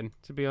over again.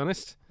 To be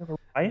honest,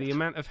 the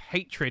amount of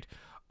hatred.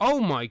 Oh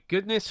my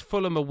goodness,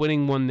 Fulham are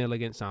winning 1-0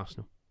 against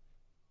Arsenal.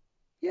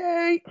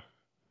 Yay!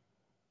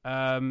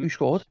 Who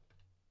scored?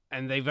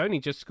 And they've only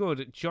just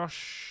scored.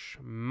 Josh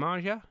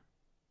Maja?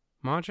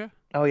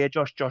 Oh yeah,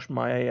 Josh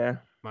Meyer. Yeah.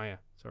 Maya.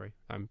 Sorry,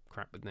 I'm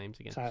crap with names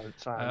again. Silent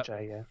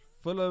J. Yeah.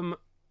 Fulham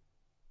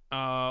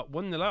are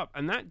 1-0 up,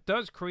 and that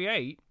does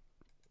create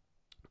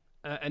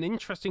an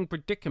interesting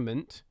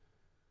predicament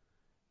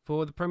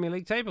for the Premier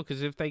League table,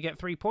 because if they get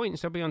 3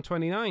 points, they'll be on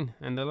 29,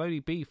 and they'll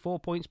only be 4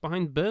 points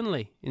behind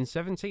Burnley in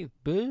 17th.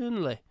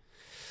 Burnley.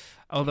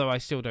 Although I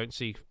still don't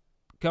see.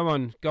 Go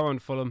on,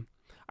 Fulham.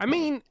 I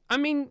mean,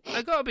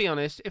 I gotta be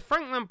honest. If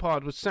Frank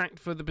Lampard was sacked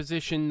for the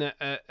position that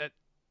at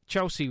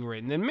Chelsea were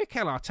in, then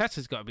Mikel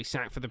Arteta's got to be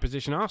sacked for the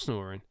position Arsenal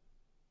were in.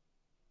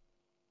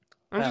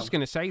 I'm just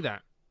going to say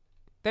that.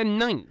 They're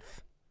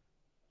 9th.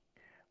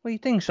 Well, you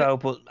think so,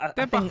 but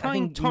they're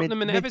behind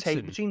Tottenham and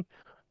Everton.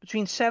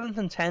 Between 7th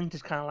and 10th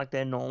is kind of like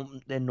their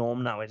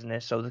norm now, isn't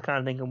it? So they're kind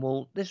of thinking,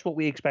 well, this is what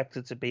we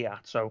expected to be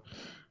at. So,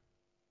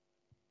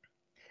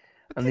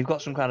 and they've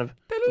got some kind of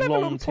they're level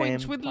on long-term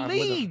points with plan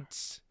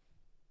Leeds.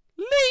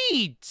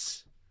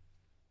 Leeds.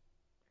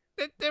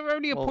 They're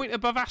only a point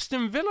above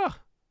Aston Villa.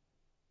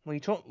 Well,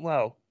 talking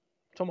about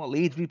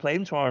Leeds, we play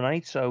them tomorrow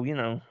night, so you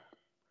know.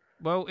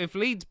 Well, if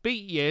Leeds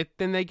beat you,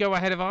 then they go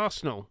ahead of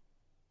Arsenal.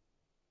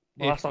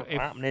 Well, that's not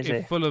happening, is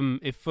it?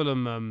 If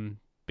Fulham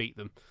beat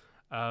them,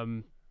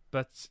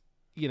 but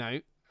you know,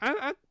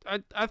 I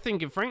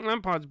think if Frank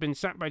Lampard's been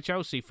sacked by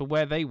Chelsea for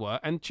where they were,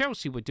 and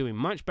Chelsea were doing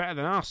much better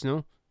than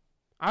Arsenal,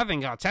 I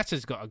think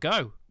Arteta's got to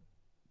go.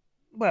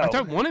 Well, I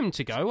don't want him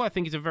to go. I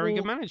think he's a very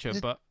good manager,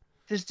 but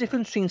there's a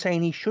difference between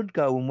saying he should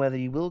go and whether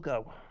he will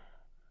go.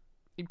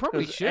 He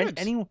probably should.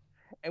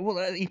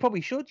 He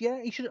probably should.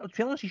 Yeah, he should. To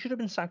be honest, he should have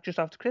been sacked just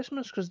after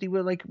Christmas because they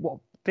were like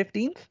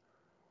 15th.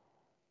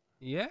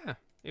 Yeah,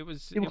 it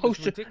was. They were close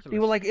to. They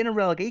were like in a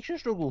relegation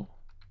struggle.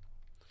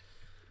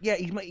 Yeah,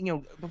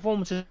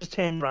 performances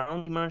turned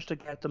around. He managed to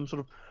get them sort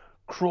of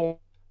crawl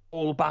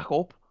back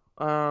up.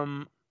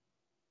 But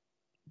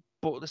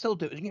they're still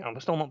doing.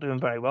 They're still not doing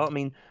very well. I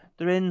mean,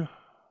 they're in.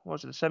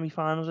 What's it? The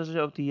semi-finals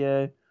of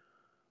the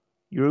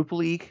Europa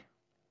League.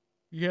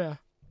 Yeah,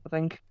 I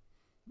think.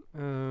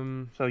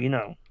 So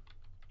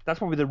that's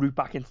probably the route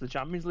back into the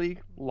Champions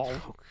League. Lol.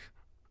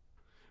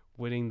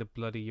 Winning the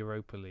bloody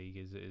Europa League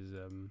is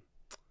and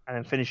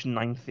then finishing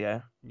 9th.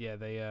 Yeah. Yeah,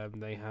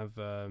 they have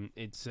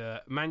it's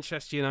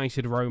Manchester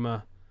United,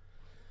 Roma,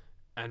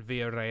 and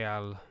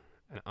Villarreal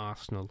and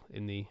Arsenal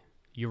in the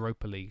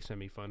Europa League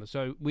semi-final.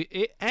 So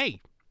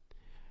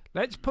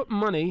let's put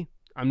money.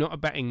 I'm not a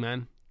betting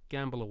man.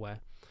 Gamble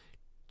aware.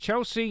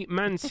 Chelsea,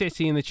 Man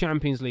City in the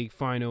Champions League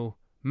final.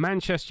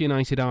 Manchester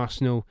United,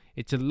 Arsenal.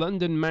 It's a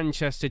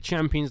London-Manchester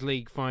Champions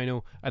League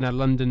final and a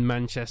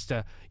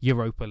London-Manchester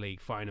Europa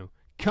League final.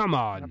 Come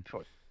on. That'd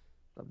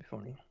be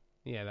funny.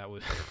 Yeah, that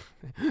was.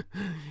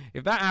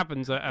 If that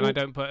happens and I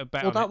don't put a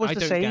bet on that was I the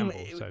don't same.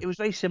 gamble. So. It was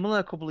very similar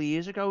a couple of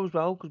years ago as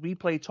well, because we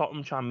played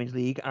Tottenham Champions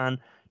League and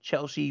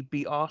Chelsea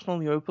beat Arsenal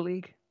in the Europa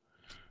League.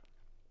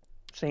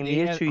 Same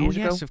year, 2 years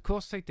ago. Yes, of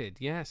course they did.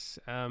 Yes.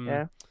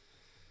 Yeah.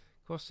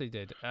 Of course they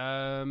did.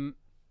 So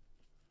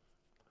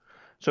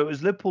it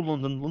was Liverpool,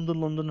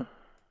 London.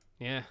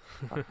 Yeah.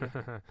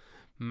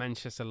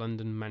 Manchester,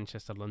 London.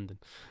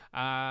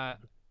 I'm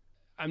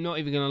not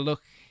even going to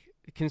look,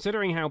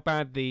 considering how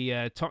bad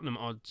the Tottenham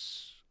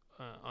odds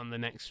on the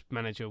next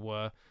manager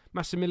were.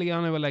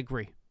 Massimiliano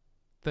Allegri,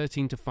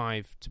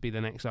 13-5 to be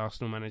the next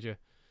Arsenal manager.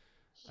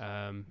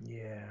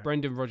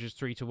 Brendan Rodgers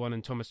 3-1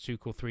 and Thomas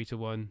Tuchel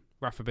 3-1.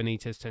 Rafa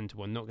Benitez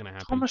 10-1. Not going to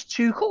happen. Thomas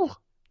Tuchel?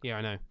 Yeah,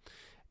 I know.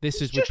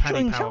 This is with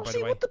Paddy Power, by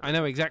the way. I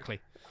know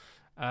exactly.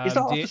 Is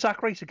that off the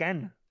sack race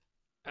again?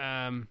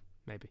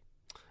 Maybe.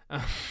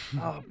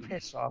 Oh,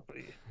 piss off!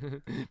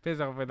 Piss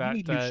off with that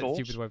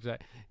stupid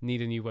website.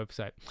 Need a new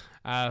website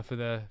for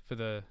the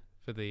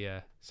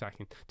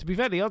sacking. To be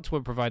fair, the odds were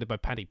provided by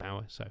Paddy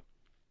Power, so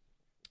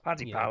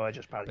Paddy Power.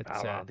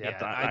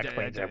 That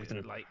explains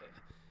everything. Like,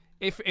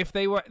 if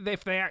they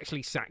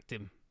actually sacked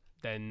him,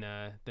 then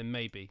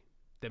maybe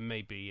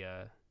we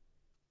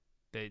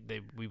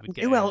would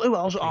get. Who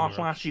else are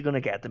Arsenal actually going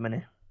to get at the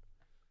minute?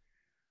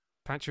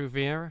 Patrick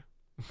Vieira.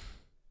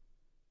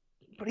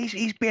 But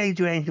he's barely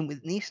doing anything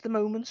with Nice at the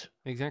moment.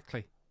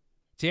 Exactly.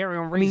 Thierry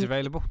Henry's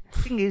available.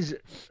 The thing is,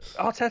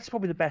 Arteta's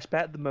probably the best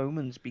bet at the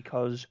moment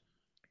because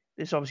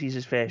this obviously is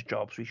his first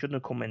job, so he shouldn't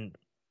have come in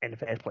the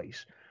first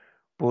place.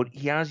 But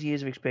he has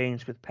years of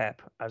experience with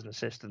Pep as an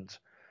assistant.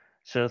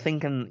 So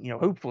thinking,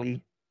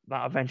 hopefully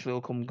that eventually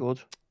will come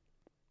good.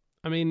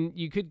 I mean,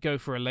 you could go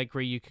for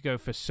Allegri, you could go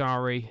for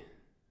Sarri.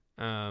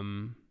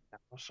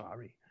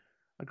 Sorry.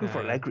 I'd go for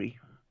Allegri.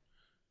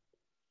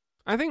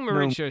 I think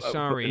Maurizio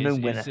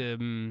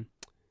Sarri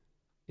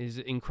is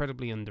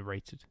incredibly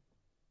underrated.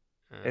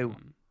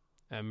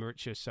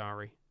 Maurizio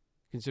Sarri,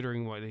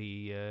 considering what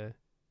he,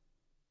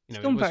 he's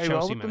done very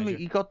well with them.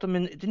 He got them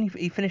in. Didn't he?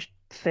 He finished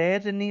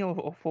third, didn't he,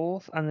 or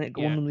fourth, and it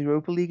won them the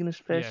Europa League in his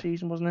first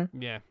season, wasn't it?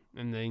 Yeah,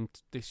 and they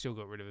still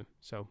got rid of him.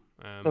 So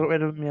got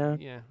rid of him, yeah.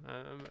 Yeah,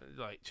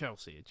 like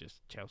Chelsea, it's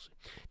just Chelsea.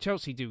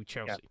 Chelsea do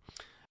Chelsea. Yeah.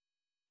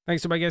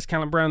 Thanks to my guest,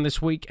 Callum Brown,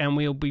 this week, and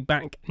we'll be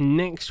back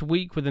next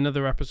week with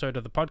another episode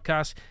of the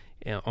podcast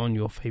on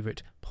your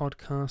favourite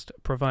podcast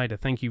provider.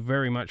 Thank you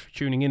very much for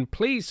tuning in.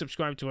 Please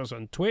subscribe to us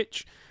on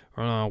Twitch.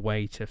 We're on our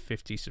way to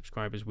 50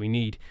 subscribers.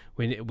 We're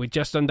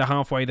just under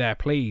halfway there.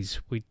 Please,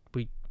 we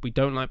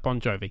don't like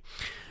Bon Jovi.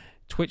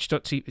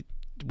 Twitch.tv,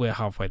 we're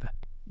halfway there.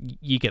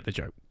 You get the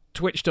joke.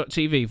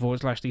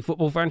 Twitch.tv/The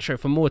Football Fan Show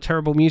for more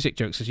terrible music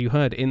jokes, as you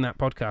heard in that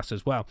podcast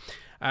as well.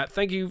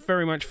 Thank you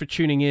very much for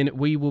tuning in.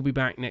 We will be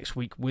back next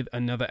week with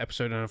another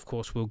episode, and of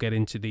course we'll get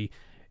into the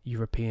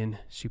European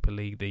Super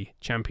League, the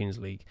Champions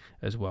League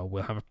as well.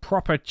 We'll have a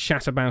proper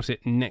chat about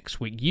it next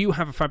week. You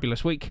have a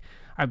fabulous week.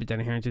 I've been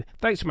Danny Harrington.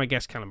 Thanks to my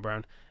guest, Callum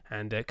Brown.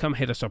 And come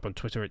hit us up on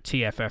Twitter at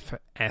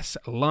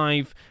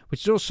TFFSLive,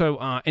 which is also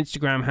our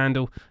Instagram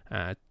handle,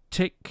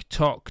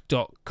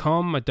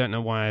 TikTok.com. I don't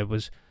know why I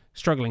was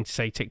struggling to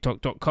say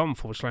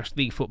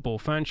TikTok.com/The Football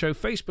Fan Show,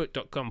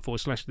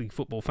 Facebook.com/The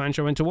Football Fan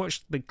Show, and to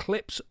watch the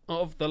clips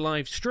of the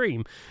live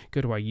stream, go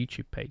to our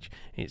YouTube page.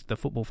 It's The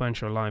Football Fan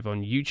Show live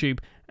on YouTube,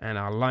 and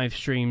our live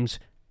streams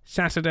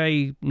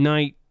Saturday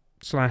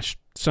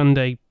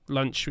night/Sunday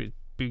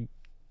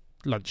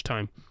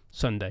lunchtime,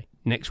 Sunday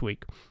next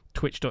week.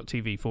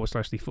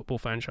 Twitch.tv/The Football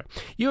Fan Show.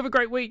 You have a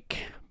great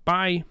week.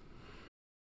 Bye.